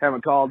you.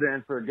 Haven't called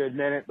in for a good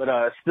minute, but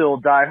still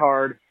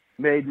diehard,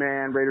 made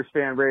man, Raiders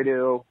fan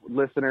radio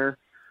listener.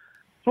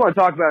 Just want to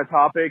talk about a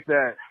topic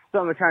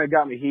something that kind of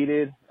got me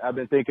heated. I've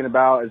been thinking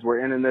about as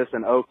we're ending this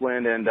in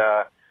Oakland. And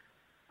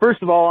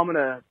first of all, I'm going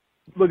to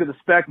look at the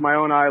speck in my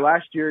own eye.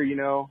 Last year, you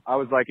know, I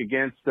was like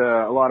against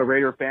a lot of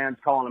Raider fans,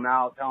 calling them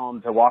out, telling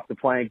them to walk the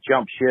plank,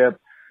 jump ship,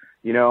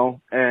 you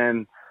know,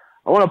 and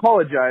I want to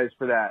apologize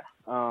for that.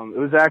 It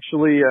was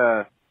actually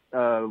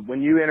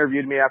when you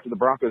interviewed me after the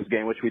Broncos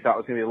game, which we thought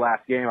was going to be the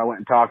last game, I went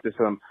and talked to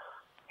some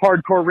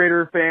hardcore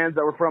Raider fans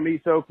that were from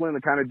East Oakland,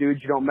 the kind of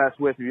dudes you don't mess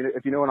with,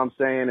 if you know what I'm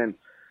saying. And,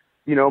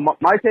 you know,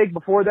 my take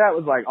before that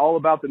was like all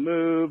about the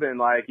move and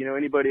like, you know,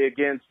 anybody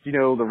against, you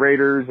know, the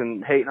Raiders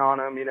and hating on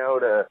them, you know,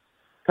 to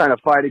kind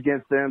of fight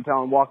against them, tell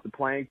them walk the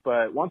plank.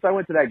 But once I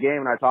went to that game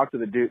and I talked to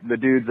the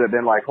dudes that have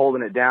been like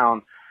holding it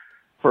down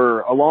for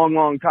a long,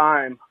 long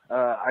time,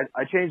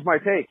 I changed my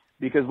take,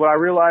 because what I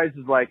realized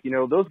is like, you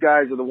know, those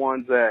guys are the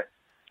ones that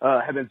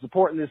have been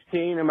supporting this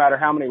team no matter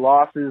how many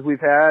losses we've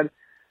had.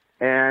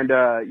 And,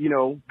 you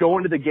know,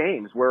 going to the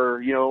games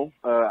where, you know,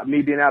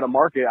 me being out of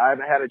market, I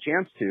haven't had a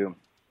chance to.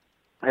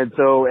 And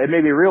so it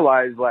made me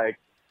realize, like,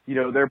 you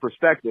know, their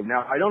perspective.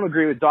 Now, I don't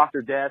agree with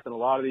Dr. Death and a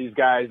lot of these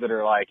guys that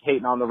are, like,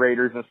 hating on the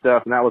Raiders and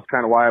stuff, and that was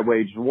kind of why I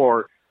waged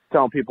war,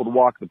 telling people to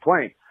walk the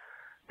plank,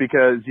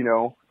 because, you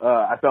know,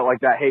 I felt like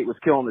that hate was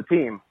killing the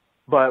team.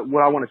 But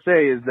what I want to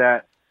say is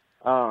that,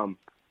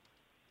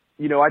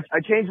 you know, I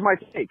changed my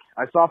take.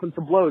 I softened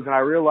some blows, and I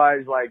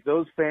realized, like,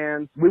 those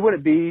fans, we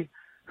wouldn't be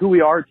who we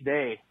are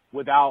today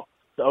without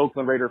the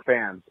Oakland Raider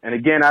fans. And,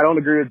 again, I don't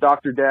agree with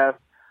Dr. Death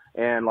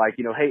and, like,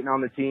 you know, hating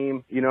on the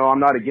team. You know, I'm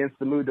not against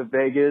the move to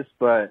Vegas,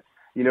 but,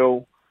 you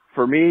know,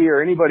 for me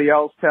or anybody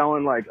else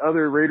telling, like,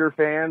 other Raider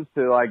fans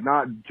to, like,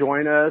 not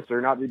join us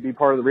or not to be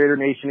part of the Raider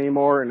Nation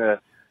anymore and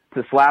to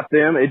slap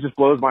them, it just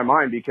blows my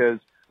mind, because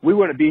we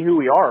wouldn't be who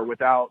we are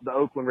without the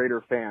Oakland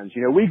Raider fans.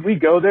 You know, we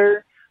go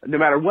there no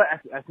matter what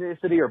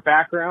ethnicity or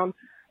background,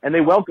 and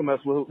they welcome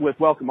us with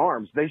welcome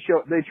arms. They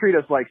treat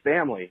us like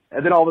family.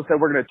 And then all of a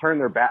sudden we're going to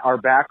turn our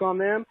back on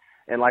them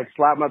and like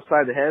slap him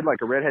upside the head like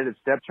a redheaded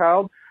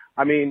stepchild.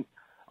 I mean,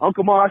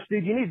 Uncle Mosh,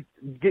 dude, you need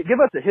give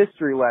us a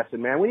history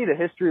lesson, man. We need a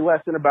history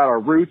lesson about our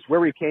roots,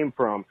 where we came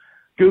from.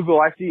 Google,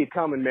 I see you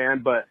coming,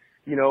 man. But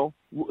you know,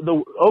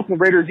 the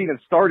Oakland Raiders even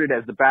started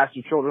as the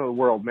bastard children of the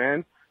world,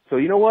 man. So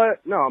you know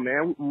what? No,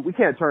 man, we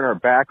can't turn our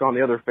back on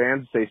the other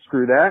fans and say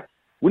screw that.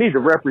 We need to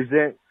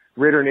represent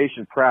Raider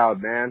Nation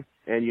proud, man,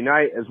 and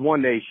unite as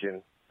one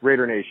nation,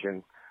 Raider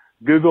Nation.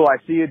 Google, I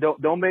see you.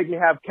 Don't make me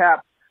have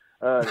cap.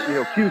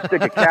 Q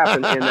stick a cap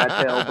in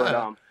that tail. But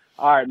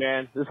all right,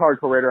 man. This is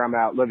Hardcore Raider. I'm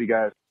out. Love you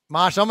guys.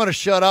 Mosh, I'm going to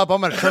shut up.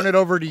 I'm going to turn it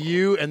over to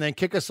you and then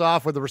kick us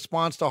off with a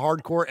response to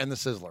Hardcore and the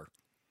Sizzler.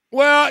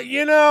 Well,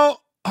 you know,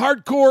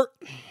 Hardcore,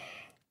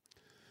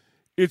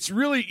 it's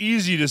really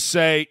easy to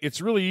say, if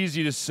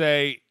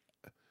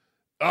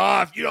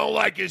you don't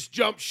like us,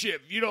 jump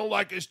ship. If you don't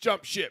like us,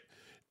 jump ship.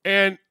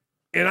 And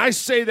I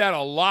say that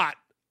a lot.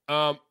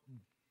 But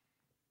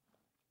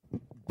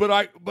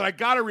I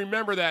got to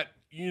remember that,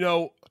 you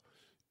know,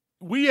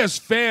 we as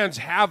fans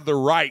have the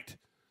right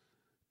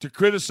to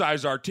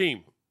criticize our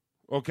team.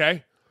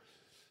 Okay?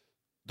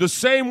 The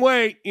same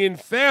way in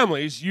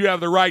families, you have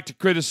the right to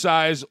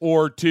criticize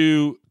or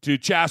to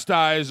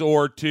chastise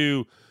or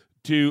to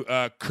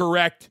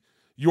correct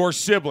your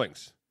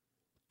siblings.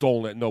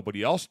 Don't let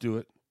nobody else do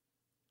it.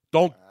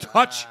 Don't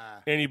touch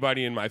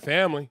anybody in my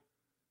family.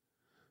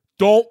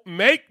 Don't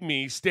make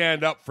me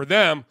stand up for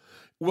them.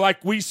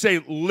 Like we say,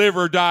 live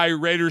or die,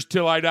 Raiders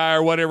till I die,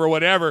 or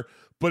whatever.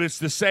 But it's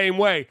the same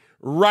way.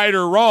 Right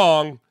or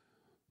wrong,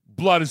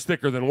 blood is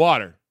thicker than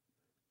water.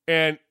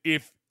 And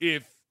if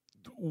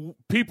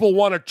people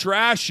want to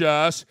trash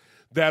us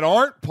that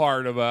aren't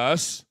part of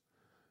us,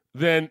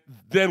 then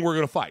we're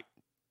going to fight.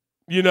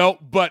 You know,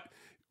 but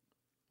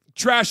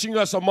trashing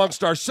us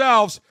amongst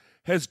ourselves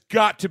has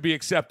got to be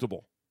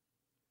acceptable.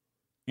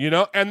 You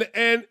know, and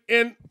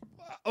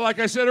like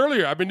I said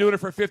earlier, I've been doing it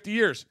for 50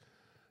 years.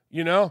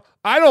 You know,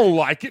 I don't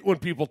like it when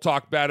people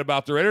talk bad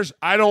about the Raiders.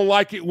 I don't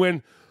like it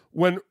when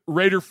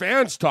Raider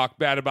fans talk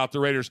bad about the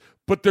Raiders.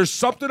 But there's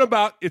something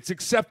about it's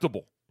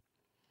acceptable.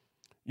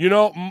 You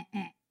know,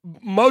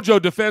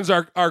 Mojo defends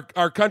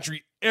our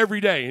country every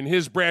day in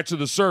his branch of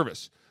the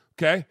service.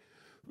 Okay,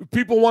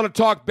 people want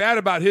to talk bad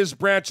about his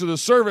branch of the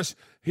service.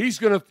 He's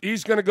gonna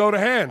go to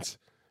hands.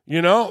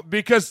 You know,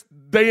 because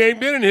they ain't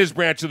been in his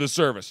branch of the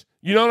service.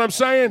 You know what I'm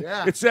saying?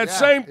 Yeah, it's that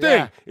same thing.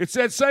 Yeah. It's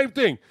that same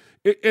thing.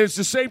 It's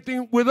the same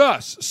thing with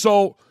us.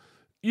 So,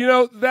 you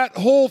know, that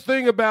whole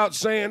thing about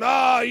saying,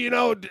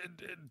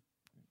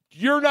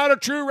 you're not a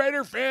true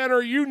Raider fan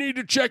or you need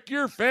to check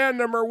your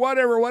fandom or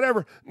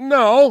whatever.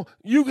 No,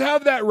 you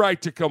have that right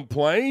to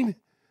complain.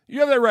 You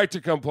have that right to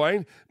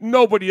complain.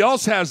 Nobody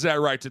else has that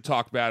right to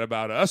talk bad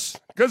about us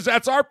because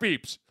that's our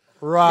peeps.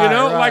 Right. You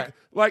know, right.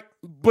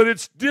 but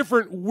it's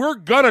different. We're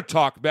going to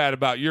talk bad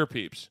about your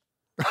peeps.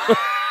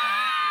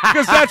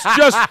 Because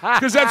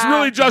that's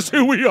really just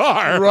who we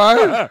are,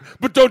 right?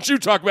 But don't you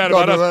talk bad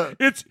about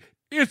us?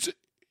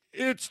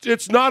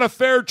 It's not a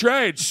fair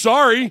trade.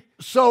 Sorry.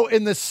 So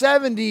in the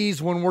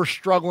 70s, when we're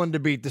struggling to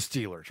beat the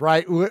Steelers,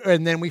 right,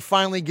 and then we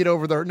finally get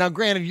over there. Now,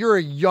 granted, you're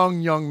a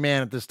young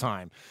man at this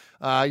time.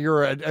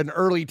 You're an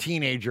early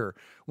teenager.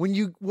 When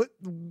you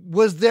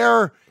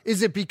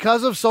is it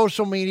because of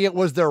social media?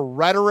 Was there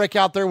rhetoric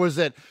out there? Was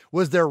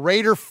there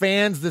Raider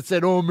fans that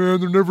said, "Oh man,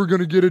 they're never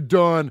going to get it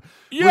done"?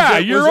 Yeah,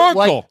 your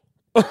uncle.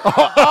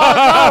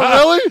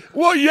 Really?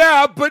 Well,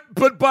 yeah,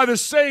 but by the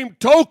same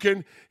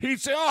token, he'd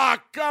say, "Oh,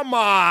 come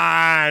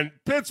on,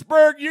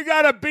 Pittsburgh, you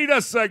got to beat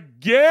us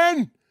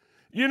again."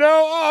 You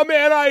know, oh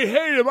man, I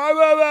hate him.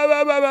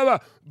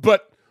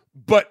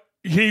 But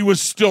he was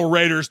still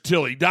Raiders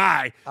till he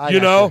died. You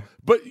know,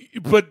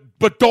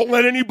 but don't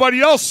let anybody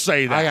else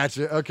say that. I got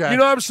you. Okay. You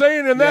know what I'm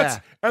saying? And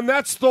that's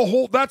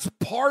that's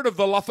part of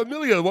the La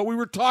Familia, what we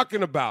were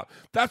talking about.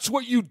 That's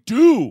what you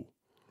do.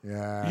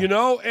 Yeah. You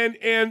know,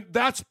 and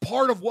that's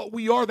part of what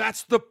we are.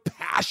 That's the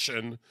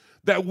passion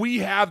that we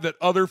have that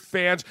other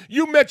fans,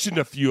 you mentioned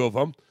a few of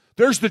them.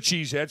 There's the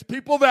cheeseheads,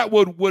 people that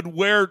would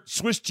wear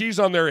Swiss cheese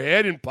on their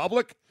head in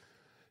public.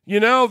 You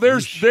know,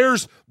 there's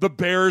the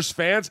Bears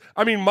fans.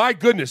 I mean, my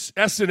goodness,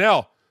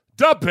 SNL,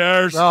 the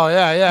Bears. Oh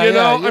yeah. You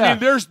know, yeah. I mean,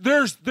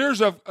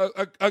 there's a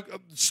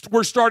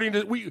we're starting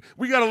to we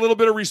got a little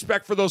bit of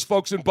respect for those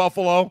folks in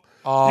Buffalo.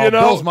 Oh, you know,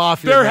 Bills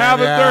Mafia, they're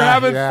man.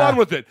 having fun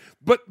with it.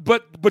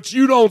 But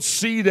you don't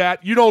see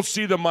that. You don't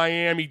see the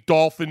Miami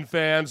Dolphin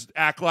fans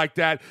act like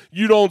that.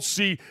 You don't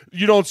see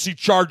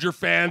Charger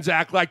fans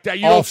act like that.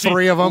 You All don't see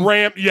three of them.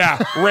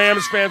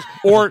 Rams fans.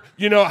 Or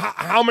you know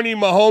how many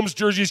Mahomes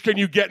jerseys can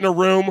you get in a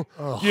room?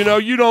 Ugh. You know,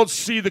 you don't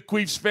see the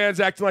Queefs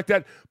fans acting like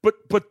that.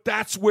 But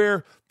that's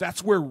where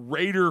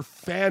Raider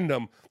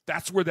fandom.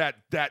 That's where that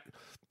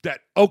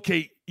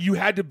okay, you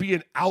had to be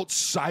an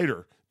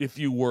outsider if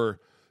you were.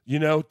 You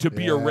know, to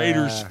be a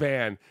Raiders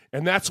fan.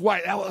 And that's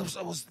why that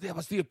was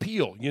the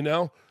appeal, you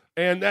know?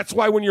 And that's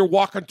why when you're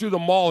walking through the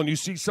mall and you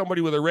see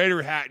somebody with a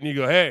Raider hat and you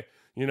go, hey,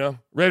 you know,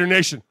 Raider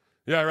Nation.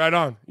 Yeah, right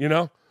on, you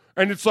know?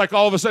 And it's like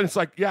all of a sudden, it's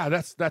like, yeah,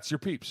 that's your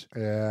peeps.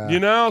 Yeah. You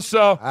know,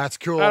 so that's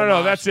cool. I don't know.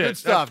 Mosh. That's it. Good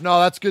stuff. No,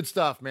 that's good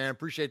stuff, man.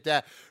 Appreciate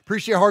that.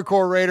 Appreciate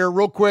Hardcore Raider.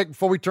 Real quick,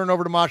 before we turn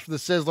over to Mosh for the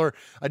Sizzler,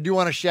 I do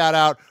want to shout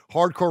out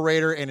Hardcore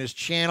Raider and his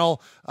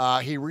channel.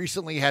 He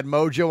recently had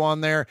Mojo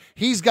on there.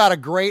 He's got a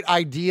great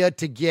idea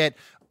to get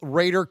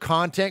Raider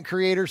content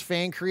creators,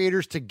 fan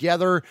creators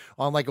together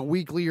on like a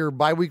weekly or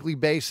bi-weekly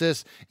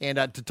basis and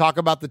to talk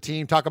about the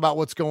team, talk about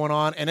what's going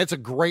on. And it's a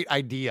great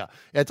idea.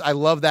 I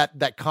love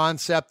that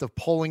concept of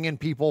pulling in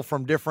people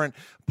from different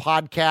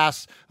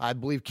podcasts. I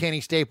believe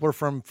Kenny Stapler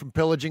from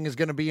Pillaging is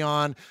going to be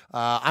on.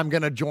 I'm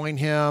going to join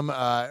him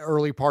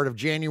early part of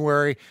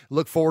January.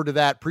 Look forward to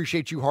that.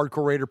 Appreciate you,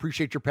 Hardcore Raider.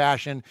 Appreciate your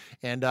passion.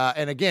 And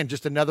again,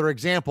 just another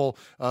example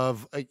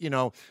of,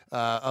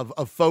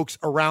 of folks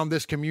around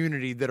this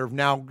community that have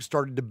now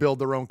started to build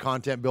their own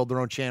content, build their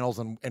own channels,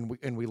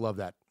 and we love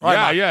that. All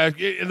right,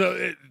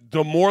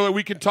 the more that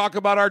we can talk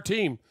about our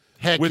team,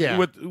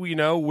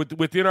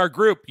 within our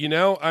group,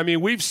 I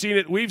mean, we've seen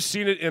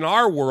it in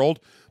our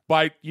world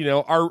by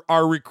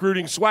our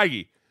recruiting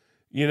Swaggy.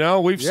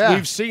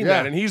 We've seen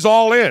that, and he's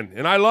all in,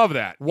 and I love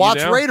that.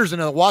 Watts Raider's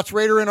another Watts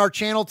Raider in our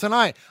channel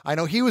tonight. I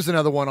know he was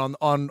another one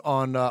on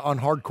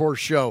Hardcore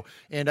Show,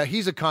 and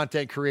he's a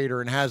content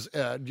creator and has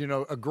a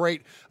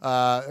great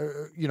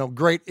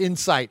great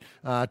insight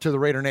to the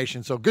Raider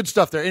Nation. So good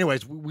stuff there.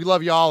 Anyways, we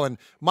love y'all, and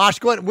Mosh,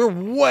 go ahead. We're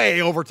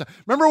way over time.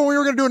 Remember when we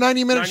were going to do a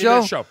 90-minute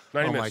show?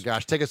 90 minutes. My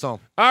gosh, take us home.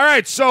 All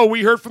right, so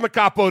we heard from the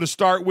Capo to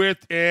start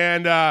with,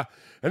 and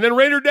then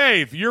Raider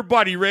Dave, your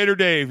buddy Raider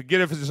Dave,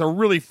 give us a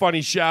really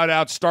funny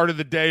shout-out, started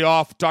the day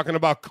off talking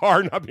about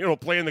Carr not being able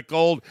to play in the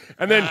cold.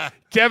 And then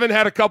Kevin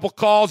had a couple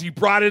calls. He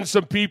brought in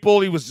some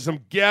people. He was some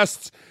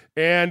guests.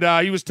 And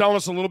he was telling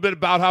us a little bit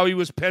about how he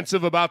was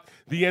pensive about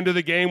the end of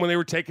the game when they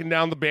were taking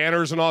down the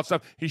banners and all that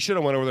stuff. He should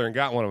have went over there and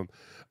got one of them.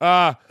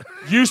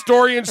 You,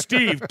 Story, and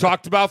Steve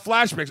talked about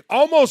flashbacks.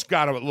 Almost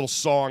got a little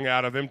song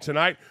out of him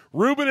tonight.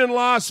 Ruben in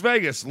Las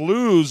Vegas,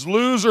 lose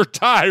or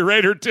tie,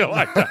 Raider till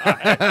I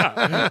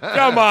die.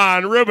 Come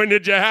on, Ruben,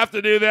 did you have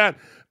to do that?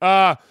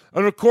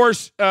 And of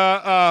course,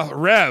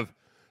 Rev,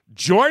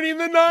 joining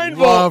the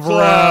 9-Volt Club.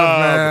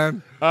 Rev,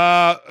 man.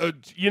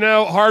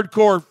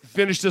 Hardcore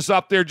finished us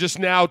up there just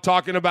now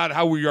talking about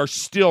how we are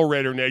still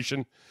Raider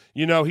Nation.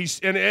 And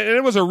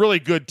it was a really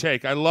good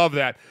take. I love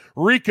that.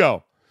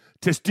 Rico,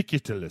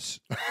 testiculus.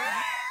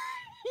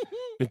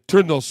 And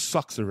turn those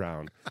sucks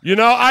around.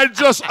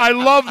 I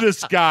love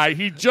this guy.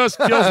 He just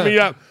kills me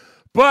up.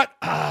 But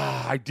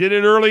I did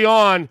it early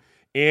on,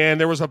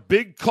 and there was a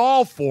big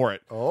call for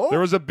it. Oh?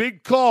 There was a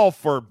big call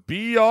for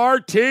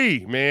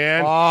BRT,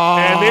 man. Oh.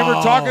 And they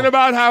were talking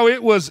about how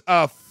it was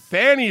a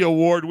Fanny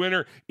Award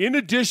winner, in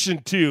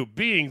addition to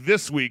being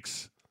this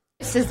week's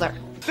Sizzler.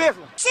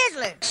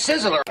 Sizzler.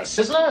 Sizzler.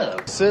 Sizzler.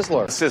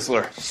 Sizzler.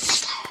 Sizzler.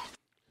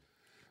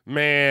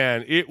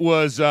 Man, it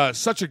was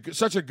such a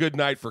good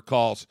night for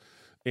calls,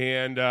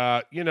 and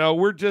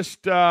we're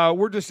just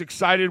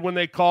excited when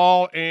they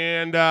call,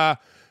 and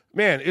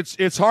man,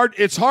 it's hard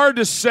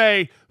to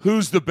say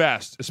who's the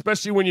best,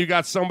 especially when you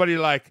got somebody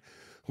like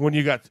when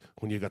you got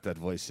that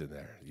voice in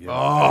there,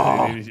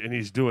 and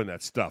he's doing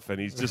that stuff, and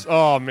he's just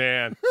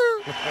man.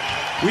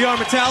 We are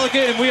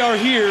Metallica, and we are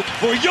here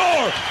for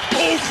your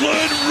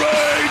Oakland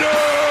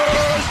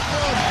Raiders.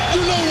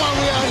 You know why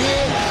we out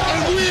here,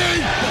 and we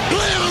ain't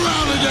playing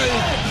around today.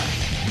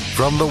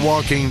 From The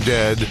Walking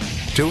Dead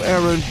to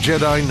errant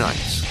Jedi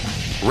Knights,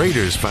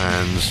 Raiders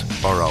fans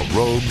are a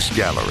rogues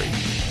gallery.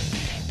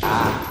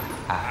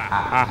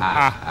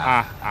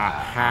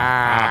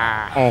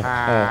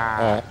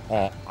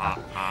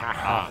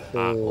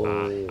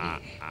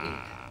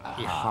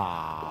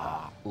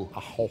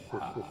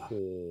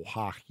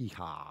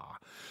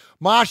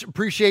 Mosh,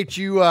 appreciate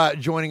you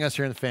joining us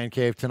here in the Fan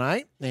Cave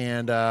tonight,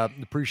 and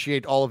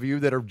appreciate all of you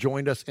that have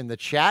joined us in the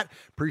chat.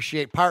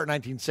 Appreciate Pirate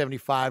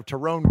 1975,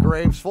 Tyrone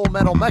Graves, Full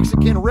Metal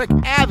Mexican, Rick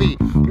Abbey,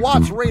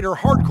 Watts Raider,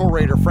 Hardcore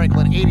Raider,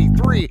 Franklin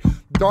 83,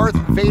 Darth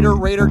Vader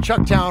Raider,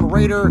 Chucktown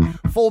Raider,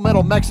 Full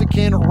Metal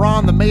Mexican,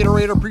 Ron the Mater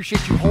Raider.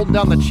 Appreciate you holding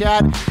down the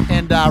chat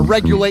and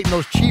regulating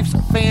those Chiefs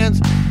fans.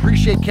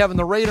 Appreciate Kevin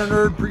the Raider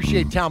Nerd.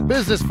 Appreciate Town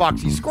Business,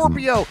 Foxy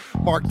Scorpio,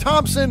 Mark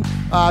Thompson.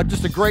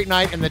 Just a great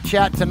night in the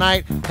chat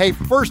tonight. Hey,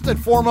 first and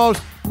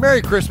foremost,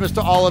 Merry Christmas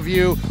to all of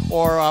you,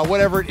 or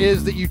whatever it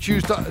is that you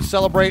choose to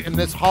celebrate in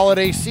this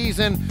holiday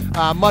season.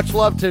 Much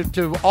love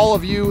to all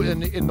of you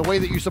in the way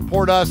that you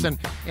support us. And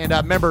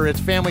remember, it's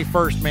family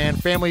first, man.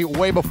 Family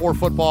way before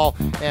football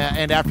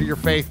and after your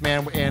faith,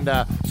 man. And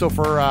so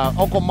for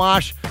Uncle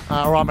Mosh,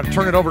 or I'm going to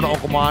turn it over to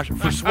Uncle Mosh,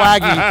 for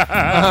Swaggy,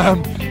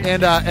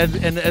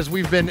 and as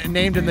we've been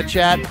named in the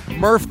chat,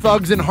 Murph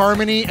Thugs in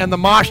Harmony and the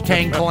Mosh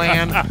Tang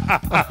Clan.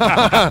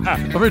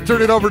 Let me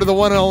turn it over to the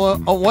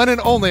one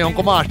and only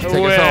Uncle Mosh to take us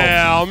home.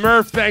 Well,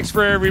 Murph, thanks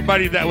for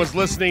everybody that was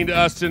listening to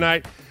us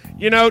tonight.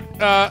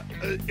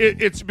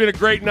 It's been a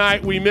great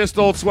night. We missed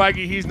old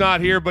Swaggy. He's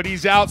not here, but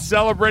he's out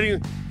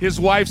celebrating his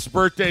wife's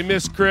birthday,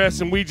 Miss Chris,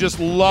 and we just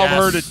love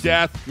her to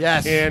death.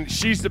 Yes. And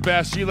she's the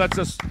best. She lets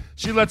us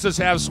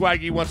have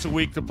Swaggy once a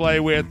week to play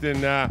with,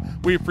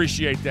 and we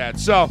appreciate that.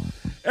 So,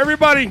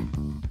 Everybody,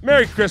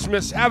 Merry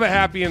Christmas. Have a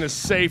happy and a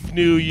safe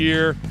new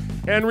year.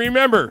 And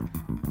remember,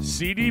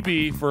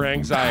 CDB for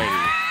anxiety.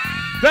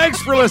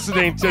 Thanks for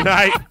listening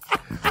tonight.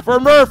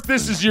 For Murph,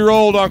 this is your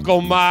old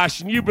Uncle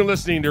Mosh, and you've been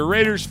listening to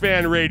Raiders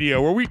Fan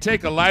Radio, where we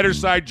take a lighter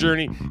side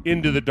journey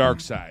into the dark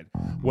side.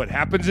 What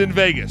happens in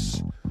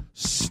Vegas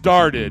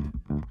started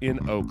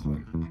in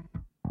Oakland.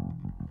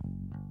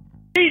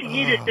 We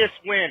needed this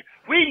win.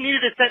 We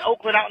needed to send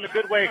Oakland out in a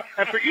good way.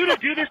 And for you to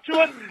do this to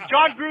us,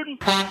 John Gruden,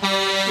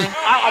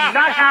 I'm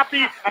not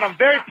happy, and I'm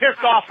very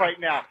pissed off right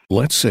now.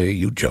 Let's say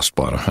you just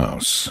bought a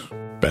house.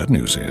 Bad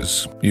news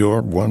is,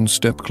 you're one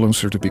step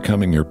closer to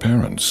becoming your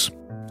parents.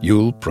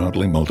 You'll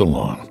proudly mow the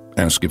lawn.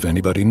 Ask if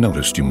anybody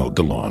noticed you mowed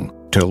the lawn.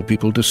 Tell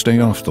people to stay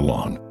off the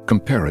lawn.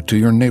 Compare it to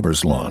your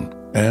neighbor's lawn.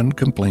 And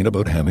complain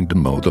about having to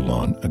mow the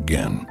lawn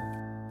again.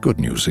 Good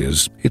news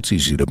is, it's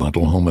easy to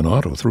bundle home and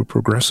auto through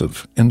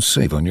Progressive and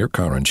save on your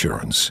car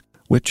insurance,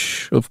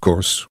 which, of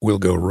course, will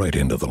go right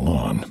into the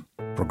lawn.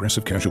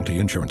 Progressive Casualty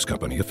Insurance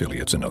Company,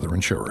 affiliates, and other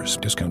insurers.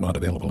 Discount not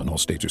available in all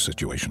states or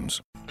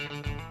situations.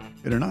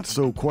 In a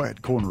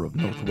not-so-quiet corner of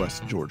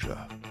northwest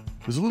Georgia,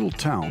 there's a little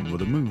town where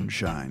the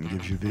moonshine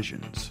gives you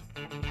visions,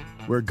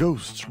 where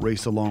ghosts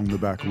race along the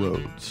back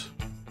roads,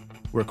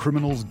 where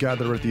criminals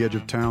gather at the edge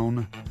of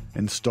town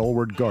and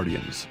stalwart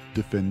guardians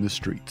defend the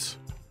streets.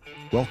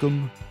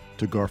 Welcome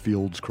to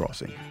Garfield's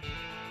Crossing.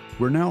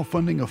 We're now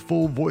funding a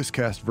full voice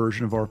cast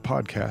version of our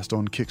podcast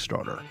on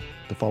Kickstarter.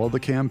 To follow the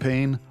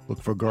campaign,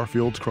 look for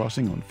Garfield's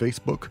Crossing on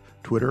Facebook,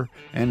 Twitter,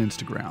 and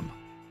Instagram.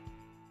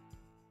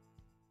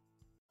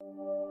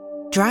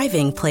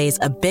 Driving plays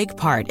a big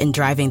part in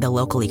driving the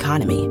local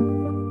economy.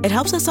 It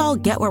helps us all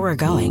get where we're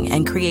going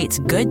and creates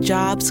good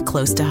jobs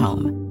close to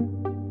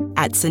home.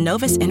 At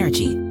Synovus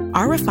Energy,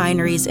 our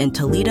refineries in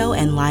Toledo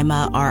and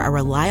Lima are a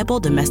reliable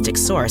domestic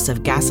source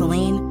of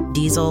gasoline,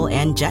 diesel,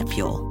 and jet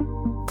fuel.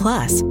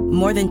 Plus,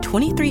 more than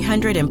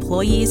 2,300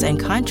 employees and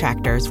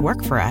contractors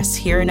work for us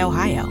here in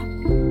Ohio.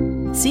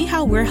 See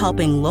how we're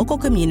helping local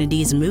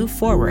communities move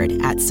forward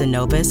at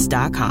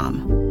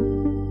Synovus.com.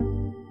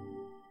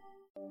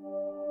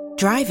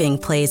 Driving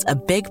plays a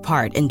big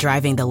part in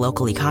driving the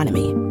local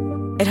economy.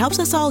 It helps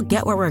us all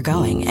get where we're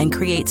going and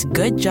creates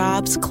good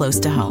jobs close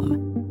to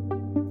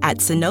home. At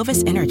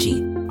Synovus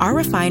Energy, our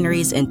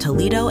refineries in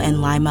Toledo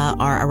and Lima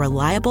are a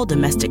reliable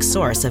domestic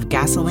source of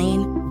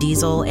gasoline,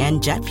 diesel,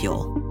 and jet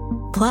fuel.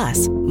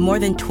 Plus, more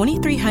than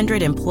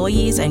 2,300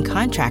 employees and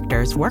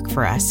contractors work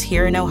for us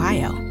here in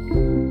Ohio.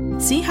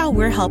 See how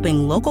we're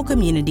helping local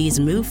communities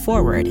move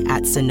forward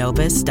at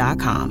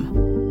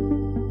Synovus.com.